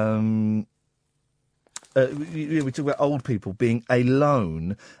 we talk about old people being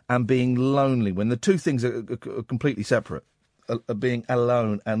alone and being lonely, when the two things are completely separate, being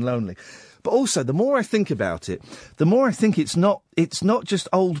alone and lonely. But also, the more I think about it, the more I think it's not just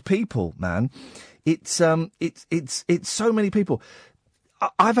old people, man. It's so many people.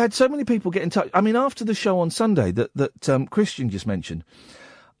 I've had so many people get in touch. I mean, after the show on Sunday that Christian just mentioned,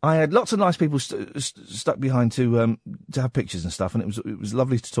 I had lots of nice people stuck behind to have pictures and stuff, and it was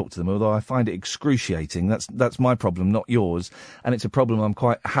lovely to talk to them. Although I find it excruciating. That's my problem, not yours, and it's a problem I'm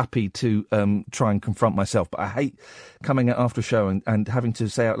quite happy to try and confront myself. But I hate coming out after a show and having to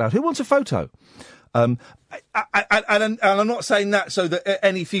say out loud, "Who wants a photo?" And I'm not saying that so that at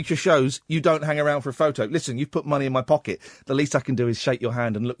any future shows you don't hang around for a photo. Listen, you've put money in my pocket. The least I can do is shake your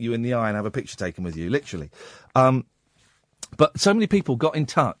hand and look you in the eye and have a picture taken with you, literally. But so many people got in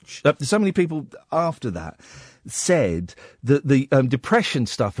touch. So many people after that said that the depression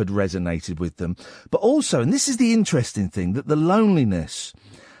stuff had resonated with them. But also, and this is the interesting thing, that the loneliness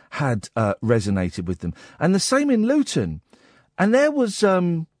had resonated with them. And the same in Luton. And there was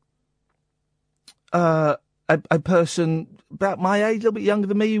a person about my age, a little bit younger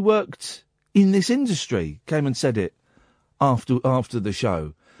than me, who worked in this industry, came and said it after the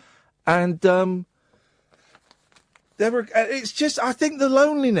show. And it's just, I think the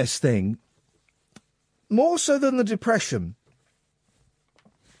loneliness thing, more so than the depression,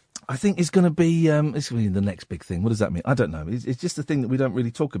 I think it's going to be the next big thing. What does that mean? I don't know. It's just a thing that we don't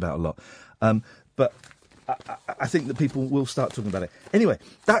really talk about a lot. But I think that people will start talking about it. Anyway,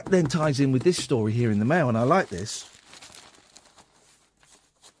 that then ties in with this story here in the Mail, and I like this.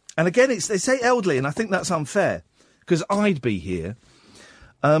 And again, they say elderly, and I think that's unfair, because I'd be here.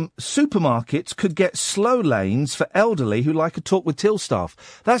 Supermarkets could get slow lanes for elderly who like a talk with till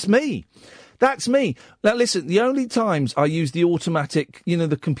staff. That's me. That's me. Now, listen, the only times I use the automatic,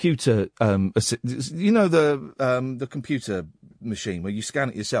 the computer, the computer machine where you scan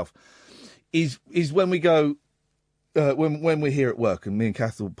it yourself, is when we go, when we're here at work, and me and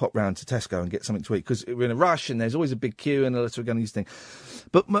Kath will pop round to Tesco and get something to eat, because we're in a rush and there's always a big queue and we're going to use things.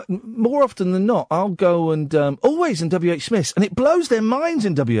 But more often than not, I'll go and, always in WH Smith's, and it blows their minds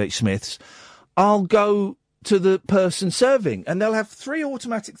in WH Smith's, I'll go to the person serving, and they'll have 3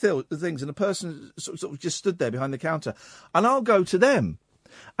 automatic things, and the person sort of just stood there behind the counter, and I'll go to them.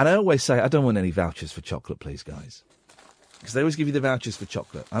 And I always say, I don't want any vouchers for chocolate, please, guys. Because they always give you the vouchers for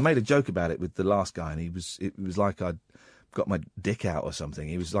chocolate. I made a joke about it with the last guy, and it was like I'd got my dick out or something.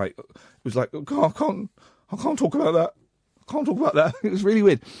 He was like, oh, I can't talk about that. I can't talk about that. It was really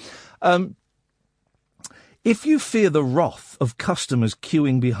weird. If you fear the wrath of customers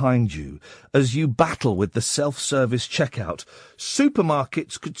queuing behind you as you battle with the self-service checkout,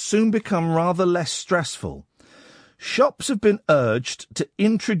 supermarkets could soon become rather less stressful. Shops have been urged to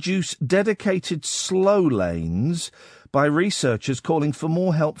introduce dedicated slow lanes by researchers calling for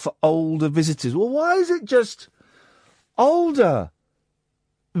more help for older visitors. Well, why is it just older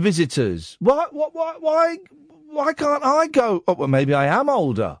visitors? Why can't I go? Oh, well, maybe I am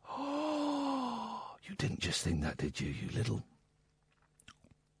older. You didn't just think that, did you, you little...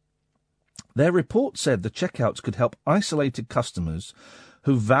 Their report said the checkouts could help isolated customers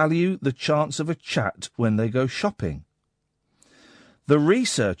who value the chance of a chat when they go shopping. The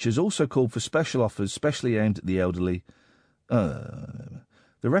researchers also called for special offers specially aimed at the elderly. The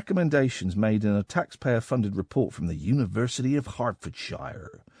recommendations made in a taxpayer-funded report from the University of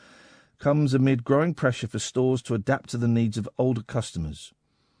Hertfordshire comes amid growing pressure for stores to adapt to the needs of older customers.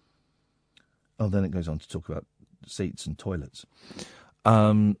 Oh, then it goes on to talk about seats and toilets.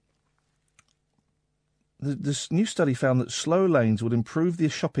 This new study found that slow lanes would improve the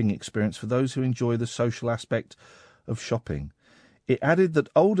shopping experience for those who enjoy the social aspect of shopping. It added that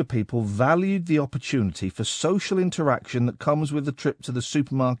older people valued the opportunity for social interaction that comes with a trip to the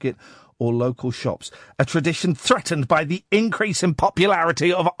supermarket or local shops, a tradition threatened by the increase in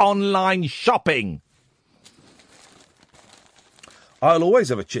popularity of online shopping. I'll always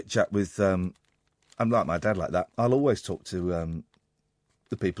have a chit-chat with... I'm like my dad like that. I'll always talk to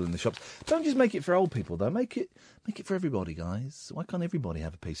the people in the shops. Don't just make it for old people, though. Make it for everybody, guys. Why can't everybody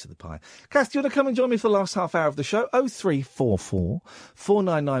have a piece of the pie? Kath, do you want to come and join me for the last half hour of the show? 0344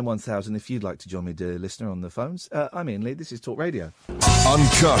 499 1000 if you'd like to join me, dear listener, on the phones. I'm Iain Lee. This is Talk Radio.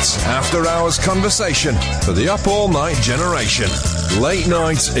 Uncut after-hours conversation for the up-all-night generation. Late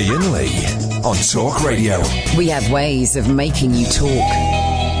night Iain Lee on Talk Radio. We have ways of making you talk.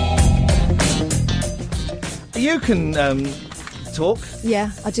 You can talk.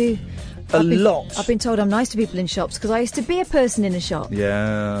 Yeah, I do. A lot. I've been told I'm nice to people in shops because I used to be a person in a shop.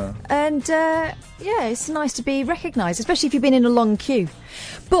 Yeah. And, it's nice to be recognised, especially if you've been in a long queue.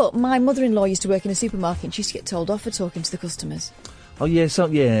 But my mother-in-law used to work in a supermarket and she used to get told off for talking to the customers. Oh, yeah,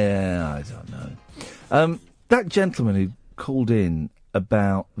 I don't know. That gentleman who called in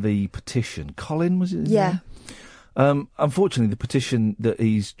about the petition, Colin, was it? Yeah. Unfortunately, the petition that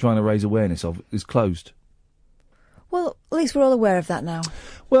he's trying to raise awareness of is closed. Well, at least we're all aware of that now.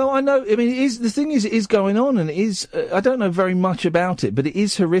 Well, I know. I mean, it is going on, and it is. I don't know very much about it, but it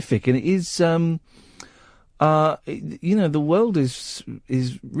is horrific, and it is. The world is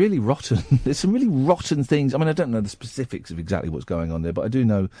really rotten. There's some really rotten things. I mean, I don't know the specifics of exactly what's going on there, but I do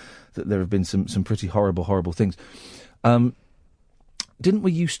know that there have been some pretty horrible things. Didn't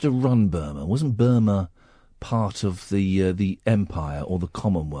we used to run Burma? Wasn't Burma part of the empire or the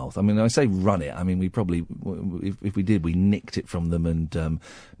Commonwealth? I mean, I say run it. I mean, we probably, if we did, we nicked it from them and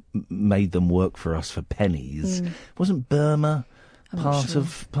made them work for us for pennies. Wasn't Burma part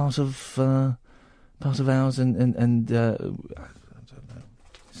of ours? And I don't know. I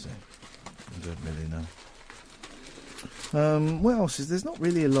don't really know. What else is there's not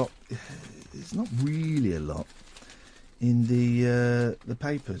really a lot. There's not really a lot in the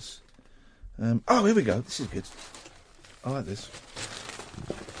papers. Here we go. This is good. I like this.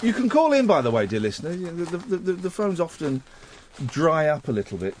 You can call in, by the way, dear listener. The phones often dry up a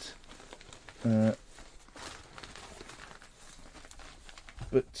little bit.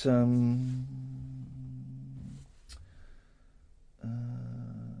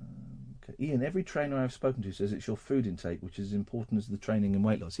 Iain, every trainer I've spoken to says it's your food intake which is as important as the training and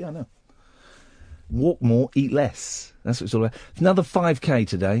weight loss. Yeah, I know. Walk more, eat less. That's what it's all about. Another 5K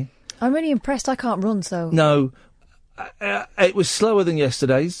today. I'm really impressed. I can't run, so... No, it was slower than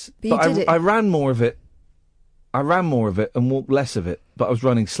yesterday's, but I ran more of it. I ran more of it and walked less of it, but I was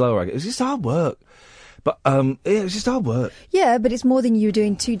running slower. It was just hard work. But it was just hard work. Yeah, but it's more than you were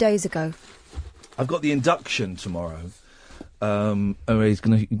doing 2 days ago. I've got the induction tomorrow. He's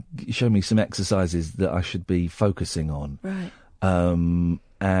going to show me some exercises that I should be focusing on. Right.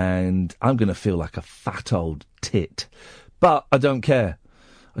 And I'm going to feel like a fat old tit. But I don't care.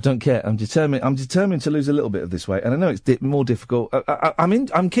 I'm determined to lose a little bit of this weight, and I know it's more difficult.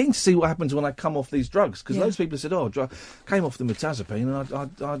 I'm keen to see what happens when I come off these drugs, because loads of people said, came off the mirtazapine and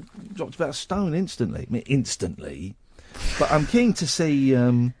I dropped about a stone instantly. I mean, instantly. But I'm keen to see.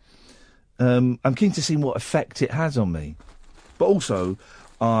 I'm keen to see what effect it has on me. But also,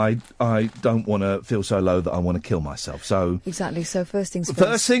 I don't want to feel so low that I want to kill myself. So exactly. So first things first.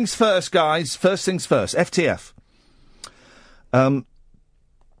 First things first, guys. First things first. FTF.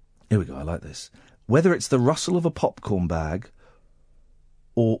 Here we go, I like this. Whether it's the rustle of a popcorn bag,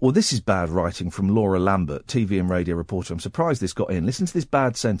 or this is bad writing from Laura Lambert, TV and radio reporter. I'm surprised this got in. Listen to this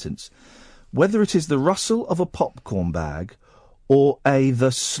bad sentence. Whether it is the rustle of a popcorn bag, or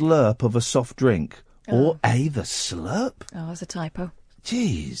the slurp of a soft drink, or the slurp? Oh, that's a typo.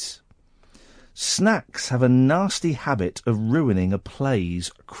 Jeez. Snacks have a nasty habit of ruining a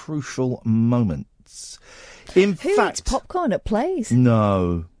play's crucial moments. Who eats popcorn at plays?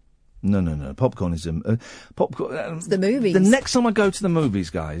 No. Popcorn is popcorn. It's the movies. The next time I go to the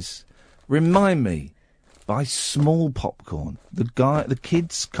movies, guys, remind me. Buy small popcorn. The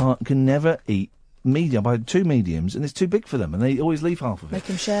kids can never eat medium. Buy 2 mediums, and it's too big for them, and they always leave half of it. Make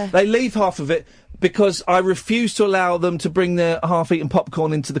them share. They leave half of it because I refuse to allow them to bring their half-eaten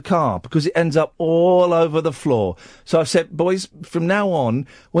popcorn into the car because it ends up all over the floor. So I said, boys, from now on,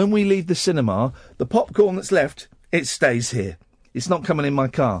 when we leave the cinema, the popcorn that's left, it stays here. It's not coming in my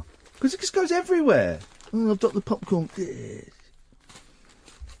car. Because it just goes everywhere. Oh, I've dropped the popcorn.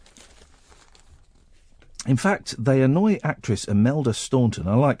 In fact, they annoy actress Imelda Staunton,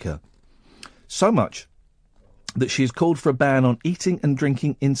 I like her, so much that she has called for a ban on eating and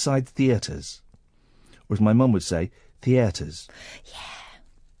drinking inside theatres. Or as my mum would say, theatres. Yeah,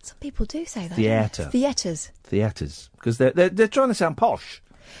 some people do say that. Theatre. Theatres. Theatres. Because they're trying to sound posh.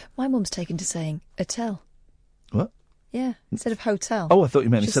 My mum's taken to saying hotel. What? Yeah, instead of hotel. Oh, I thought you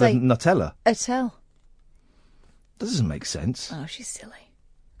meant instead of Nutella. Hotel. That doesn't make sense. Oh, she's silly.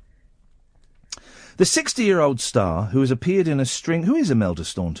 The 60-year-old star who has appeared in a string... Who is Imelda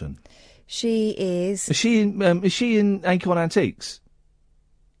Staunton? She is... Is she in Acorn Antiques?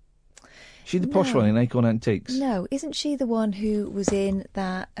 She the posh one in Acorn Antiques? No, isn't she the one who was in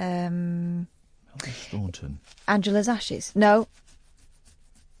that... Imelda Staunton. Angela's Ashes? No.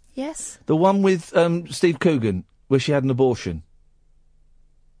 Yes? The one with Steve Coogan, where she had an abortion.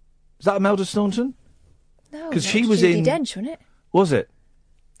 Is that Imelda Staunton? No, because she was Judi in... Dench, wasn't it? Was it?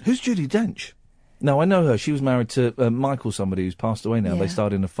 Who's Judi Dench? No, I know her. She was married to Michael, somebody who's passed away now. Yeah. They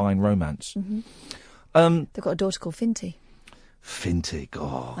starred in A Fine Romance. Mm-hmm. They've got a daughter called Finty. Finty,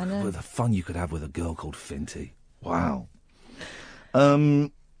 God. I know. The fun you could have with a girl called Finty. Wow. So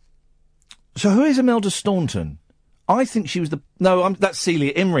who is Imelda Staunton? I think she was the... No, that's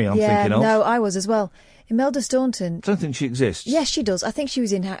Celia Imrie I'm thinking of. No, I was as well. Imelda Staunton... I don't think she exists. Yes, she does. I think she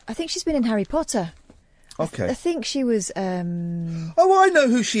was in... I think she's been in Harry Potter. Okay. I think she was... Oh, I know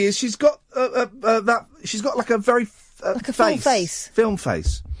who she is. She's got that... She's got like a very... like a full face. Film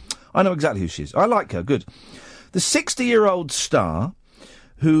face. I know exactly who she is. I like her. Good. The 60-year-old star,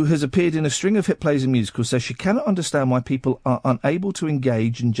 who has appeared in a string of hit plays and musicals, says she cannot understand why people are unable to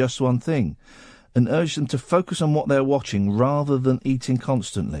engage in just one thing, and urge them to focus on what they're watching rather than eating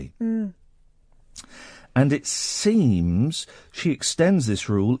constantly. And it seems she extends this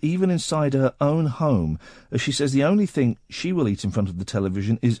rule even inside her own home, as she says the only thing she will eat in front of the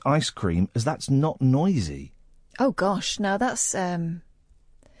television is ice cream, as that's not noisy. Oh, gosh. Now, that's... that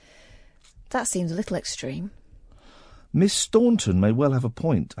seems a little extreme. Miss Staunton may well have a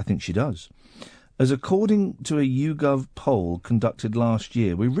point. I think she does. As according to a YouGov poll conducted last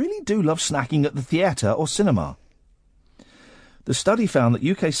year, we really do love snacking at the theatre or cinema. The study found that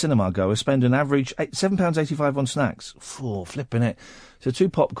UK cinema goers spend an average £7.85 on snacks. Flipping it. So 2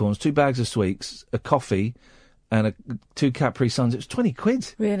 popcorns, 2 bags of sweets, a coffee, and 2 Capri Suns. It was 20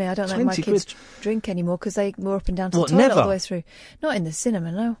 quid. Really? I don't let my kids drink anymore because they go up and down to the toilet never? all the way through. Not in the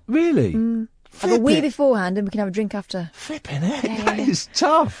cinema, no. Really? Have a wee beforehand and we can have a drink after. Flipping it. That is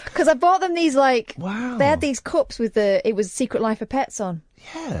tough. Because I bought them these, like... Wow. They had these cups with it was Secret Life of Pets on.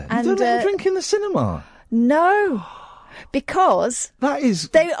 Yeah. And, you don't let them drink in the cinema? No. Because... That is...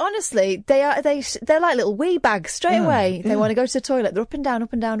 They, honestly, they're like little wee bags straight away. They want to go to the toilet. They're up and down,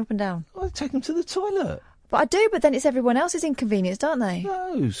 up and down, up and down. Well, take them to the toilet. But I do, but then it's everyone else's inconvenience, don't they?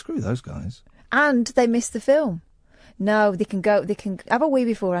 No, screw those guys. And they miss the film. No, they can have a wee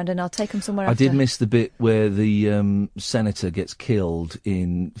beforehand and I'll take them somewhere I after. did miss the bit where the senator gets killed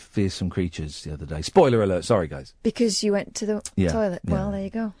in Fearsome Creatures the other day. Spoiler alert, sorry guys. Because you went to the toilet. Yeah. Well, there you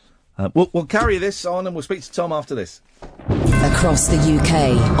go. We'll carry this on and we'll speak to Tom after this. Across the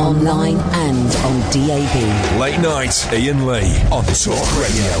UK, online and on DAB. Late night, Iain Lee on Talk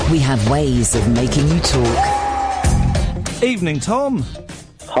Radio. We have ways of making you talk. Evening, Tom.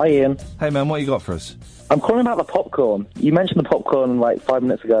 Hi, Ian. Hey, man, what you got for us? I'm calling about the popcorn. You mentioned the popcorn like 5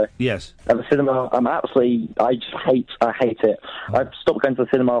 minutes ago. Yes. At the cinema, I hate it. I've stopped going to the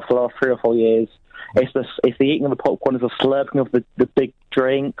cinema for the last 3 or 4 years. It's the eating of the popcorn, it's the slurping of the big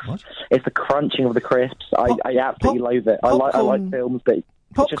drinks. What? It's the crunching of the crisps. I absolutely loathe it. I like films, but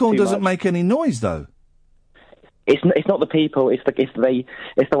popcorn doesn't make any noise, though. It's not the people. It's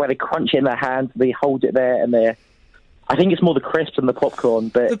the way they crunch it in their hands. They hold it there, and I think it's more the crisps than the popcorn.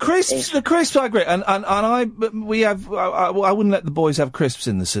 But the crisps, I agree. And I wouldn't let the boys have crisps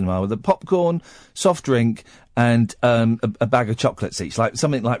in the cinema. With the popcorn, soft drink, and a bag of chocolates each, like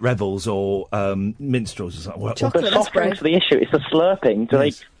something like Revels or Minstrels or something. Chocolate, the soft drink's the issue. It's the slurping.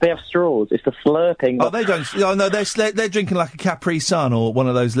 They have straws? It's the slurping. Oh, they don't. Oh no, they're drinking like a Capri Sun or one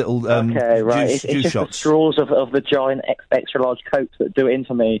of those little juice it's just shots. The straws of the giant extra large Cokes that do it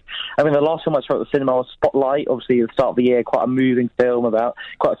into me. I mean, the last film I saw at the cinema was Spotlight. Obviously, at the start of the year, quite a moving film about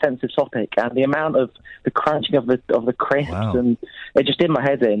quite a sensitive topic, and the amount of the crunching of the crisps and it just did my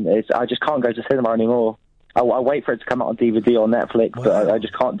head in. I just can't go to cinema anymore. I wait for it to come out on DVD or Netflix, but I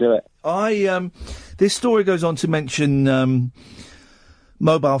just can't do it. This story goes on to mention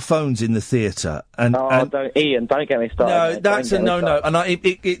mobile phones in the theatre. Ian, don't get me started. No, that's a no-no. And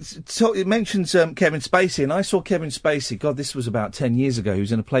it mentions Kevin Spacey, and I saw Kevin Spacey, God, this was about 10 years ago. He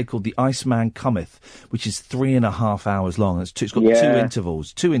was in a play called The Iceman Cometh, which is 3.5 hours long. It's got two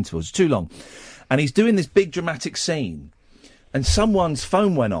intervals, too long. And he's doing this big dramatic scene, and someone's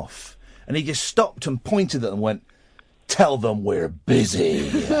phone went off. And he just stopped and pointed at them and went, "Tell them we're busy."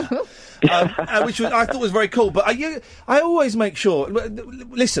 Which I thought was very cool. But I always make sure,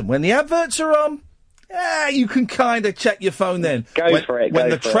 listen, when the adverts are on, you can kind of check your phone then. Go for it. When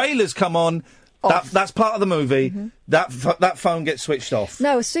the trailers come on, that's part of the movie, that phone gets switched off.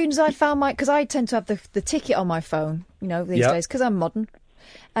 No, as soon as I found because I tend to have the ticket on my phone, these days, because I'm modern.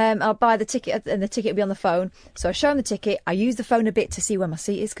 I'll buy the ticket and the ticket will be on the phone. So I show them the ticket. I use the phone a bit to see where my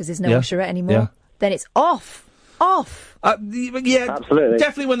seat is because there's no usherette anymore. Yeah. Then it's off. Absolutely.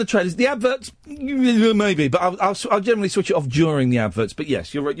 Definitely when the trailers, the adverts, maybe, but I'll generally switch it off during the adverts. But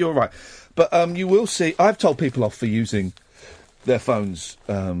yes, you're right. But you will see. I've told people off for using their phones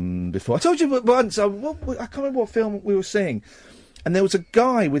before. I told you once. I can't remember what film we were seeing, and there was a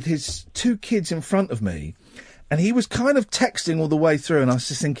guy with his 2 kids in front of me. And he was kind of texting all the way through, and I was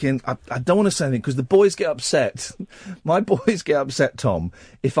just thinking, I don't want to say anything, because the boys get upset. My boys get upset, Tom,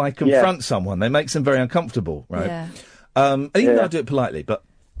 if I confront someone. They make them very uncomfortable, right? Yeah. And even though I do it politely,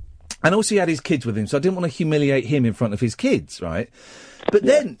 and also he had his kids with him, so I didn't want to humiliate him in front of his kids, right? But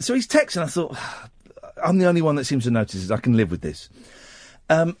then, so he's texting, I thought, I'm the only one that seems to notice this, I can live with this.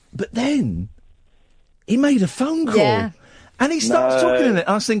 But then, he made a phone call, and he starts talking in it,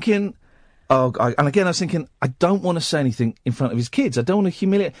 I was thinking... and again, I was thinking, I don't want to say anything in front of his kids. I don't want to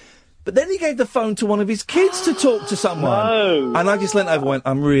humiliate. But then he gave the phone to one of his kids to talk to someone. No. And I just leant over and went,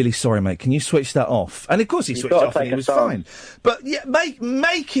 I'm really sorry, mate. Can you switch that off? And of course he switched it off and he was fine. But yeah,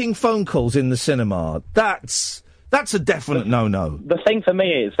 making phone calls in the cinema, that's a definite no-no. The thing for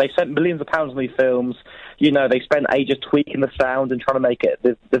me is they spent millions of pounds on these films. They spent ages tweaking the sound and trying to make it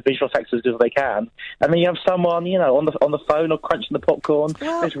the visual effects as good as they can. And then you have someone, on the phone or crunching the popcorn.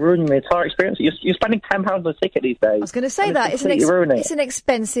 It's ruining the entire experience. You're spending £10 on a ticket these days. I was going to say that. It's an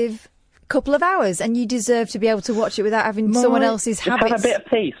expensive couple of hours, and you deserve to be able to watch it without having someone else's habits. Have a bit of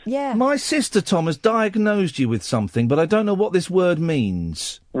peace. Yeah. My sister, Tom, has diagnosed you with something, but I don't know what this word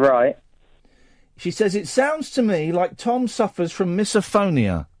means. Right. She says, it sounds to me like Tom suffers from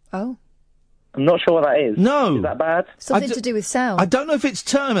misophonia. Oh. I'm not sure what that is. No. Is that bad? Something to do with sound. I don't know if it's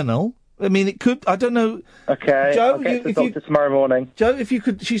terminal. I mean, it could. I don't know. Okay. Joe, I'll get to the doctor tomorrow morning. Joe, if you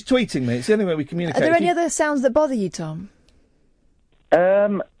could. She's tweeting me. It's the only way we communicate. Are there any other sounds that bother you, Tom?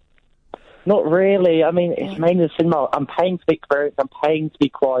 Not really. I mean, it's mainly the cinema. I'm paying for the experience. I'm paying to be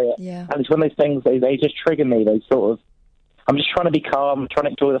quiet. Yeah. And it's one of those things, they just trigger me. They sort of... I'm just trying to be calm, trying to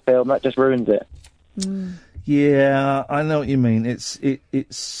enjoy the film. That just ruins it. Yeah, I know what you mean. It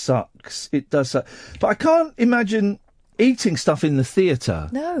sucks. It does suck. But I can't imagine eating stuff in the theatre.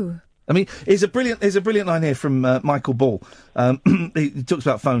 No. I mean, there's a brilliant line here from Michael Ball. He talks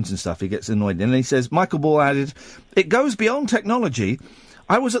about phones and stuff. He gets annoyed. And he says, Michael Ball added, "It goes beyond technology.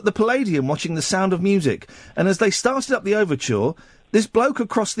 I was at the Palladium watching The Sound of Music, and as they started up the overture, this bloke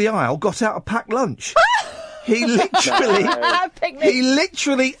across the aisle got out a packed lunch. He literally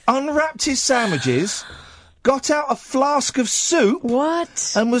unwrapped his sandwiches, got out a flask of soup,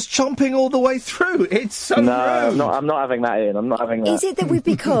 and was chomping all the way through. It's so rude. I'm not having that, Ian. I'm not having that. Is it that we've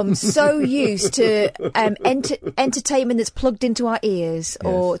become so used to entertainment that's plugged into our ears,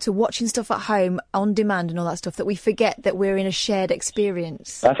 or to watching stuff at home on demand and all that stuff, that we forget that we're in a shared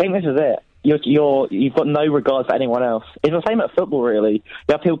experience? I think this is it. You've got no regard for anyone else. It's the same at football, really. You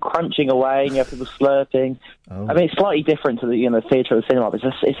have people crunching away, and you have people slurping. Oh. I mean, it's slightly different to the theatre or the cinema, but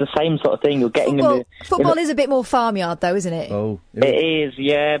it's the same sort of thing. You're getting Football is a bit more farmyard, though, isn't it? Oh, it is,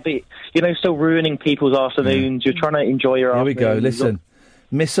 yeah. But still ruining people's afternoons. You're trying to enjoy your Here we afternoon. go. Listen,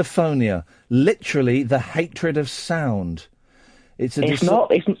 misophonia, literally the hatred of sound. It's a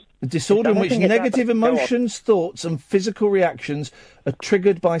disorder in which negative emotions, thoughts, and physical reactions are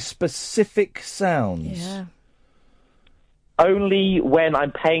triggered by specific sounds. Yeah. Only when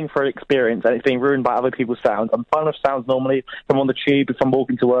I'm paying for an experience and it's being ruined by other people's sounds. I'm fine with sounds normally. If I'm on the tube, if I'm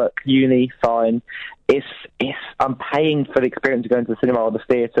walking to work, uni, fine. I'm paying for the experience of going to the cinema or the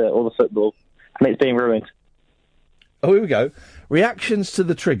theatre or the football, and it's being ruined. Oh, here we go. Reactions to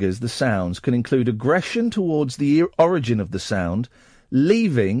the triggers, the sounds, can include aggression towards the origin of the sound,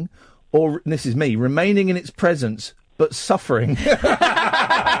 leaving, or, and this is me, remaining in its presence, but suffering.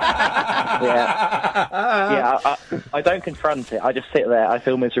 I don't confront it. I just sit there. I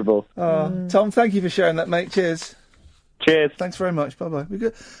feel miserable. Tom, thank you for sharing that, mate. Cheers. Cheers. Thanks very much. Bye-bye.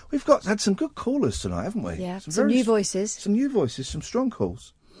 We've had some good callers tonight, haven't we? Yeah, some new voices. Some new voices, some strong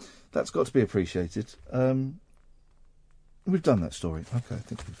calls. That's got to be appreciated. We've done that story. Okay, I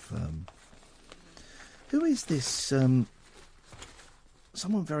think we've... Who is this...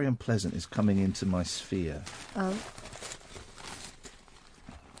 Someone very unpleasant is coming into my sphere. Oh.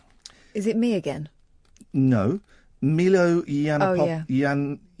 Is it me again? No. Milo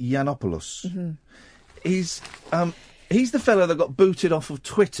Yiannopoulos. Mm-hmm. He's the fellow that got booted off of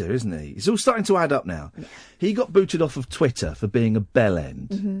Twitter, isn't he? It's all starting to add up now. Yeah. He got booted off of Twitter for being a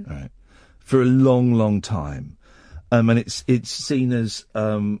bellend, right, for a long, long time. And it's seen as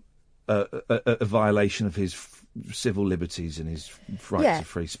a violation of his civil liberties and his right to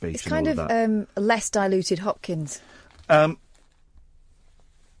free speech. It's and kind all of that. less diluted Hopkins.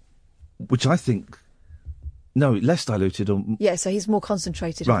 Which I think... No, less diluted. Yeah, so he's more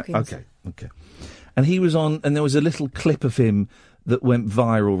concentrated. Right, Hopkins. okay. And he was on... And there was a little clip of him that went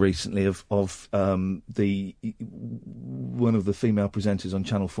viral recently of one of the female presenters on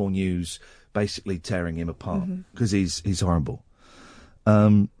Channel 4 News basically tearing him apart because he's horrible.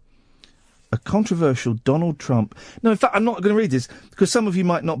 A controversial Donald Trump... No, in fact, I'm not going to read this because some of you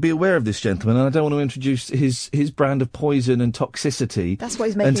might not be aware of this gentleman, and I don't want to introduce his brand of poison and toxicity. That's what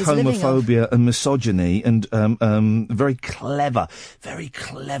he's making his living off. And homophobia and misogyny and very clever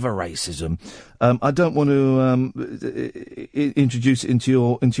racism. I don't want to introduce it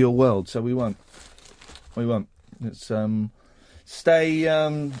into your world, so we won't. It's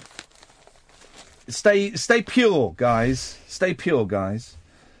stay pure, guys. Stay pure, guys.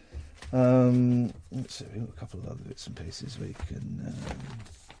 Let's see, we've got a couple of other bits and pieces we can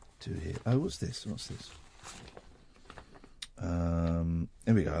do here. Oh, what's this? Here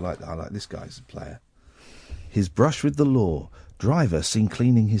we go. I like this guy as a player. His brush with the law. Driver seen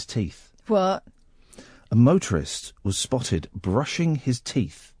cleaning his teeth. What? A motorist was spotted brushing his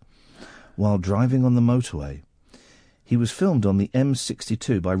teeth while driving on the motorway. He was filmed on the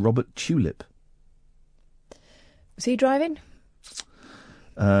M62 by Robert Tulip. Was he driving?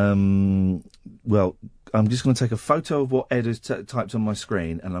 Well, I'm just going to take a photo of what Ed has typed on my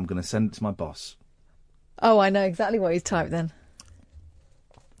screen and I'm going to send it to my boss. Oh, I know exactly what he's typed then.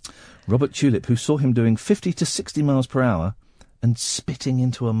 Robert Tulip, who saw him doing 50 to 60 miles per hour and spitting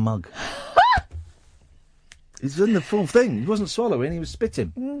into a mug. He's done the full thing. He wasn't swallowing, he was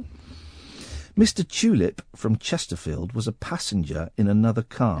spitting. Mr. Tulip from Chesterfield was a passenger in another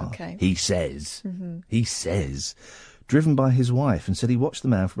car, he says. He says... driven by his wife, and said he watched the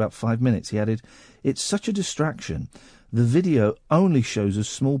man for about 5 minutes. He added, "It's such a distraction. The video only shows a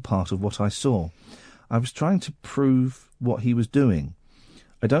small part of what I saw. I was trying to prove what he was doing.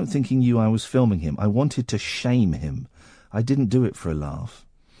 I don't think he knew I was filming him. I wanted to shame him. I didn't do it for a laugh.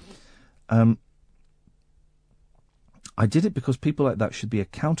 I did it because people like that should be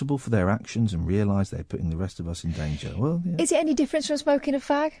accountable for their actions and realise they're putting the rest of us in danger. Well, yeah. Is it any different from smoking a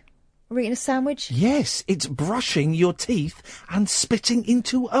fag? Or eating a sandwich? Yes, it's brushing your teeth and spitting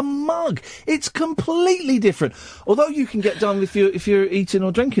into a mug. It's completely different. Although you can get done if you're eating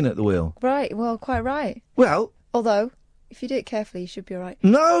or drinking at the wheel. Right, well, quite right. Well... Although, if you do it carefully, you should be all right.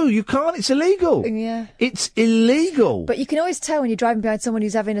 No, you can't. It's illegal. Yeah. It's illegal. But you can always tell when you're driving behind someone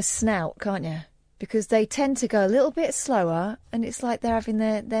who's having a snout, can't you? Because they tend to go a little bit slower, and it's like they're having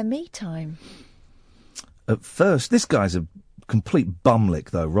their me time. At first, this guy's a complete bumlick,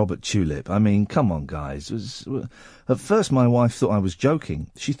 though, Robert Tulip. I mean, come on, guys. At first, my wife thought I was joking.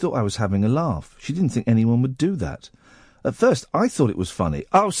 She thought I was having a laugh. She didn't think anyone would do that. At first, I thought it was funny.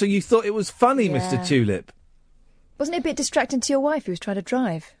 Oh, so you thought it was funny, Yeah. Mr. Tulip? Wasn't it a bit distracting to your wife who was trying to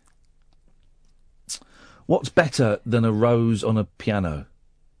drive? What's better than a rose on a piano?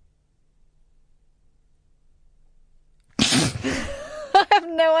 I have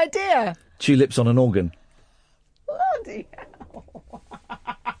no idea. Tulips on an organ. Bloody hell.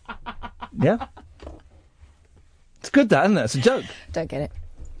 Yeah? It's good, that, isn't it? It's a joke. Don't get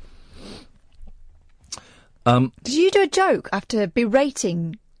it. Did you do a joke after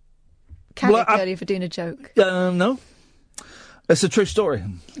berating Caddick earlier for doing a joke? No. It's a true story.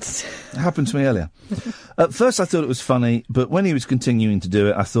 It happened to me earlier. At first I thought it was funny, but when he was continuing to do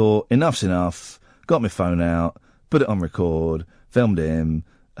it, I thought, enough's enough. Got my phone out, put it on record, filmed him,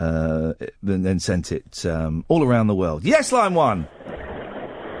 then sent it all around the world. Yes, line one.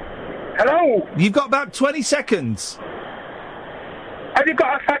 Hello? You've got about 20 seconds. Have you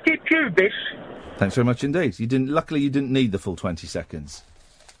got a fatty pubis? Thanks very much indeed. Luckily, you didn't need the full 20 seconds.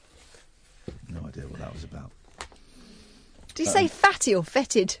 No idea what that was about. Did you say fatty or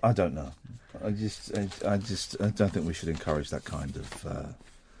fetid? I don't know. I don't think we should encourage that kind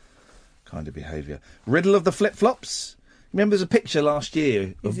of behaviour. Riddle of the flip-flops. Remember, there's a picture last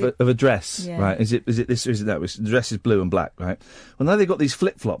year of a dress, Yeah. right? Is it this or is it that? The dress is blue and black, right? Well, now they've got these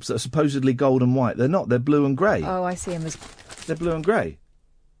flip-flops that are supposedly gold and white. They're not. They're blue and grey. Oh, I see them as... They're blue and grey.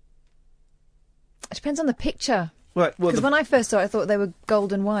 It depends on the picture. Right. Well, Because when I first saw it, I thought they were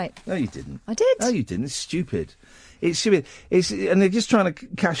gold and white. No, you didn't. I did. No, you didn't. It's stupid. It's stupid. And they're just trying to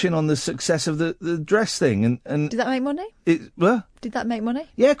cash in on the success of the dress thing. And Did that make money? What? Did that make money?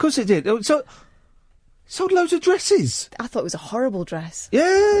 Yeah, of course it did. So sold loads of dresses. I thought it was a horrible dress.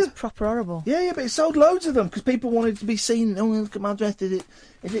 Yeah. It was proper horrible. Yeah, but it sold loads of them because people wanted to be seen. Oh, look at my dress. Is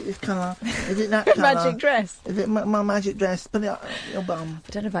it this colour? Is it that colour? Magic dress. Is it my magic dress? Put it on your bum.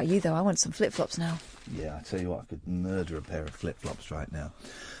 I don't know about you, though. I want some flip-flops now. Yeah, I tell you what, I could murder a pair of flip-flops right now.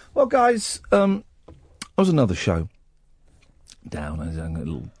 Well, guys, that was another show. Down. There's a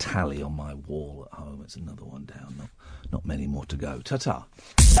little tally on my wall at home. It's another one down. Not many more to go. Ta-ta.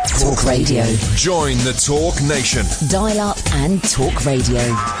 Talk Radio. Join the Talk Nation. Dial up and talk radio.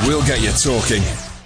 We'll get you talking.